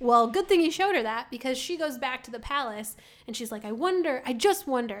stuff. Well, good thing he showed her that, because she goes back to the palace and she's like, I just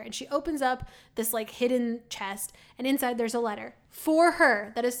wonder. And she opens up this like hidden chest, and inside there's a letter for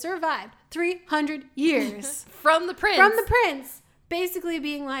her that has survived 300 years. From the prince. From the prince. Basically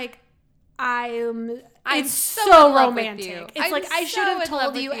being like, I'm it's so so in love with romantic. you. It's I'm like, I should so have in love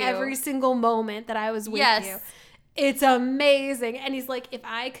told with you you. every single moment that I was with Yes. you. It's amazing. And he's like, if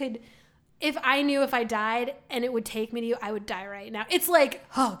I knew if I died and it would take me to you, I would die right now. It's like,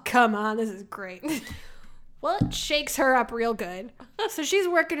 oh, come on, this is great. Well, it shakes her up real good. So she's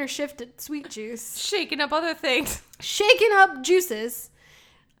working her shift at Sweet Juice. Shaking up other things. Shaking up juices.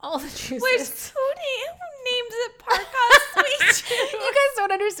 All the juices. Who names it Park Ha Sweet Juice? You guys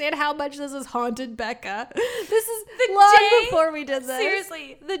don't understand how much this has haunted Becca. This is The long day- before we did this.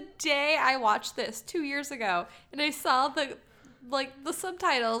 Seriously, the day I watched this 2 years ago, and I saw the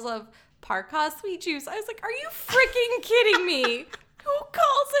subtitles of Park Ha Sweet Juice, I was like, are you freaking kidding me? Who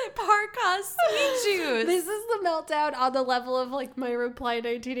calls it Park Ha Sweet Juice? This is the meltdown on the level of like my Reply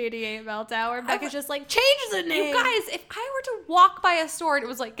 1988 meltdown where Becca's just like, change the name. You guys, if I were to walk by a store and it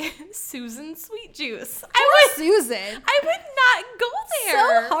was like Susan Sweet Juice, Susan. I would not go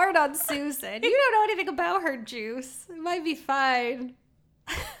there. So hard on Susan. You don't know anything about her juice. It might be fine.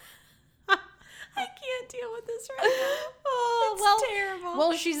 I can't deal with this right now. Oh, It's well, terrible.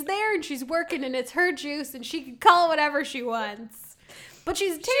 Well, she's there and she's working and it's her juice and she can call it whatever she wants. But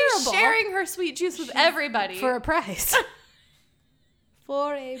she's terrible. She's sharing her sweet juice with everybody. For a price.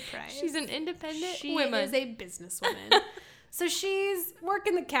 For a price. She's an independent She woman. is a businesswoman. So she's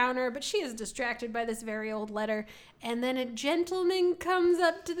working the counter, but she is distracted by this very old letter. And then a gentleman comes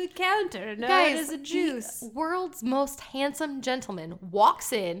up to the counter. No, it is a juice. The world's most handsome gentleman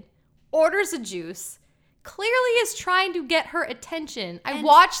walks in, orders a juice, clearly is trying to get her attention. I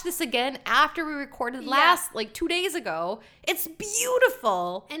watched this again after we recorded last, 2 days ago. It's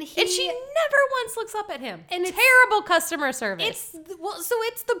beautiful. And she never once looks up at him. And it's terrible customer service.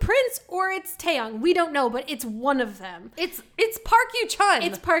 It's the prince or it's Taeyong. We don't know, but it's one of them. It's Park Yu-chun.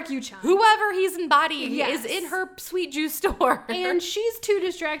 It's Park Yu-chun. Whoever he's embodying Yes. is in her sweet juice store. And she's too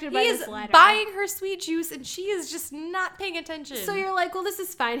distracted by this letter. Buying her sweet juice and she is just not paying attention. So you're like, well, this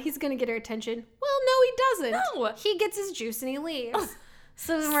is fine. He's going to get her attention. Well, no, he doesn't. No. He gets his juice and he leaves.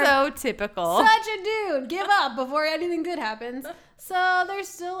 So typical. Such a dude. Give up before anything good happens. So they're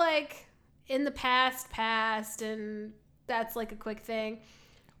still like in the past, and that's like a quick thing.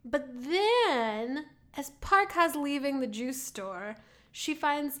 But then, as Park Ha's leaving the juice store, she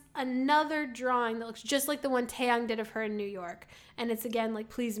finds another drawing that looks just like the one Taeyong did of her in New York. And it's again like,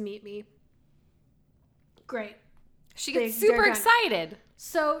 please meet me. Great. She gets They're super done. excited.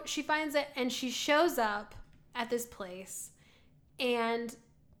 So she finds it and she shows up at this place and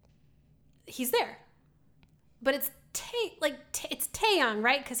he's there. But it's it's Taeyong,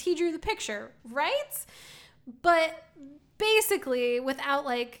 right? Because he drew the picture, right? But basically, without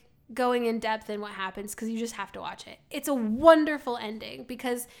going in depth in what happens, because you just have to watch it. It's a wonderful ending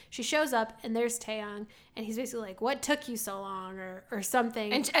because she shows up and there's Taeyong and he's basically like, "What took you so long?" or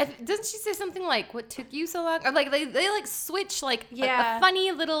something. And doesn't she say something like, "What took you so long?" Or they switch a Yeah.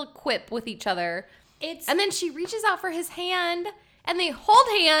 funny little quip with each other. And then she reaches out for his hand and they hold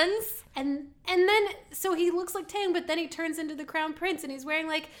hands. And then, so he looks like Taeyong, but then he turns into the crown prince, and he's wearing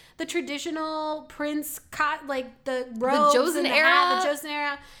the traditional prince, the robes, Joseon and the era. hat, the Joseon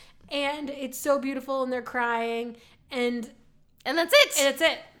era, and it's so beautiful, and they're crying, and that's it. it's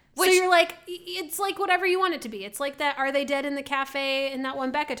it. So you're like, it's like whatever you want it to be. It's like that. Are they dead in the cafe in that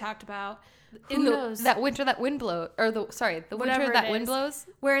one Becca talked about? Who knows? That winter that wind blows, or the Whatever winter that it wind is. blows.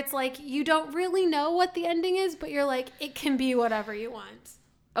 Where it's like you don't really know what the ending is, but you're like, it can be whatever you want.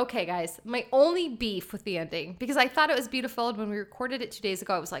 Okay, guys, my only beef with the ending, because I thought it was beautiful, and when we recorded it 2 days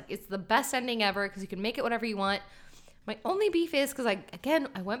ago, I was like, it's the best ending ever, because you can make it whatever you want. My only beef is, because I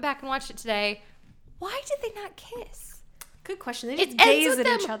went back and watched it today, why did they not kiss? Good question. They just It ends gaze with at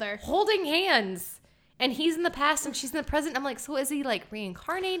them each other. holding hands. And he's in the past and she's in the present. I'm like, so is he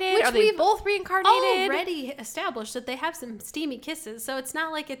reincarnated? Which Are they we've both reincarnated? already established that they have some steamy kisses, so it's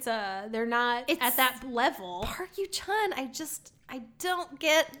not like they're not at that level. Park Yu-chun, I don't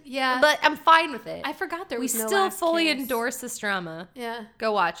get. Yeah. But I'm fine with it. I forgot there we was no still last fully kiss. endorse this drama. Yeah,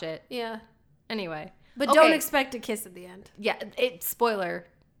 Go watch it. yeah. Anyway. But Okay. don't expect a kiss at the end. Yeah, spoiler.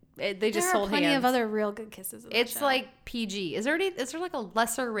 They just there hold are plenty hands. of other real good kisses. In that It's show. like PG. Is there like a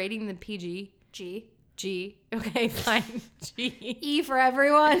lesser rating than PG? G. Okay, fine. G. E for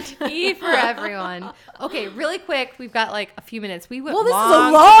everyone. E for everyone. Okay, really quick. We've got like a few minutes. We went Well, this is a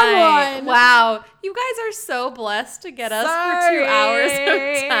long long tonight. one. Wow. You guys are so blessed to get us for 2 hours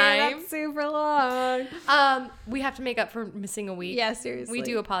of time. That's super long. We have to make up for missing a week. Yeah, seriously. We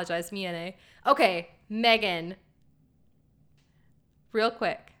do apologize, me and A. Okay, Megan. Real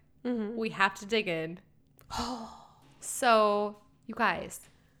quick. Mm-hmm. We have to dig in. So, you guys,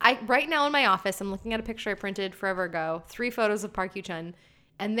 right now in my office, I'm looking at a picture I printed forever ago. 3 photos of Park Yoo-chun.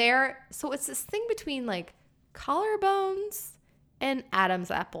 And so it's this thing between like collarbones and Adam's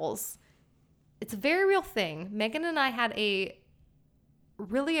apples. It's a very real thing. Megan and I had a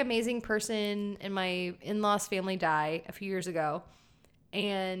really amazing person in my in-laws' family die a few years ago.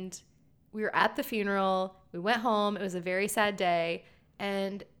 And we were at the funeral. We went home. It was a very sad day.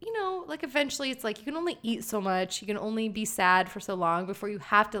 And, like eventually it's like you can only eat so much. You can only be sad for so long before you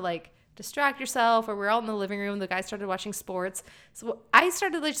have to like distract yourself. Or we're all in the living room. The guy started watching sports. So I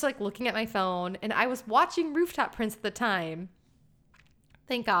started just like looking at my phone, and I was watching Rooftop Prince at the time.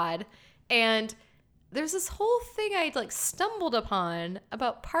 Thank God. And there's this whole thing I like stumbled upon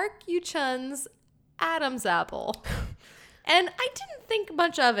about Park Yoo-chun's Adam's apple. And I didn't think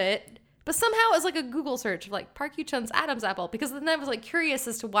much of it. But somehow it was like a Google search of like Park Yoo-chun's Adam's apple, because then I was like curious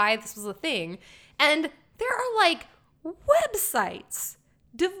as to why this was a thing. And there are like websites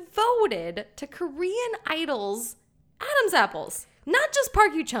devoted to Korean idols' Adam's apples. Not just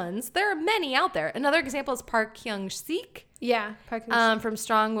Park Yoo-chun's. There are many out there. Another example is Park Hyung-sik. Yeah. From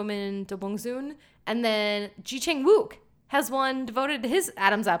Strong Woman Do Bong-soon. And then Ji Chang-wook has one devoted to his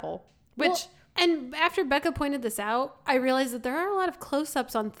Adam's apple, which... And after Becca pointed this out, I realized that there are a lot of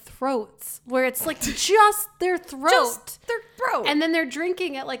close-ups on throats where it's like just their throat. And then they're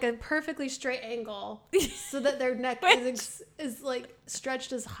drinking at like a perfectly straight angle so that their neck is like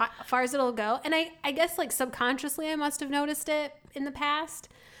stretched as far as it'll go. And I guess like subconsciously I must have noticed it in the past.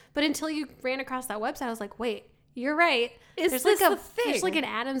 But until you ran across that website, I was like, wait, you're right. There's like a thing? There's like an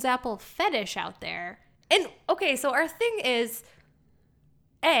Adam's apple fetish out there. And okay, so our thing is,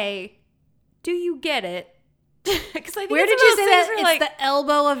 do you get it? Because I think where did you say that? It's like the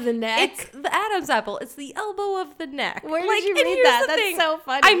elbow of the neck. It's the Adam's apple. It's the elbow of the neck. Where did you read that? That's so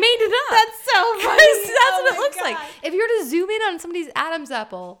funny. I made it up. That's so funny. That's what it looks like. If you were to zoom in on somebody's Adam's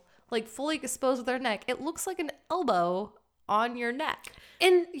apple, like fully exposed with their neck, it looks like an elbow on your neck.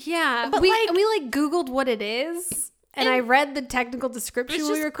 And yeah, but we Googled what it is. And I read the technical description. It's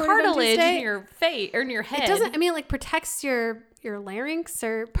we just recorded cartilage on in your face or in your head. It doesn't. I mean, it like protects your larynx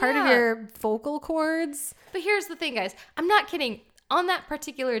or part of your vocal cords. But here's the thing, guys. I'm not kidding. On that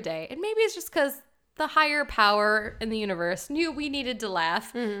particular day, and maybe it's just because the higher power in the universe knew we needed to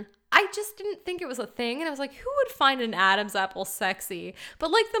laugh. Mm-hmm. I just didn't think it was a thing. And I was like, who would find an Adam's apple sexy? But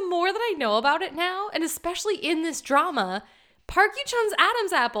like the more that I know about it now, and especially in this drama, Park Yoo-chun's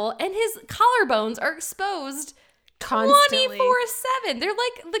Adam's apple and his collarbones are exposed constantly 24/7. They're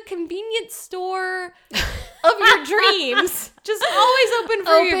like the convenience store of your dreams, just always open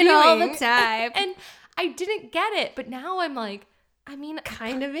for your viewing all the time. And I didn't get it, but now I'm like,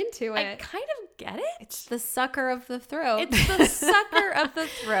 kind of into it. I kind of get it. It's the sucker of the throat. It's the sucker of the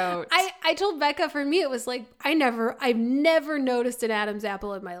throat. I told Becca, for me, it was like I've never noticed an Adam's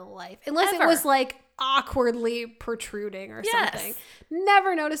apple in my life, unless it was like awkwardly protruding or something.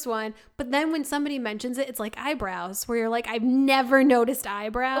 Never noticed one. But then when somebody mentions it, it's like eyebrows, where you're like, I've never noticed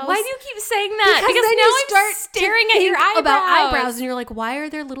eyebrows. Why do you keep saying that? Because then now you start I'm staring at your eyebrows. About eyebrows, and you're like, why are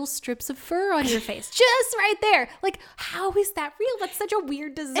there little strips of fur on your face? Just right there. Like, how is that real? That's such a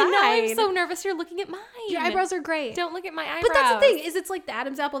weird design. And now I'm so nervous you're looking at mine. Your eyebrows are great. Don't look at my eyebrows. But that's the thing, is it's like the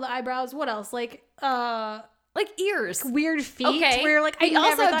Adam's apple, the eyebrows. What else? Like ears. Weird feet. Okay. Where like we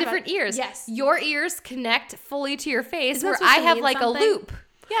also have different ears. Yes. Your ears connect fully to your face, where I have like something? A loop.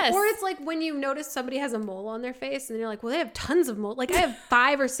 Yes. Or it's like when you notice somebody has a mole on their face and you're like, well, they have tons of moles. Like I have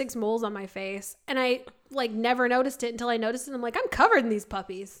 5 or 6 moles on my face, and I like never noticed it until I noticed it. And I'm like, I'm covered in these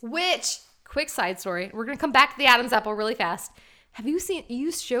puppies. Which, quick side story. We're going to come back to the Adam's apple really fast. Have you seen,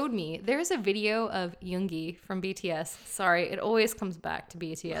 you showed me, there's a video of Yoongi from BTS. Sorry, it always comes back to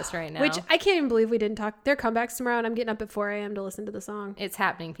BTS right now. Which I can't even believe we didn't talk. Their comebacks tomorrow, and I'm getting up at 4 a.m. to listen to the song. It's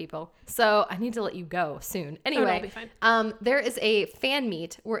happening, people. So I need to let you go soon. Anyway, that'll be fine. There is a fan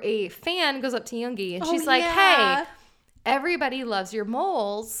meet where a fan goes up to Yoongi and she's like, hey, everybody loves your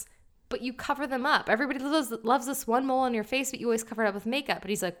moles, but you cover them up. Everybody loves this one mole on your face, but you always cover it up with makeup. But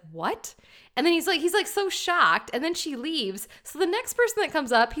he's like, what? And then he's like so shocked. And then she leaves. So the next person that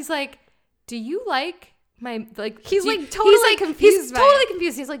comes up, he's like, do you like He's totally confused. He's totally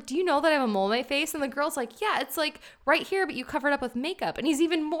confused. He's like, do you know that I have a mole on my face? And the girl's like, yeah, it's like right here, but you cover it up with makeup. And he's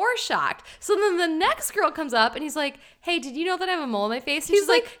even more shocked. So then the next girl comes up and he's like, hey, did you know that I have a mole on my face? And she's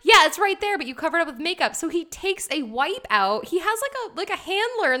like, yeah, it's right there, but you covered it up with makeup. So he takes a wipe out. He has like a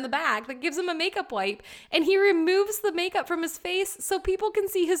handler in the back that gives him a makeup wipe, and he removes the makeup from his face so people can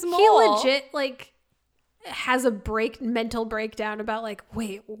see his mole. He legit has a mental breakdown about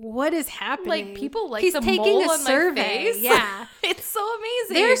wait, what is happening? People he's the taking mole a on survey. My face. Yeah. It's so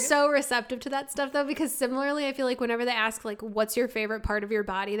amazing. They're so receptive to that stuff though, because similarly, I feel like whenever they ask what's your favorite part of your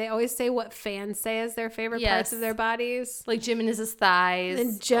body, they always say what fans say is their favorite parts of their bodies. Like Jimin is his thighs.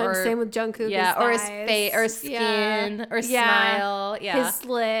 And same with Jungkook. Yeah, his or his thighs. face, or skin, or smile. Yeah. His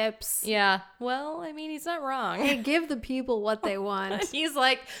lips. Yeah. Well, I mean, he's not wrong. Hey, give the people what they want. He's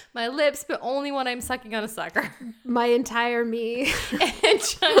like, my lips, but only when I'm sucking on a sucker. My entire me. And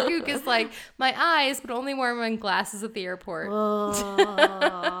Jungkook is like, my eyes, but only when I'm wearing glasses at the airport.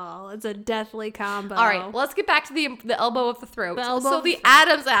 Oh, it's a deathly combo. All right, let's get back to the elbow of the throat. The throat.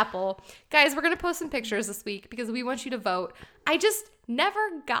 Adam's apple. Guys, we're going to post some pictures this week because we want you to vote. I just never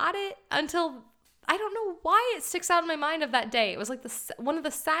got it until, I don't know why it sticks out in my mind of that day. It was like one of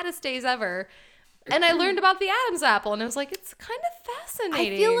the saddest days ever. And I learned about the Adam's apple, and I was like, it's kind of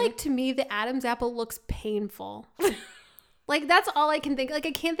fascinating. I feel like, to me, the Adam's apple looks painful. That's all I can think. I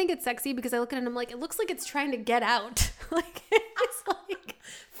can't think it's sexy because I look at it and I'm like, it looks like it's trying to get out. It's like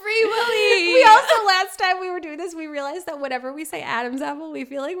Free Willy. We also, last time we were doing this, we realized that whenever we say Adam's apple, we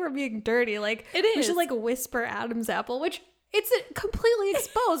feel like we're being dirty. It is. We should whisper Adam's apple, which it's completely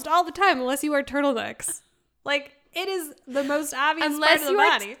exposed all the time unless you wear turtlenecks. It is the most obvious part of the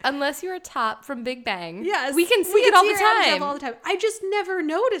body. Unless you're a top from Big Bang. Yes. We can see it all the time. All the time. I just never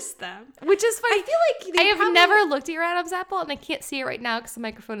noticed them. Which is funny. I feel like I have never looked at your Adam's apple, and I can't see it right now because the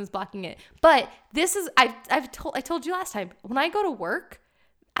microphone is blocking it. But this is, I told you last time, when I go to work,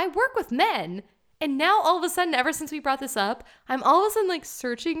 I work with men. And now all of a sudden, ever since we brought this up, I'm all of a sudden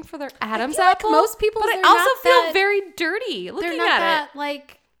searching for their Adam's apple. Most people, but I also feel very dirty looking at it. They're not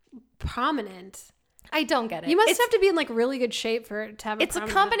that prominent. I don't get it. You must have to be in really good shape for it to have. It's a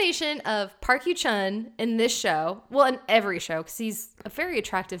combination of Park Hyu-chun in this show, well, in every show, because he's a very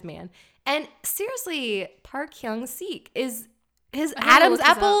attractive man, and seriously, Park Hyung-sik is his Adam's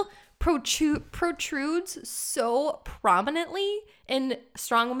apple protrudes so prominently in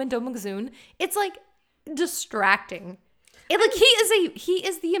Strong Woman Do Mungsoon. It's distracting.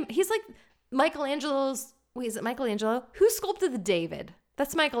 He's like Michelangelo's. Wait, is it Michelangelo? Who sculpted the David?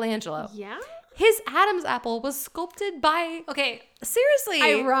 That's Michelangelo. Yeah. His Adam's apple was sculpted by... Okay. Seriously.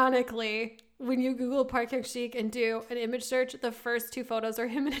 Ironically, when you Google Park Hyung-sik and do an image search, the first two photos are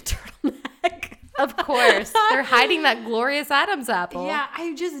him in a turtleneck. Of course. They're hiding that glorious Adam's apple. Yeah,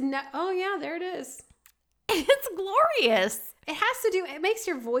 I just... Oh, yeah, there it is. It's glorious. It has to do... It makes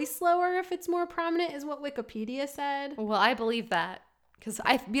your voice lower if it's more prominent, is what Wikipedia said. Well, I believe that. Because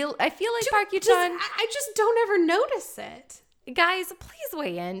I feel like Park Hyu-chun... I just don't ever notice it. Guys, please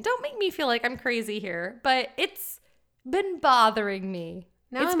weigh in. Don't make me feel like I'm crazy here, but it's been bothering me.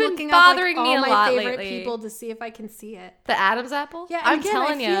 Now it's I'm been looking bothering up me a all my lot favorite lately. people to see if I can see it. The Adam's apple? Yeah, I'm again,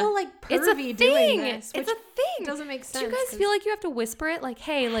 telling you. I feel like pervy doing this. It's a thing. Doesn't make sense. Do you guys feel like you have to whisper it?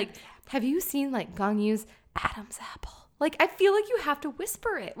 Hey, have you seen Gong Yu's Adam's apple? I feel like you have to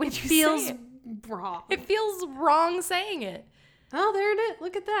whisper it when you say it. Feels wrong. It feels wrong saying it. Oh, there it is.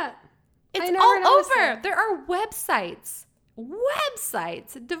 Look at that. It's all over. There are websites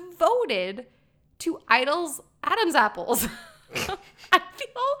devoted to idols' Adam's apples. I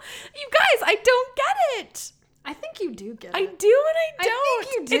feel, you guys, I don't get it. I think you do get it. I do and I don't. I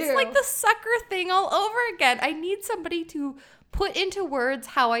think you do. It's like the sucker thing all over again. I need somebody to put into words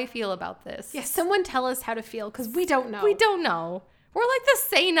how I feel about this. Yeah, someone tell us how to feel, because we don't know. We don't know. We're like the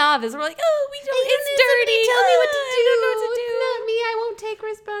Say Novice. We're like, oh, we don't. It's dirty. Tell me what to do. I don't know what to do. It's not me. I won't take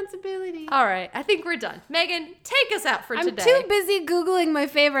responsibility. All right, I think we're done. Megan, take us out for I'm today. too busy Googling my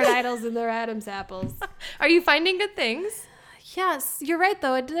favorite idols and their Adam's apples. Are you finding good things? Yes, you're right,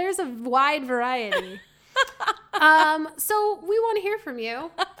 though. There's a wide variety. So we want to hear from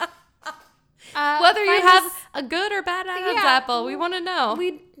you. Whether you have a good or bad Adam's apple, we want to know.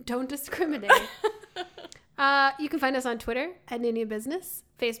 We don't discriminate. You can find us on Twitter at Nunia Business,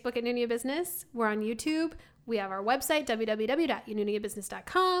 Facebook at Nunia Business. We're on YouTube. We have our website,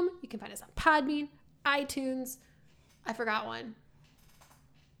 www.ununiabusiness.com. You can find us on Podbean, iTunes. I forgot one.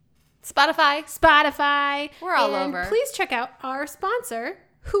 Spotify. We're all over. Please check out our sponsor,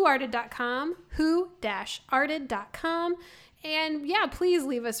 whoarted.com, who-arted.com. And yeah, please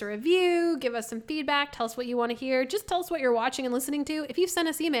leave us a review, give us some feedback, tell us what you want to hear. Just tell us what you're watching and listening to. If you've sent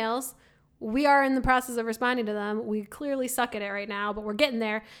us emails, We are in the process of responding to them. We clearly suck at it right now, but we're getting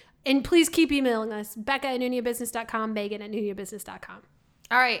there. And please keep emailing us, Becca@NuniaBusiness.com, Megan@NuniaBusiness.com.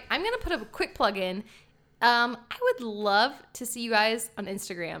 All right, I'm going to put a quick plug in. I would love to see you guys on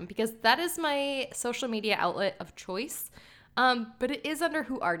Instagram because that is my social media outlet of choice. But it is under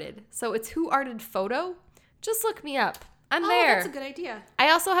Who Arted. So it's Who Arted Photo. Just look me up. I'm there. That's a good idea.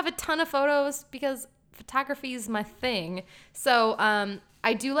 I also have a ton of photos because photography is my thing. So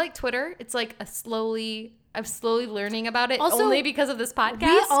I do like Twitter. It's like I'm slowly learning about it Also, only because of this podcast.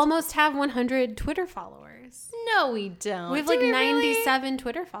 We almost have 100 Twitter followers. No, we don't. We have Do like we really? 97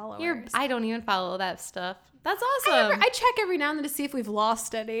 Twitter followers. I don't even follow that stuff. That's awesome. I check every now and then to see if we've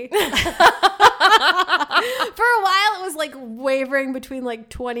lost any. For a while, it was like wavering between like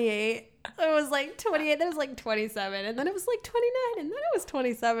 28. It was like 28, then it was like 27, and then it was like 29, and then it was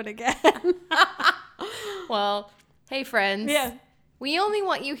 27 again. Well, hey friends. Yeah. We only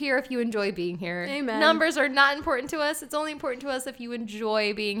want you here if you enjoy being here. Amen. Numbers are not important to us. It's only important to us if you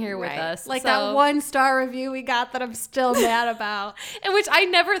enjoy being here with us. Like that 1-star review we got that I'm still mad about. And which I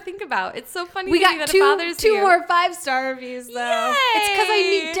never think about. It's so funny We to me got that it bothers two you. more 5-star reviews though. Yay! It's because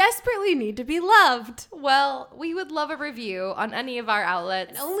I desperately need to be loved. Well, we would love a review on any of our outlets.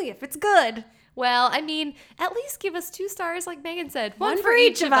 And only if it's good. Well, I mean, at least give us 2 stars like Megan said. One for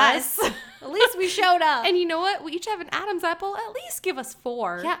each of us. At least we showed up. And you know what? We each have an Adam's apple. At least give us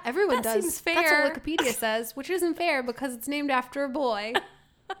 4. Yeah, everyone that does. Seems fair. That's what Wikipedia says, which isn't fair because it's named after a boy.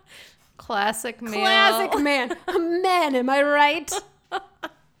 Classic male. Classic man. A man, am I right?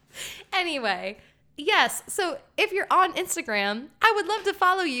 Anyway, yes. So if you're on Instagram, I would love to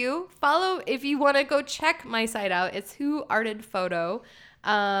follow you. Follow if you want to go check my site out. It's Who Arted Photo.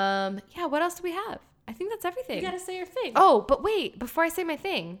 Yeah, what else do we have? I think that's everything. You gotta say your thing. Oh, but wait, before I say my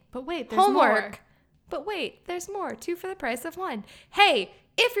thing. But wait, there's Homework. more. But wait, there's more. 2 for the price of 1. Hey,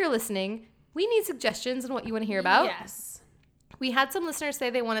 if you're listening, we need suggestions on what you want to hear about. Yes. We had some listeners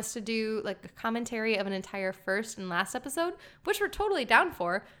say they want us to do like a commentary of an entire first and last episode, which we're totally down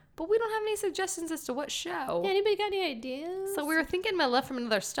for, but we don't have any suggestions as to what show. Yeah, anybody got any ideas? So we were thinking My Love from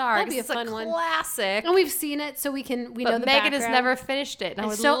Another Star. That'd be a 'cause it's fun one. Classic. And we've seen it, so we know But the Megan background. has never finished it. And I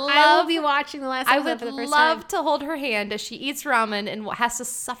would so love, I will be watching the last I episode would for the first love time. to hold her hand as she eats ramen and has to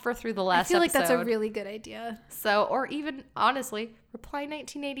suffer through the last I feel like episode. that's a really good idea. So, or even, honestly, reply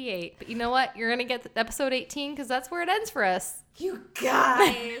 1988. But you know what? You're going to get episode 18 because that's where it ends for us. You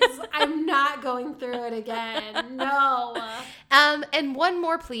guys, I'm not going through it again. No. And one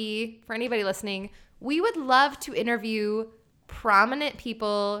more plea for anybody listening. We would love to interview prominent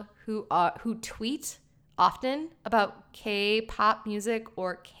people who tweet often about K-pop music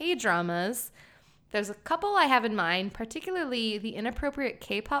or K-dramas. There's a couple I have in mind, particularly the Inappropriate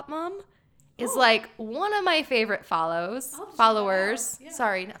K-pop Mom is like one of my favorite followers. Yeah.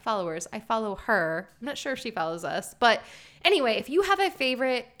 Sorry, not followers. I follow her. I'm not sure if she follows us. But anyway, if you have a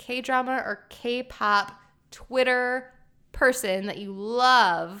favorite K-drama or K-pop Twitter person that you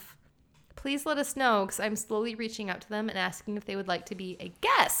love, please let us know because I'm slowly reaching out to them and asking if they would like to be a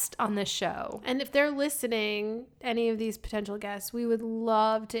guest on this show. And if they're listening, any of these potential guests, we would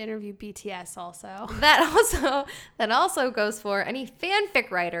love to interview BTS also. That also goes for any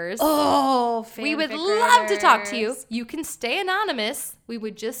fanfic writers. Oh, We would love to talk to you. You can stay anonymous. We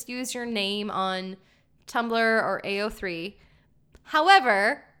would just use your name on Tumblr or AO3.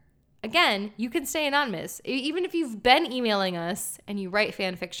 However, again, you can stay anonymous. Even if you've been emailing us and you write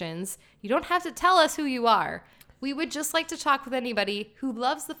fan fictions, you don't have to tell us who you are. We would just like to talk with anybody who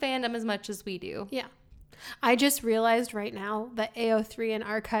loves the fandom as much as we do. Yeah. I just realized right now that AO3 and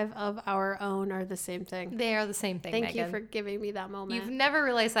Archive of Our Own are the same thing. They are the same thing, Thank Megan. you for giving me that moment. You've never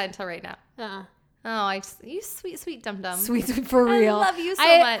realized that until right now. Oh, you sweet, sweet dum-dum. Sweet, for real. I love you so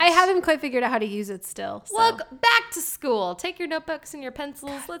much. I haven't quite figured out how to use it still. So. Well, back to school. Take your notebooks and your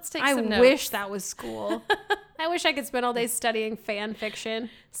pencils. Let's take some notes. I wish that was school. I wish I could spend all day studying fan fiction.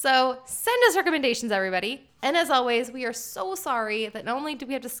 So send us recommendations, everybody. And as always, we are so sorry that not only do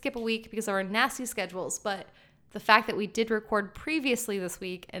we have to skip a week because of our nasty schedules, but the fact that we did record previously this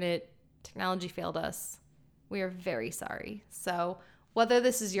week and technology failed us. We are very sorry. So whether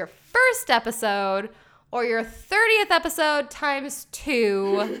this is your first episode or your 30th episode times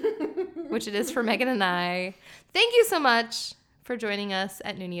 2, which it is for Megan and I, thank you so much for joining us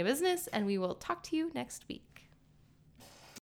at Nunia Business, and we will talk to you next week.